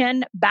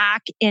discussion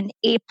back in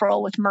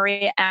April with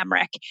Maria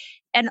Emmerich.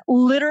 And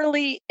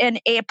literally in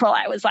April,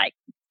 I was like,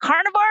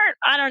 carnivore?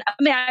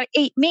 I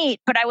ate meat,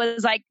 but I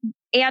was like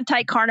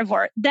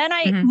anti-carnivore. Then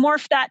I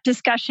morphed that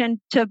discussion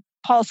to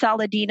Paul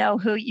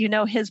Saladino, who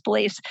his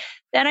beliefs.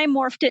 Then I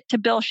morphed it to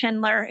Bill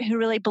Schindler, who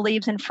really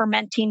believes in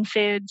fermenting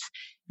foods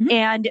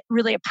and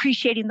really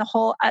appreciating the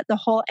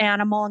whole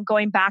animal and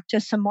going back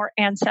to some more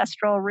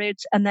ancestral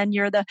roots. And then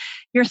you're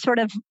sort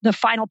of the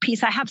final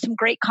piece. I have some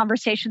great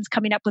conversations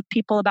coming up with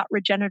people about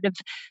regenerative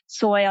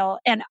soil.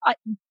 And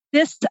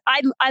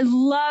I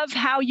love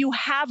how you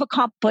have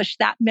accomplished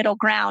that middle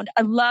ground.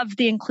 I love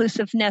the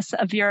inclusiveness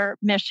of your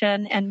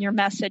mission and your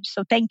message.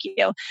 So thank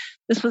you.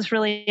 This was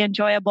really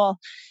enjoyable.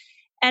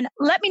 And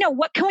let me know,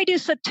 what can we do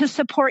to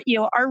support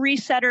you? Our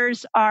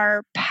resetters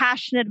are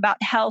passionate about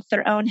health,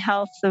 their own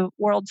health, the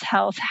world's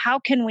health. How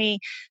can we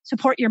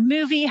support your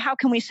movie? How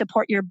can we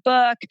support your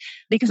book?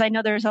 Because I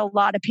know there's a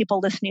lot of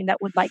people listening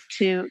that would like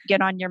to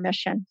get on your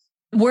mission.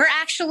 We're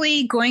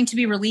actually going to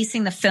be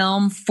releasing the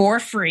film for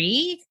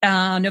free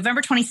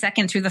November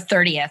 22nd through the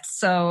 30th.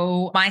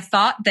 So my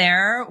thought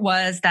there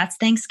was that's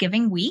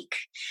Thanksgiving week.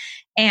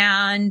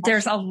 And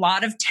there's a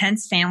lot of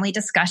tense family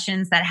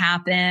discussions that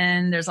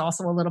happen. There's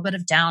also a little bit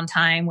of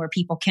downtime where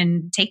people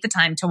can take the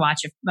time to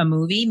watch a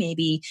movie,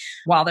 maybe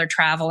while they're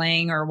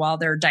traveling or while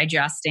they're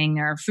digesting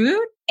their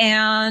food.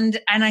 And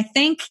I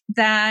think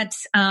that,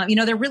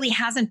 there really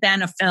hasn't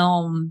been a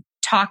film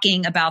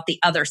talking about the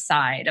other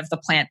side of the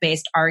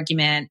plant-based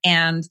argument.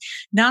 And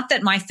not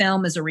that my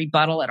film is a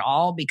rebuttal at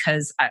all,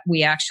 because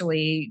we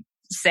actually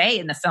say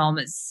in the film,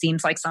 it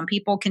seems like some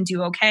people can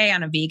do okay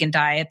on a vegan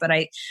diet, but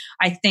I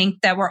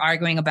think that we're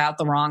arguing about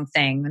the wrong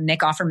thing. Nick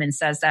Offerman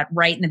says that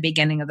right in the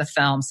beginning of the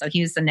film. So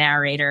he was the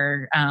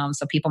narrator.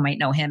 So people might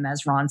know him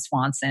as Ron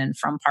Swanson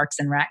from Parks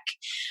and Rec.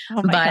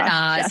 Oh my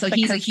gosh, so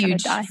he's a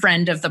huge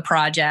friend of the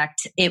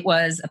project. It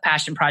was a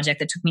passion project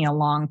that took me a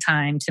long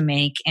time to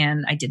make,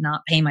 and I did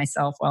not pay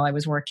myself while I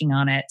was working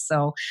on it.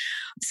 So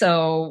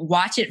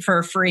watch it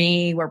for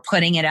free. We're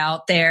putting it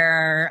out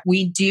there.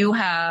 We do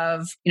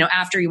have,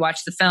 after you watch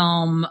the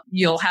film,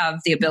 you'll have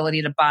the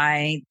ability to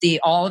buy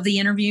all of the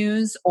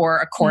interviews or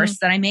a course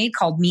that I made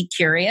called Meat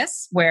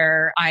Curious,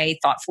 where I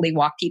thoughtfully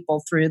walk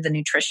people through the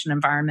nutrition,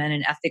 environment,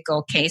 and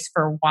ethical case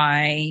for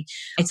why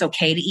it's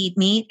okay to eat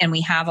meat. And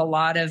we have a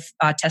lot of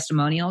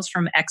testimonials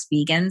from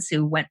ex-vegans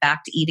who went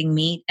back to eating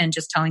meat and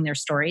just telling their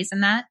stories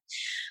in that.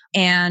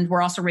 And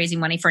we're also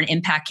raising money for an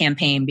impact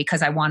campaign,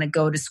 because I want to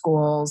go to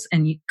schools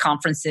and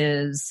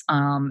conferences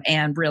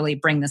and really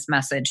bring this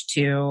message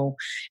to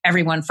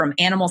everyone from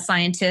animal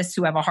scientists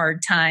who have a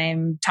hard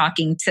time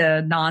talking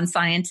to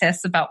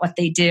non-scientists about what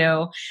they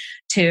do,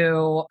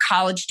 to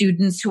college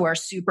students who are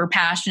super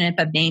passionate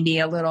but maybe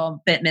a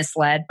little bit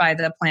misled by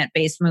the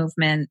plant-based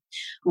movement.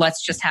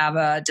 Let's just have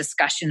a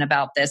discussion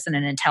about this in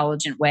an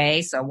intelligent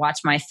way. So watch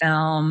my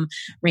film,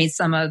 read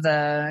some of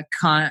the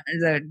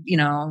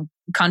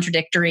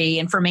contradictory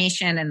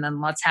information, and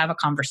then let's have a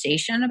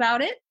conversation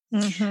about it.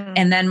 Mm-hmm.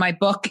 And then my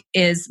book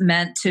is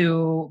meant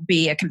to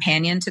be a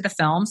companion to the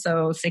film.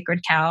 So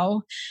Sacred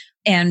Cow.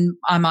 And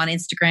I'm on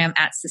Instagram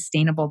at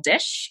Sustainable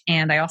Dish.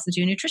 And I also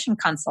do nutrition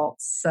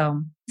consults.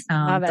 So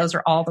those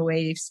are all the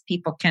ways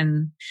people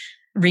can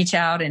reach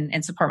out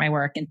and support my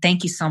work. And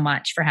thank you so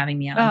much for having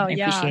me on. I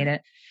appreciate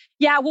it.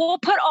 Yeah, we'll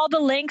put all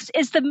the links.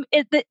 Is the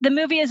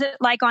movie, is it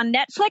like on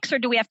Netflix, or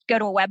do we have to go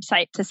to a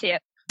website to see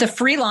it? The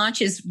free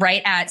launch is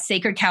right at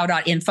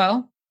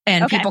sacredcow.info.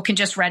 And people can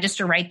just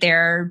register right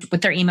there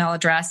with their email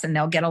address, and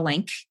they'll get a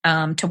link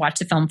to watch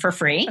the film for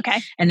free. Okay.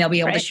 And they'll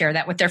be able to share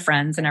that with their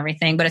friends and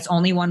everything. But it's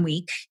only 1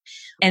 week.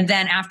 And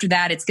then after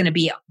that, it's going to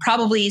be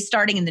probably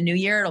starting in the new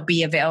year. It'll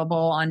be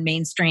available on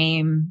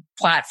mainstream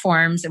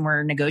platforms. And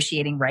we're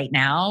negotiating right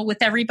now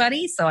with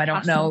everybody. So I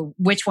don't know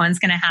which one's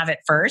going to have it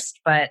first,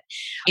 but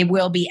it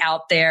will be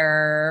out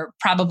there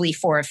probably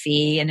for a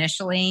fee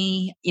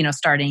initially,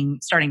 starting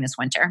this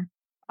winter.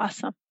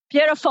 Awesome.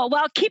 Beautiful.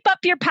 Well, keep up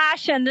your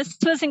passion. This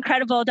was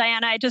incredible,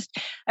 Diana. I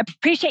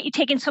appreciate you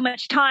taking so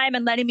much time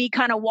and letting me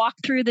kind of walk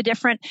through the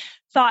different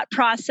thought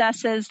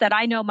processes that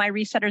I know my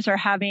resetters are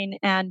having,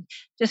 and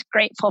just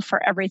grateful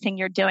for everything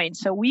you're doing.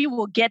 So we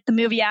will get the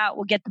movie out,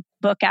 we'll get the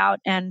book out,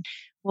 and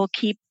we'll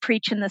keep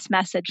preaching this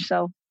message.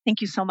 So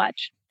thank you so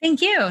much.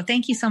 Thank you.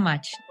 Thank you so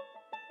much.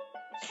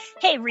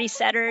 Hey,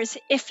 resetters,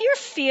 if you're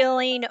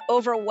feeling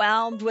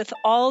overwhelmed with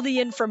all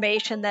the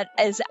information that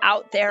is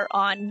out there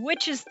on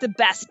which is the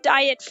best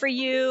diet for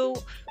you,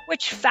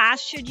 which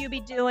fast should you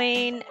be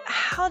doing,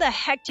 how the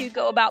heck do you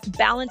go about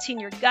balancing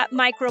your gut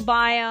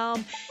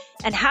microbiome,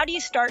 and how do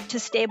you start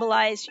to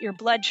stabilize your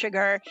blood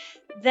sugar,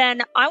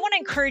 then I want to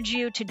encourage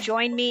you to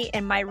join me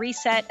in my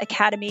Reset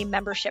Academy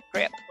membership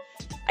group.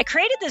 I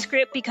created this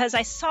group because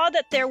I saw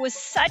that there was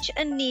such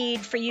a need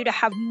for you to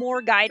have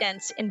more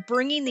guidance in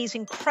bringing these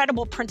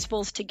incredible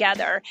principles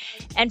together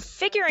and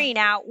figuring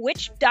out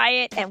which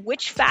diet and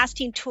which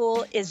fasting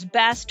tool is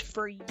best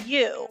for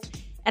you.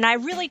 And I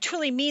really,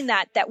 truly mean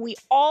that we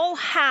all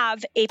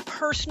have a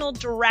personal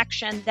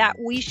direction that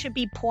we should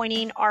be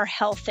pointing our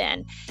health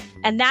in.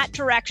 And that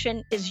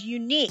direction is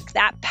unique.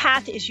 That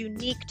path is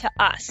unique to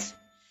us.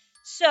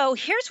 So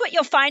here's what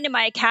you'll find in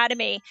my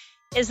academy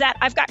is that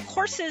I've got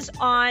courses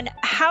on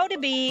how to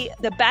be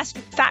the best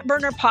fat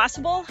burner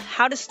possible,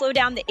 how to slow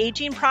down the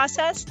aging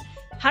process,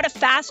 how to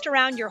fast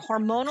around your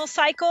hormonal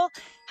cycle,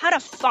 how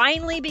to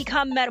finally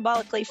become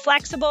metabolically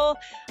flexible.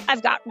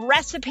 I've got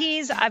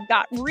recipes, I've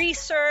got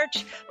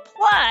research,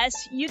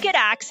 plus you get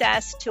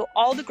access to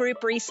all the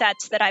group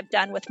resets that I've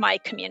done with my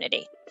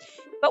community.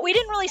 But we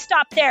didn't really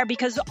stop there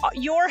because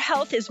your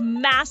health is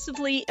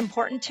massively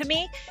important to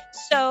me.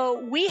 So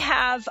we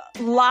have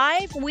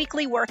live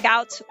weekly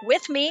workouts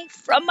with me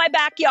from my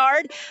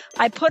backyard.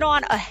 I put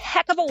on a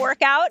heck of a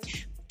workout,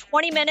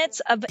 20 minutes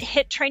of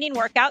HIIT training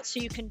workout, so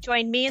you can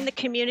join me in the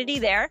community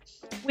there.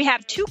 We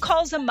have 2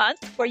 calls a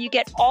month where you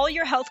get all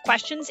your health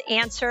questions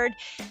answered.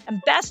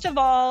 And best of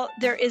all,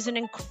 there is an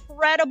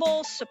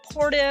incredible,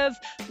 supportive,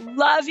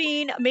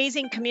 loving,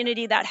 amazing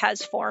community that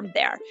has formed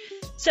there.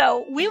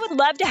 So we would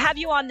love to have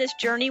you on this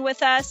journey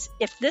with us.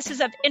 If this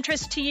is of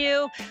interest to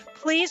you,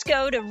 please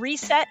go to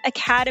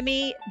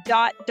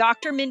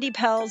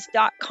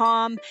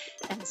resetacademy.drmindypelz.com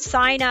and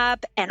sign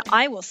up, and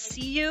I will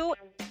see you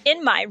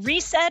in my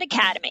Reset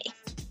Academy.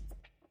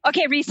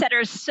 Okay,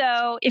 resetters.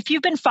 So if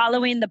you've been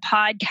following the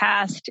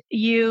podcast,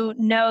 you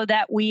know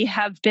that we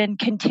have been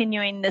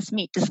continuing this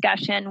meat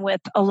discussion with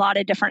a lot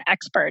of different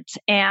experts.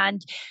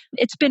 And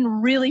it's been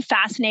really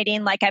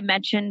fascinating, like I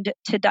mentioned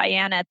to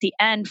Diana at the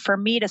end, for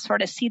me to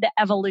sort of see the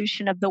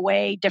evolution of the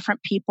way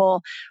different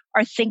people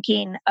are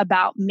thinking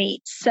about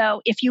meat. So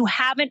if you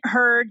haven't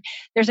heard,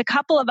 there's a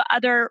couple of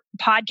other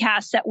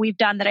podcasts that we've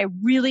done that I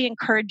really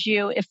encourage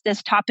you, if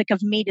this topic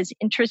of meat is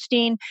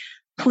interesting,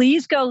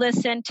 please go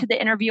listen to the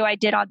interview I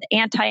did on the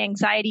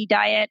anti-anxiety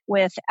diet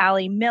with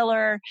Ali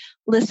Miller.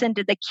 Listen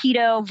to the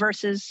keto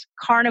versus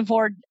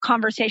carnivore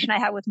conversation I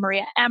had with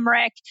Maria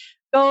Emmerich.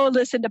 Go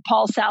listen to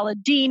Paul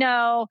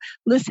Saladino,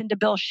 listen to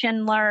Bill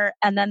Schindler,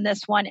 and then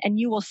this one, and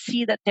you will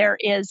see that there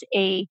is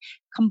a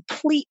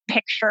complete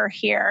picture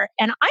here.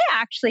 And I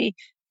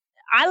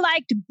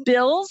liked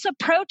Bill's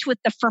approach with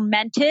the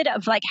fermented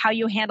of like how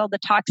you handle the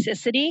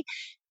toxicity.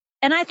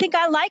 And I think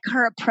I like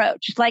her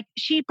approach. Like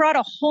she brought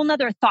a whole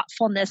nother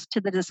thoughtfulness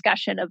to the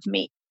discussion of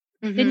meat.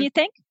 Mm-hmm. Didn't you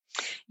think?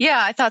 Yeah,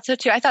 I thought so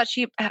too. I thought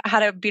she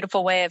had a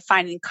beautiful way of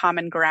finding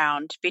common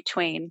ground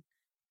between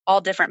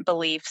all different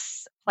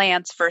beliefs,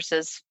 plants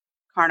versus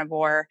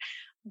carnivore.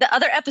 The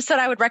other episode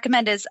I would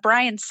recommend is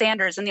Brian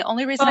Sanders. And the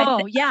only reason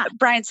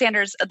Brian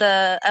Sanders,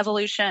 the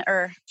evolution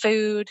or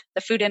the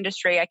food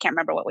industry, I can't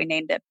remember what we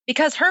named it,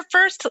 because her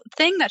first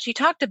thing that she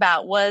talked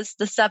about was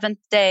the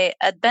Seventh-day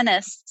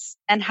Adventists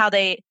and how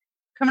they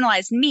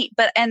criminalize meat.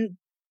 And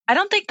I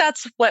don't think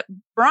that's what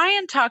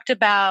Brian talked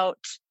about.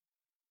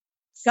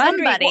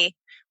 Somebody.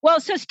 Well,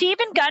 so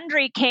Stephen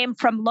Gundry came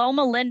from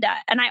Loma Linda,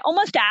 and I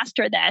almost asked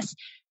her this,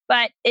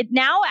 but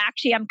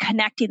I'm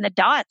connecting the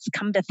dots,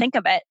 come to think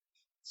of it.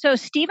 So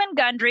Stephen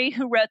Gundry,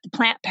 who wrote The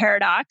Plant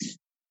Paradox,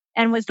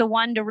 and was the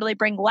one to really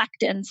bring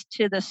lectins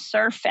to the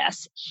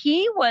surface.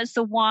 He was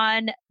the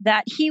one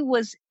that he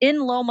was in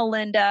Loma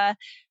Linda,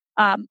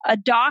 a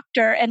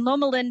doctor, and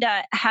Loma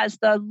Linda has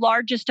the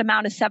largest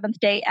amount of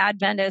Seventh-day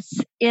Adventists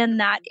in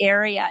that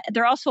area.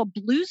 They're also a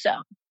blue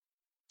zone.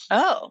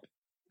 Oh,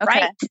 okay.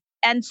 Right.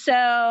 And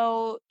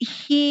so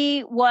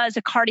he was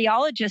a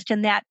cardiologist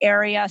in that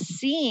area,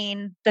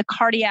 seeing the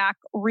cardiac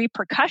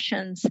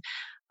repercussions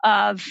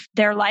of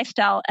their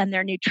lifestyle and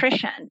their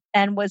nutrition,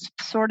 and was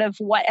sort of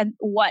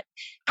what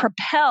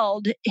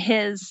propelled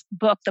his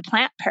book, The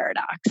Plant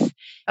Paradox. Okay.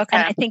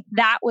 And I think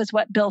that was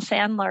what Bill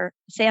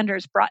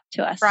Sanders brought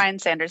to us. Brian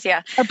Sanders,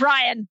 yeah. Or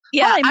Brian.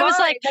 Yeah, I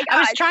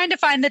was trying to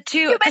find the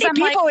two. Too many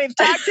people we've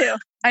talked to.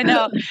 I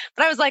know.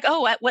 But I was like,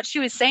 oh, what she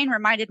was saying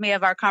reminded me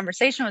of our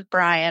conversation with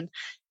Brian,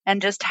 and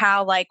just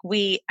how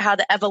how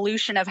the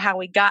evolution of how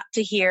we got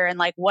to here, and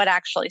like what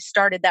actually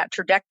started that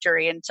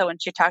trajectory. And so when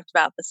she talked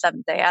about the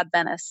Seventh-day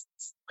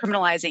Adventists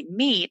criminalizing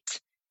meat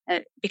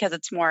because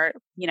it's more,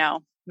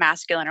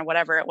 masculine or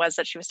whatever it was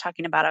that she was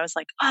talking about, I was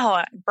like,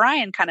 oh,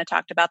 Brian kind of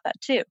talked about that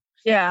too.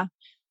 Yeah.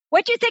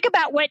 What do you think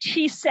about what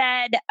she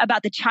said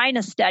about the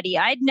China study?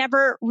 I'd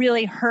never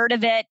really heard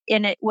of it,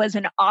 and it was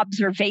an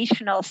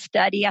observational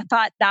study. I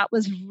thought that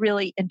was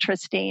really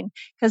interesting,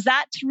 because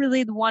that's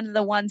really one of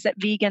the ones that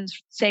vegans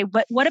say,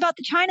 but what about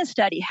the China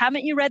study?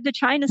 Haven't you read the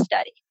China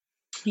study?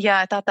 Yeah,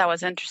 I thought that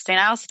was interesting.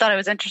 I also thought it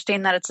was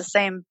interesting that it's the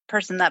same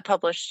person that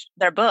published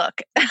their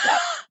book.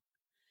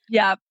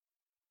 Yeah.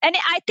 And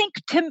I think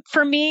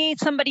for me,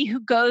 somebody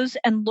who goes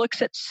and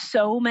looks at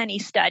so many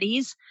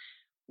studies,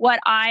 what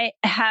I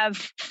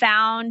have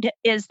found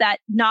is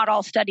that not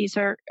all studies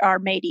are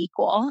made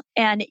equal,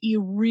 and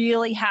you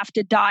really have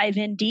to dive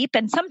in deep.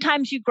 And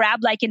sometimes you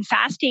grab, like in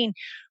fasting,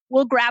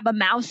 we'll grab a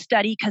mouse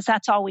study because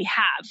that's all we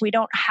have. We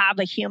don't have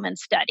a human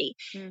study.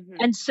 Mm-hmm.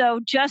 And so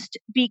just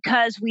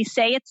because we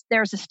say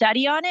there's a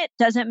study on it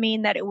doesn't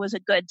mean that it was a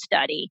good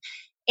study.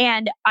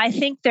 And I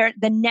think the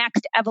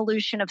next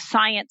evolution of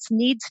science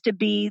needs to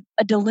be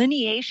a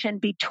delineation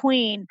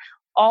between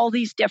all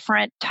these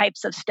different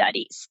types of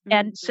studies. Mm-hmm.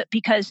 And so,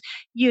 because,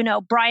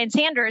 Brian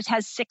Sanders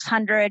has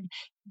 600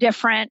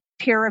 different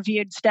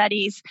peer-reviewed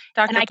studies.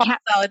 Dr. And Paul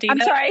Saladino.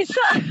 I'm sorry.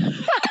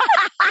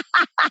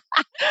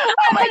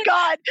 Oh my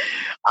God.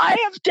 I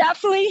have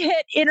definitely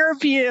hit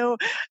interview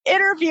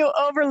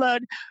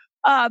overload.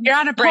 You're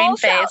on a brain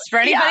phase. For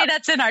anybody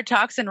that's in our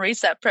Toxin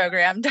Reset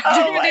program,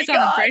 Dr. Rudy's on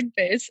a brain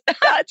phase.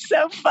 That's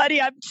so funny.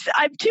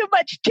 I'm too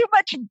much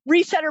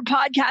Resetter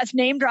podcast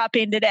name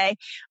dropping today.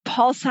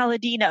 Paul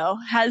Saladino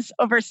has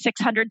over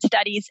 600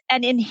 studies,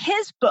 and in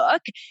his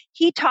book,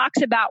 he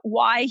talks about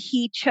why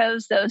he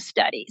chose those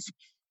studies.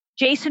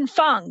 Jason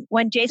Fung,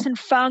 when Jason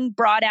Fung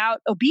brought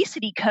out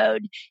Obesity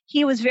Code,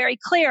 he was very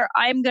clear.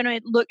 I'm going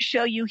to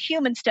show you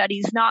human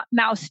studies, not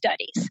mouse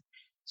studies.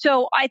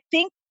 So I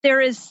think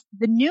there is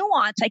the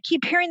nuance. I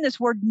keep hearing this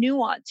word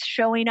nuance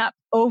showing up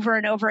over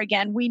and over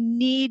again. We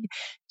need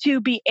to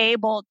be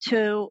able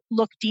to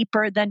look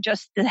deeper than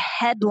just the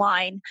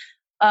headline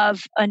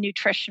of a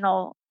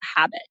nutritional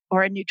habit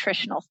or a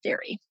nutritional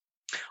theory.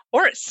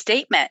 Or a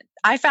statement.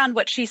 I found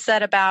what she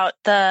said about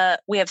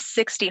we have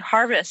 60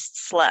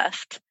 harvests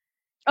left.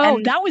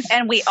 Oh,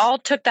 and we all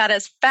took that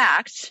as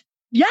fact.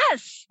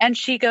 Yes. And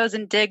she goes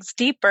and digs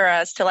deeper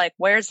as to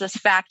where's this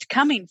fact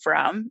coming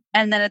from?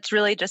 And then it's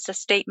really just a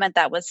statement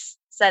that was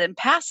said in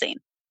passing.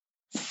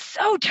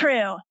 So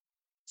true.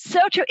 So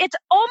true. It's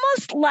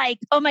almost like,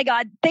 oh my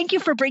God, thank you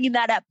for bringing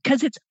that up,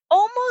 because it's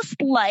almost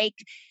like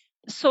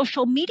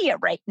social media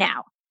right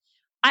now.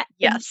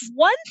 Yes.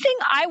 One thing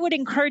I would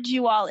encourage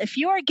you all, if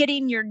you are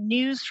getting your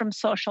news from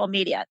social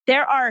media,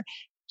 there are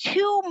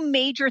two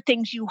major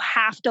things you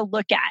have to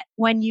look at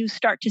when you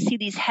start to see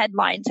these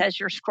headlines as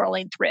you're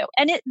scrolling through.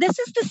 And this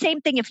is the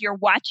same thing if you're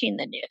watching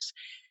the news.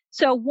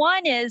 So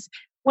one is,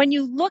 when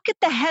you look at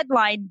the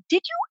headline,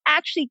 did you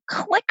actually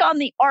click on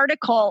the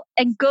article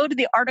and go to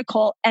the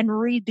article and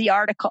read the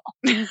article?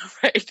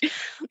 Right.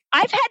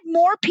 I've had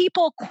more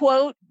people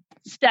quote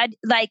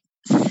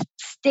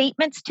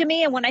statements to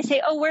me, and when I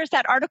say, oh, where's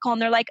that article?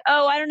 And they're like,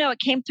 oh, I don't know, it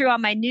came through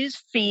on my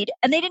news feed,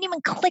 and they didn't even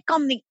click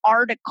on the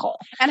article.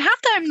 And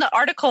half the time the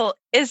article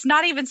is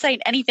not even saying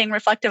anything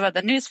reflective of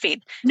the news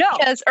feed. No.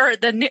 Or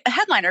the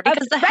headliner,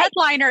 because the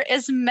headliner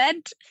is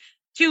meant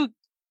to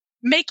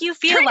make you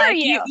feel trigger like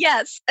you.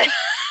 Yes.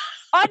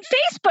 On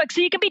Facebook, so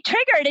you can be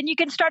triggered and you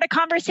can start a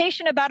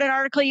conversation about an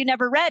article you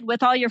never read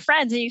with all your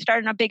friends, and you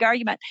start a big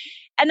argument.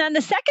 And then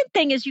the second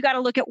thing is you got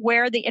to look at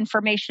where the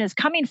information is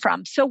coming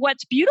from. So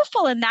what's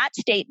beautiful in that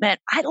statement,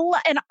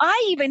 and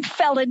I even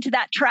fell into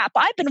that trap.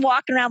 I've been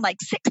walking around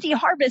 60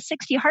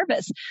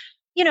 harvests.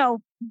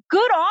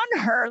 Good on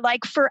her,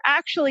 for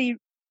actually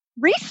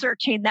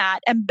researching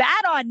that, and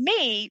bad on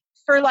me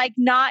for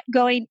not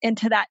going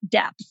into that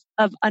depth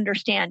of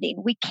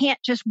understanding. We can't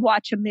just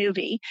watch a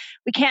movie.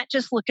 We can't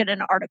just look at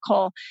an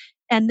article.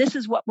 And this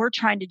is what we're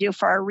trying to do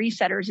for our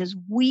resetters, is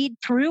weed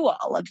through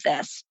all of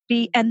this.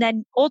 And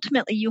then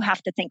ultimately you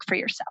have to think for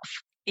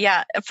yourself.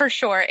 Yeah, for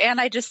sure.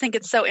 And I just think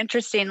it's so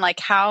interesting,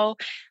 like how,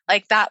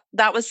 like that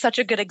was such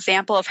a good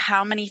example of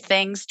how many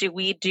things do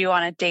we do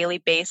on a daily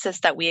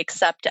basis that we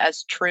accept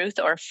as truth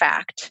or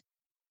fact,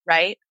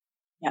 right?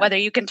 Yeah. Whether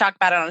you can talk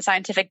about it on a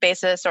scientific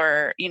basis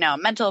or, a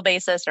mental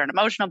basis or an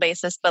emotional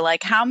basis, but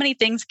like how many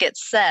things get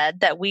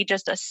said that we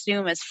just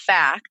assume is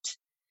fact.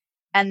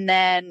 And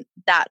then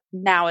that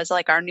now is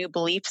like our new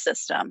belief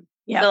system.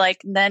 Yeah. So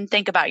like, then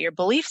think about your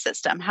belief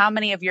system. How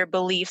many of your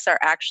beliefs are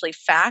actually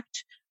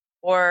fact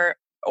or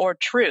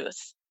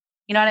truth?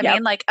 You know what I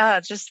mean? Like,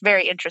 it's just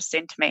very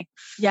interesting to me.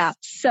 Yeah.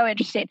 So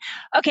interesting.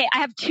 Okay. I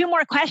have 2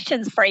 more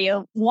questions for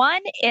you.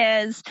 One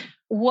is,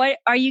 what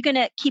are you going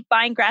to keep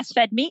buying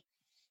grass-fed meat?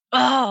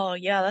 Oh,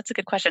 yeah, that's a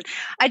good question.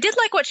 I did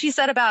like what she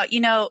said about,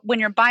 when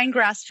you're buying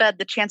grass-fed,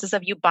 the chances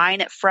of you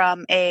buying it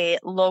from a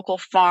local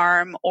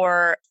farm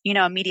or,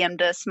 a medium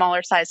to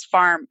smaller size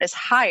farm is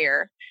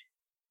higher.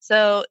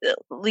 So at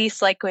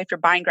least like if you're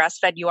buying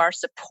grass-fed,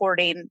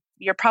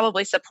 you're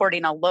probably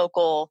supporting a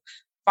local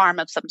farm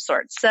of some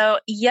sort. So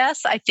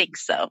yes, I think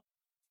so.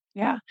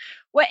 Yeah.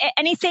 Well,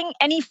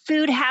 any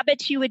food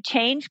habits you would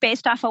change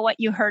based off of what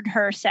you heard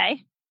her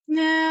say?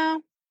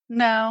 No.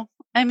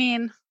 I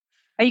mean,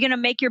 are you going to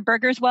make your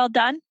burgers well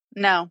done?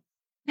 No.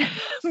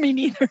 Me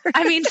neither.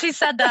 I mean, she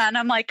said that and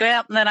I'm like,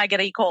 well, then I get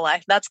E.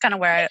 coli. That's kind of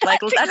where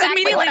that's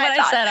immediately what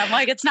I said. I'm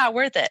like, it's not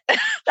worth it.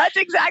 That's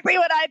exactly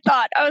what I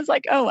thought. I was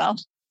like, oh, well,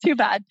 too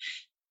bad.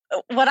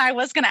 What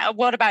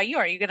about you?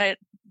 Are you going to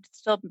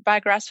still buy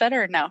grass-fed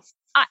or no?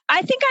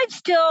 I think I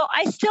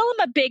still am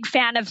a big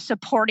fan of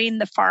supporting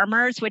the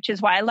farmers, which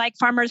is why I like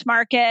Farmers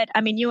Market.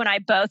 I mean, you and I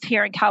both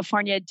here in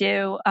California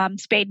do.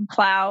 Spade and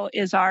Plow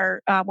is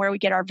our where we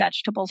get our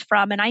vegetables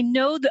from, and I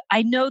know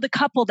the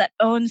couple that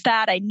owns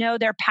that. I know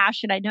their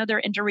passion. I know they're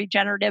into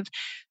regenerative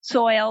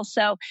soil,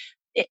 so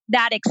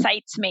that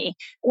excites me.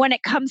 When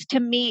it comes to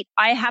meat,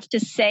 I have to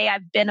say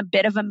I've been a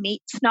bit of a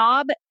meat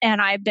snob,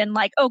 and I've been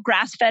like, oh,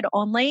 grass-fed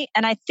only.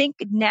 And I think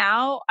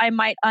now I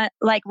might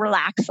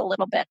relax a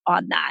little bit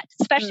on that,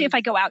 especially if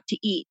I go out to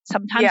eat.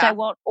 Sometimes I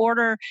won't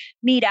order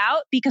meat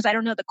out because I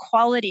don't know the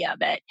quality of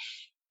it.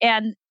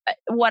 And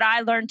what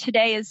I learned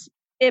today is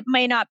it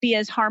may not be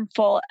as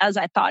harmful as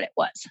I thought it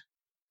was.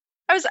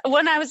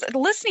 When I was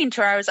listening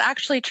to her, I was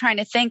actually trying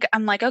to think,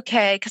 I'm like,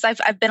 okay, because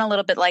I've been a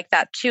little bit like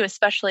that too,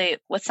 especially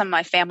with some of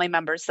my family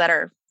members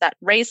that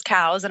raise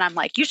cows. And I'm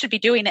like, you should be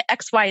doing it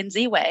X, Y, and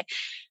Z way.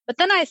 But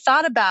then I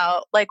thought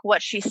about like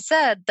what she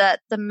said,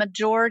 that the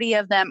majority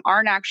of them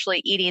aren't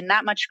actually eating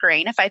that much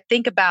grain. If I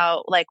think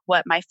about like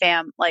what my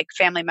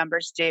family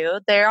members do,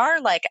 they are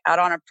like out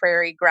on a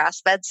prairie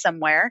grass-fed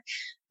somewhere.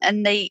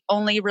 And they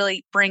only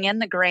really bring in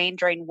the grain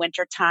during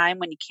winter time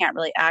when you can't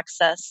really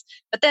access.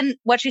 But then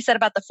what she said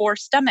about the 4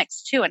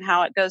 stomachs too, and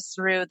how it goes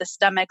through the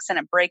stomachs and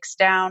it breaks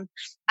down.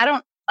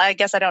 I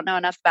guess I don't know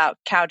enough about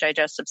cow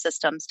digestive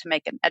systems to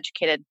make an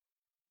educated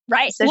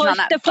decision on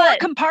that. The 4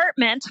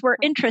 compartments were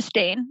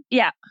interesting.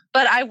 Yeah.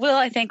 But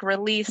I think,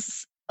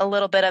 release a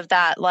little bit of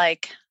that,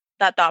 like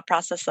that thought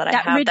process that I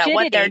have, rigidity. That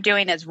what they're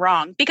doing is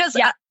wrong, because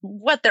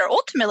what they're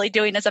ultimately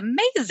doing is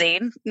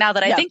amazing. Now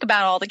that I think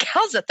about all the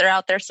cows that they're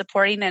out there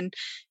supporting and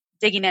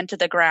digging into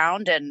the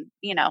ground, and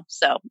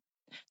so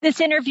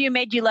this interview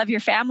made you love your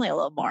family a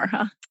little more,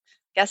 huh?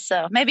 Guess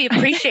so. Maybe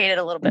appreciate it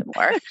a little bit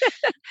more,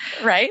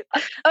 right?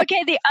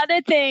 Okay. The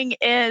other thing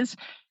is,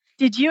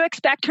 did you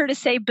expect her to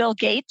say Bill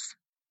Gates?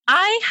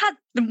 I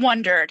had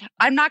wondered,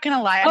 I'm not going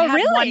to lie, I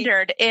had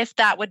wondered if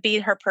that would be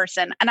her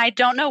person. And I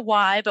don't know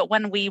why, but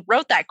when we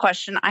wrote that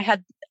question, I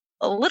had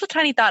a little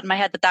tiny thought in my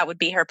head that would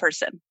be her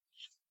person.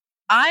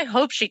 I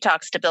hope she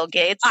talks to Bill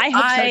Gates. I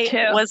hope so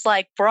too. Was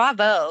like,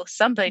 bravo,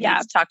 somebody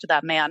needs to talk to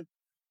that man.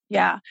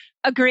 Yeah,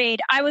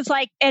 agreed. I was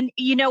like, and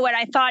you know what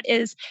I thought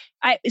is,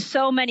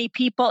 so many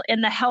people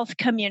in the health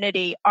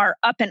community are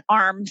up in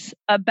arms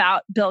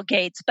about Bill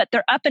Gates, but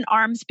they're up in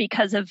arms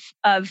because of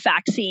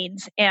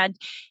vaccines. And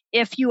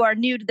if you are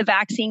new to the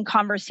vaccine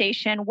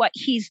conversation, what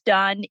he's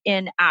done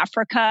in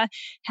Africa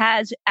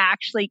has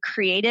actually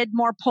created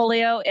more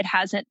polio. It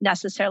hasn't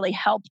necessarily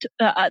helped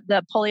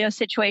the polio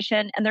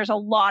situation. And there's a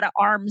lot of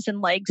arms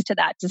and legs to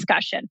that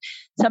discussion.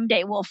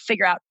 Someday we'll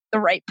figure out the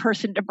right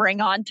person to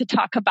bring on to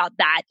talk about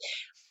that.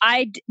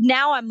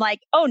 Now I'm like,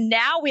 oh,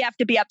 now we have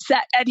to be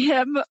upset at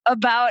him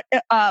about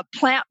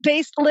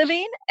plant-based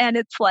living. And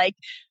it's like,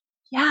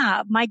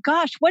 yeah, my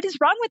gosh, what is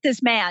wrong with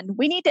this man?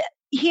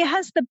 He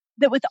has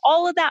with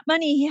all of that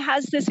money, he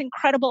has this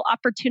incredible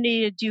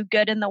opportunity to do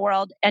good in the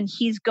world. And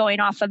he's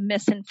going off of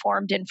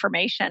misinformed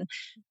information.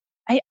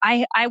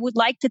 I would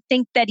like to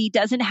think that he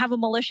doesn't have a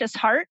malicious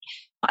heart.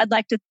 I'd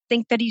like to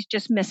think that he's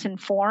just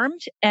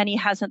misinformed and he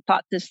hasn't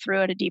thought this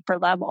through at a deeper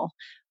level.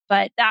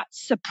 But that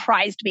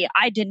surprised me.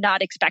 I did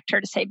not expect her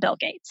to say Bill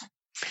Gates.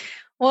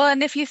 Well,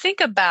 and if you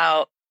think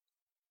about,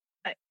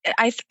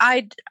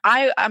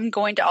 I'm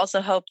going to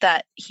also hope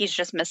that he's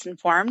just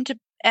misinformed.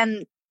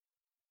 And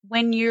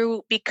when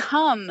you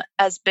become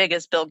as big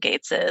as Bill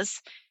Gates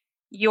is,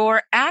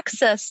 your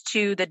access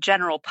to the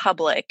general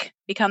public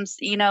becomes,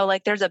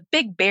 like there's a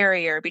big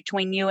barrier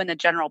between you and the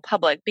general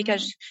public,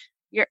 because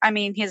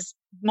he's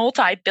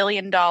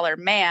multi-billion-dollar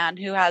man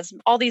who has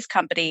all these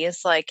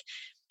companies. Like,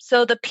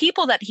 so the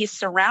people that he's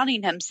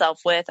surrounding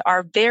himself with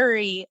are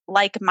very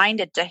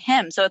like-minded to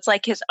him. So it's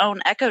like his own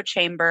echo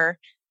chamber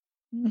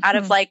out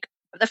of like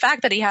the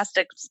fact that he has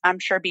to, I'm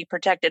sure, be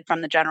protected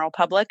from the general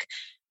public,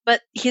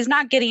 but he's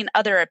not getting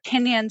other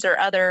opinions or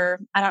other,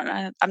 I don't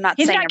know, I'm not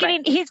saying it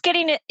right. He's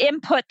getting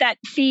input that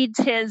feeds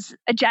his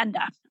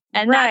agenda.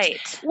 And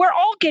right. We're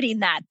all getting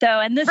that though.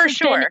 And this is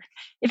sure.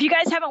 If you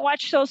guys haven't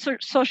watched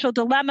Social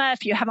Dilemma,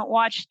 if you haven't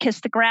watched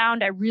Kiss the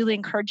Ground, I really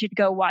encourage you to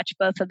go watch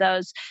both of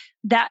those.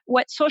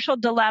 What Social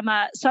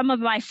Dilemma, some of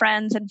my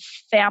friends and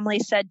family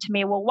said to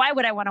me, well, why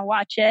would I want to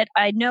watch it?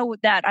 I know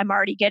that I'm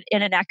already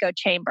in an echo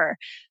chamber.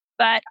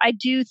 But I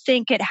do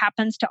think it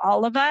happens to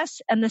all of us.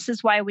 And this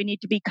is why we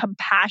need to be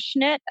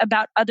compassionate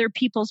about other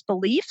people's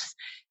beliefs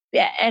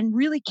and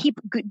really keep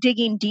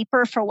digging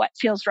deeper for what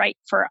feels right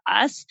for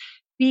us,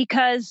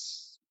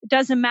 because it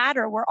doesn't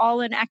matter. We're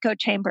all in echo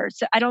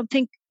chambers. I don't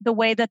think the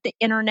way that the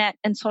internet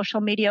and social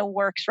media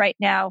works right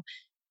now,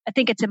 I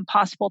think it's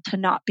impossible to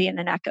not be in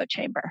an echo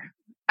chamber.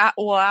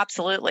 Well,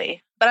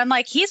 absolutely. But I'm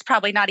like, he's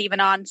probably not even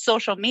on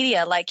social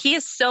media. Like, he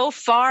is so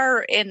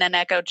far in an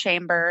echo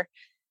chamber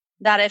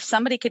that if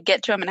somebody could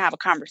get to him and have a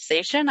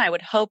conversation, I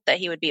would hope that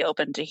he would be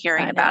open to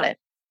hearing about it.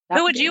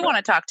 Who would you want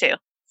to talk to?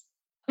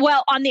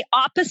 Well, on the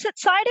opposite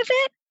side of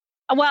it,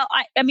 well,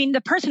 I mean,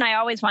 the person I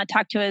always want to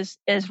talk to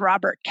is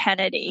Robert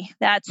Kennedy.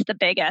 That's the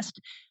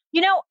biggest.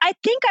 I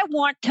think I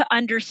want to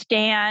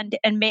understand,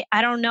 and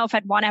I don't know if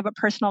I'd want to have a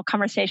personal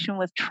conversation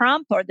with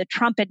Trump or the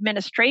Trump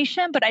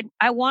administration, but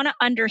I want to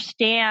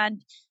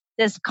understand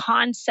this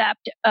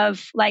concept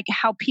of like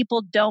how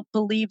people don't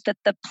believe that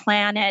the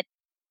planet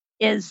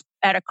is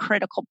at a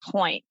critical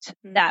point,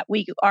 that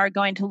we are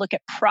going to look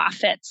at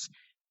profits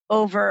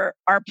over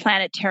our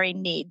planetary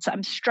needs.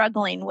 I'm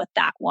struggling with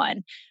that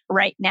one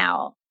right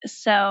now.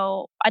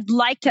 So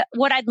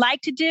what I'd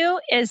like to do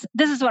is,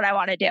 this is what I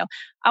want to do.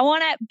 I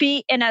want to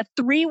be in a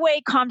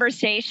 3-way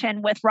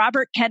conversation with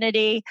Robert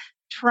Kennedy,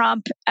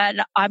 Trump,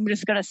 and I'm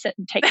just going to sit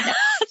and take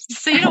notes.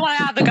 So you don't want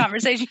to have the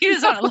conversation. You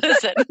just want to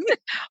listen.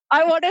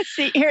 I want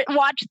to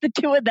watch the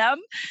two of them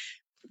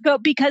go,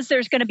 because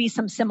there's going to be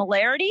some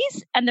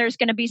similarities and there's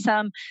going to be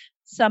some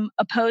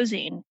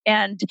opposing.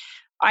 And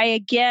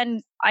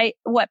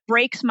what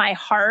breaks my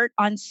heart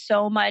on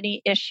so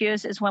many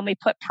issues is when we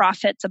put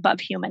profits above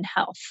human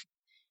health.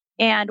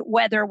 And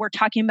whether we're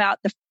talking about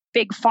the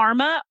big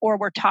pharma or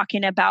we're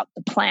talking about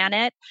the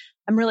planet,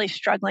 I'm really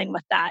struggling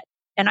with that.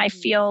 And I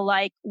feel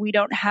like we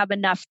don't have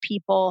enough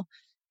people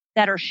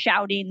that are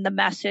shouting the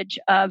message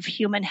of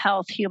human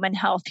health, human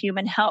health,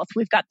 human health.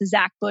 We've got the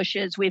Zach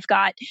Bushes, we've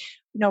got,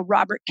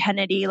 Robert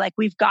Kennedy, like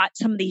we've got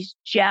some of these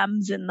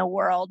gems in the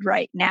world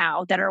right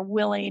now that are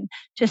willing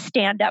to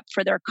stand up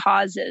for their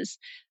causes.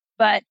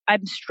 But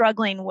I'm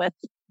struggling with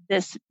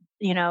this,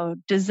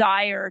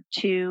 desire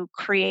to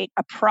create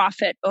a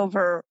profit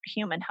over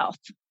human health.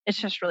 It's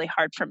just really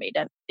hard for me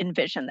to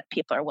envision that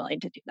people are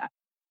willing to do that.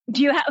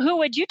 Who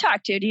would you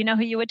talk to? Do you know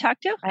who you would talk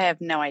to? I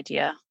have no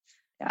idea.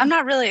 Yeah. I'm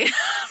not really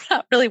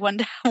one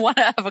to want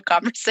to have a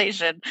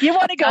conversation. You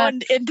want to go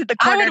into the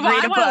corner and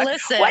read a book. I want to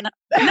listen. What?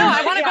 No,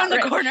 I want to go in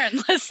the corner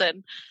and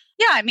listen.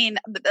 Yeah, I mean,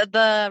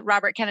 the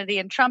Robert Kennedy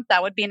and Trump,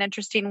 that would be an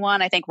interesting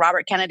one. I think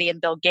Robert Kennedy and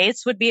Bill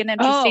Gates would be an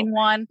interesting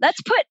one.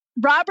 Let's put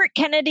Robert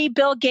Kennedy,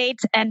 Bill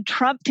Gates, and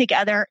Trump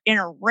together in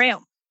a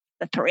room,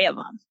 the three of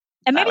them.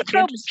 And maybe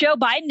throw Joe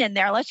Biden in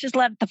there. Let's just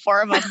let the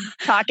four of them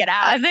talk it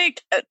out. I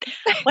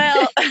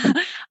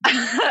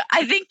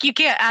think you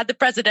can't add the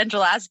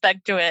presidential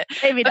aspect to it.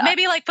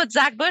 Maybe like put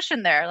Zach Bush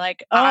in there.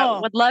 Like,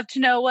 I would love to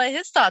know what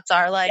his thoughts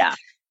are. Like,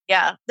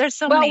 yeah, there's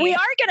so many. Well, we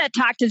are going to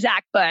talk to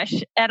Zach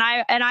Bush, and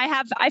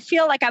I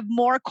feel like I have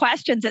more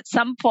questions at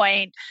some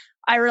point.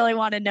 I really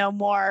want to know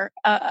more.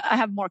 I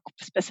have more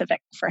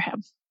specific for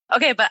him.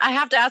 Okay, but I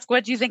have to ask,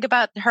 what do you think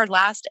about her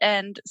last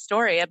end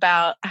story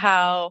about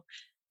how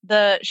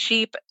the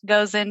sheep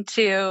goes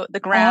into the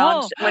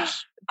ground,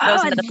 which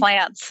goes into the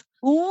plants?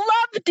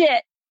 Loved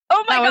it.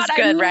 Oh my God,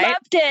 good, I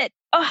loved it.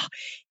 Oh,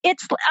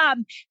 it's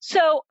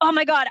oh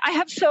my God, I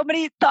have so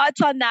many thoughts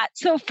on that.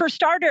 So for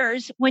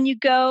starters, when you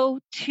go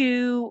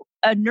to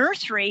a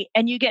nursery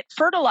and you get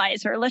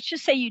fertilizer, let's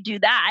just say you do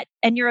that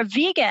and you're a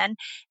vegan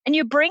and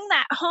you bring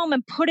that home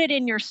and put it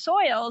in your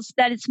soils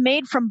that it's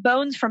made from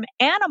bones from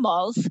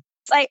animals.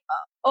 It's like,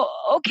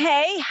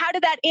 okay, how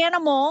did that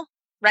animal...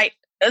 Right.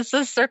 It's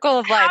the circle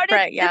of life,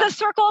 right? Yeah. The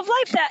circle of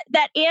life.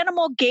 That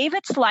animal gave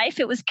its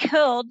life. It was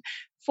killed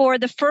for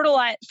the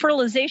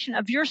fertilization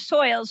of your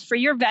soils, for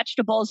your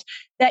vegetables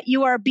that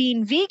you are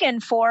being vegan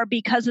for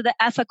because of the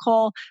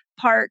ethical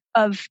part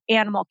of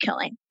animal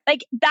killing.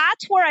 Like,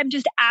 that's where I'm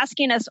just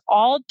asking us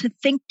all to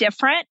think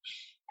different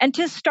and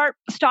to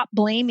stop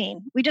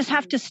blaming. We just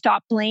have to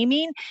stop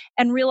blaming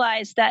and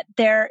realize that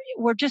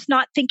we're just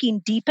not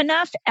thinking deep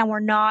enough and we're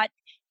not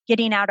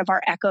getting out of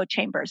our echo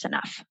chambers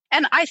enough.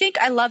 And I think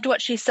I loved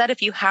what she said.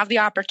 If you have the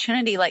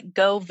opportunity, like,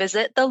 go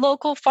visit the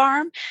local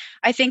farm.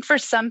 I think for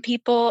some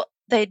people,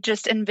 they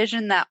just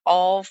envision that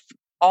all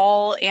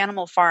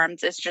animal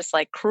farms is just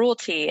like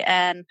cruelty.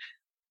 And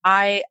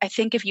I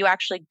think if you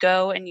actually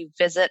go and you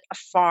visit a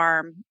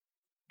farm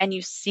and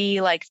you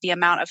see like the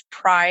amount of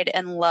pride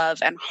and love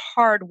and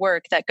hard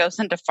work that goes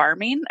into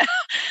farming,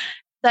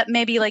 that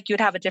maybe like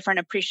you'd have a different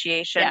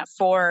appreciation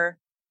for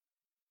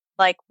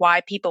like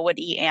why people would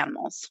eat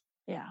animals.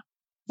 Yeah.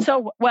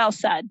 So well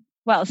said.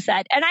 Well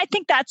said. And I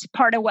think that's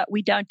part of what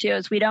we don't do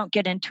is we don't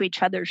get into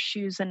each other's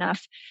shoes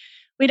enough.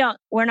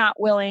 We're not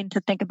willing to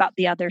think about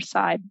the other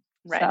side.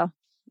 Right. So,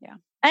 yeah.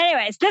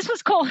 Anyways, this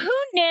was cool. Who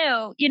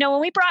knew?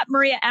 When we brought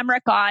Maria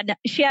Emmerich on,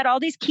 she had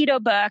all these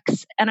keto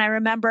books. And I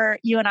remember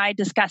you and I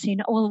discussing,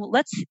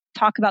 let's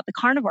talk about the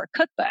carnivore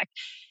cookbook.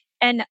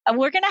 And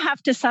we're going to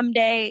have to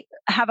someday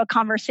have a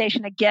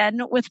conversation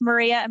again with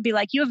Maria and be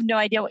like, you have no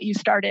idea what you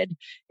started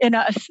in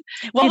us.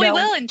 Well, we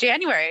will in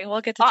January.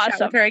 We'll get to chat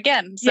with her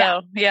again.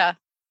 So, yeah.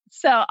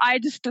 So I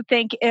just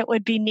think it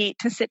would be neat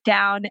to sit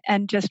down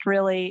and just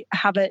really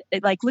have it,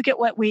 like, look at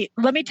let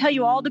me tell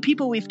you all the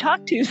people we've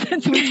talked to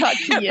since we talked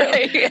to you.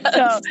 Yes.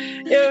 So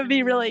it would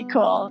be really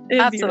cool. It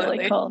would Absolutely. be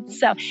really cool.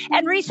 So,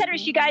 and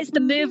Resetters, you guys, the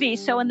movie.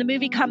 So when the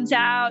movie comes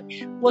out,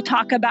 we'll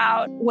talk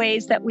about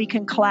ways that we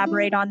can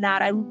collaborate on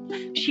that.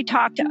 She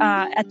talked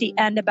at the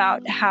end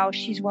about how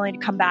she's willing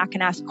to come back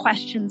and ask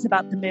questions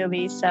about the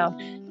movie. So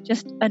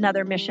just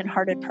another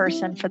mission-hearted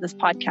person for this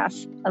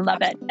podcast. I love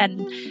it.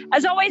 And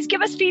as always,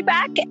 give us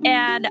feedback.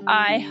 And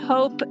I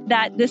hope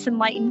that this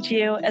enlightened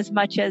you as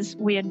much as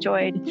we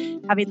enjoyed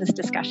having this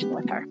discussion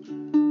with her.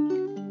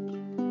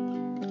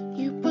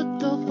 You put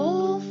the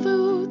whole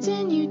foods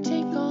in, you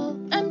take all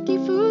empty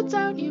foods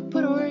out, you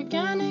put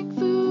organic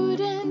food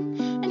in,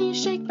 and you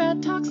shake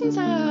bad toxins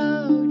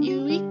out.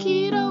 You eat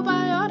keto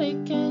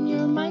biotic and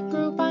your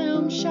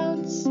microbiome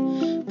shouts.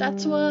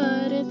 That's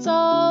what it's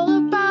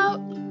all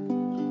about.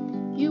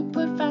 You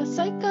put fast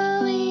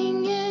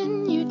cycling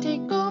in, you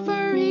take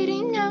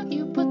overeating out,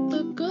 you put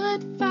the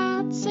good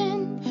fats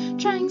in,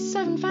 trying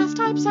 7 fast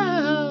types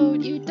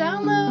out. You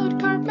download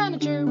Carb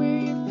Manager where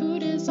your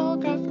food is all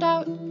graphed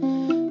out.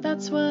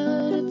 That's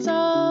what it's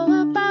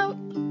all about.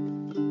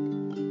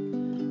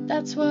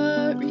 That's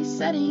what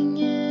resetting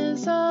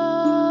is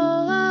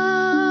all about.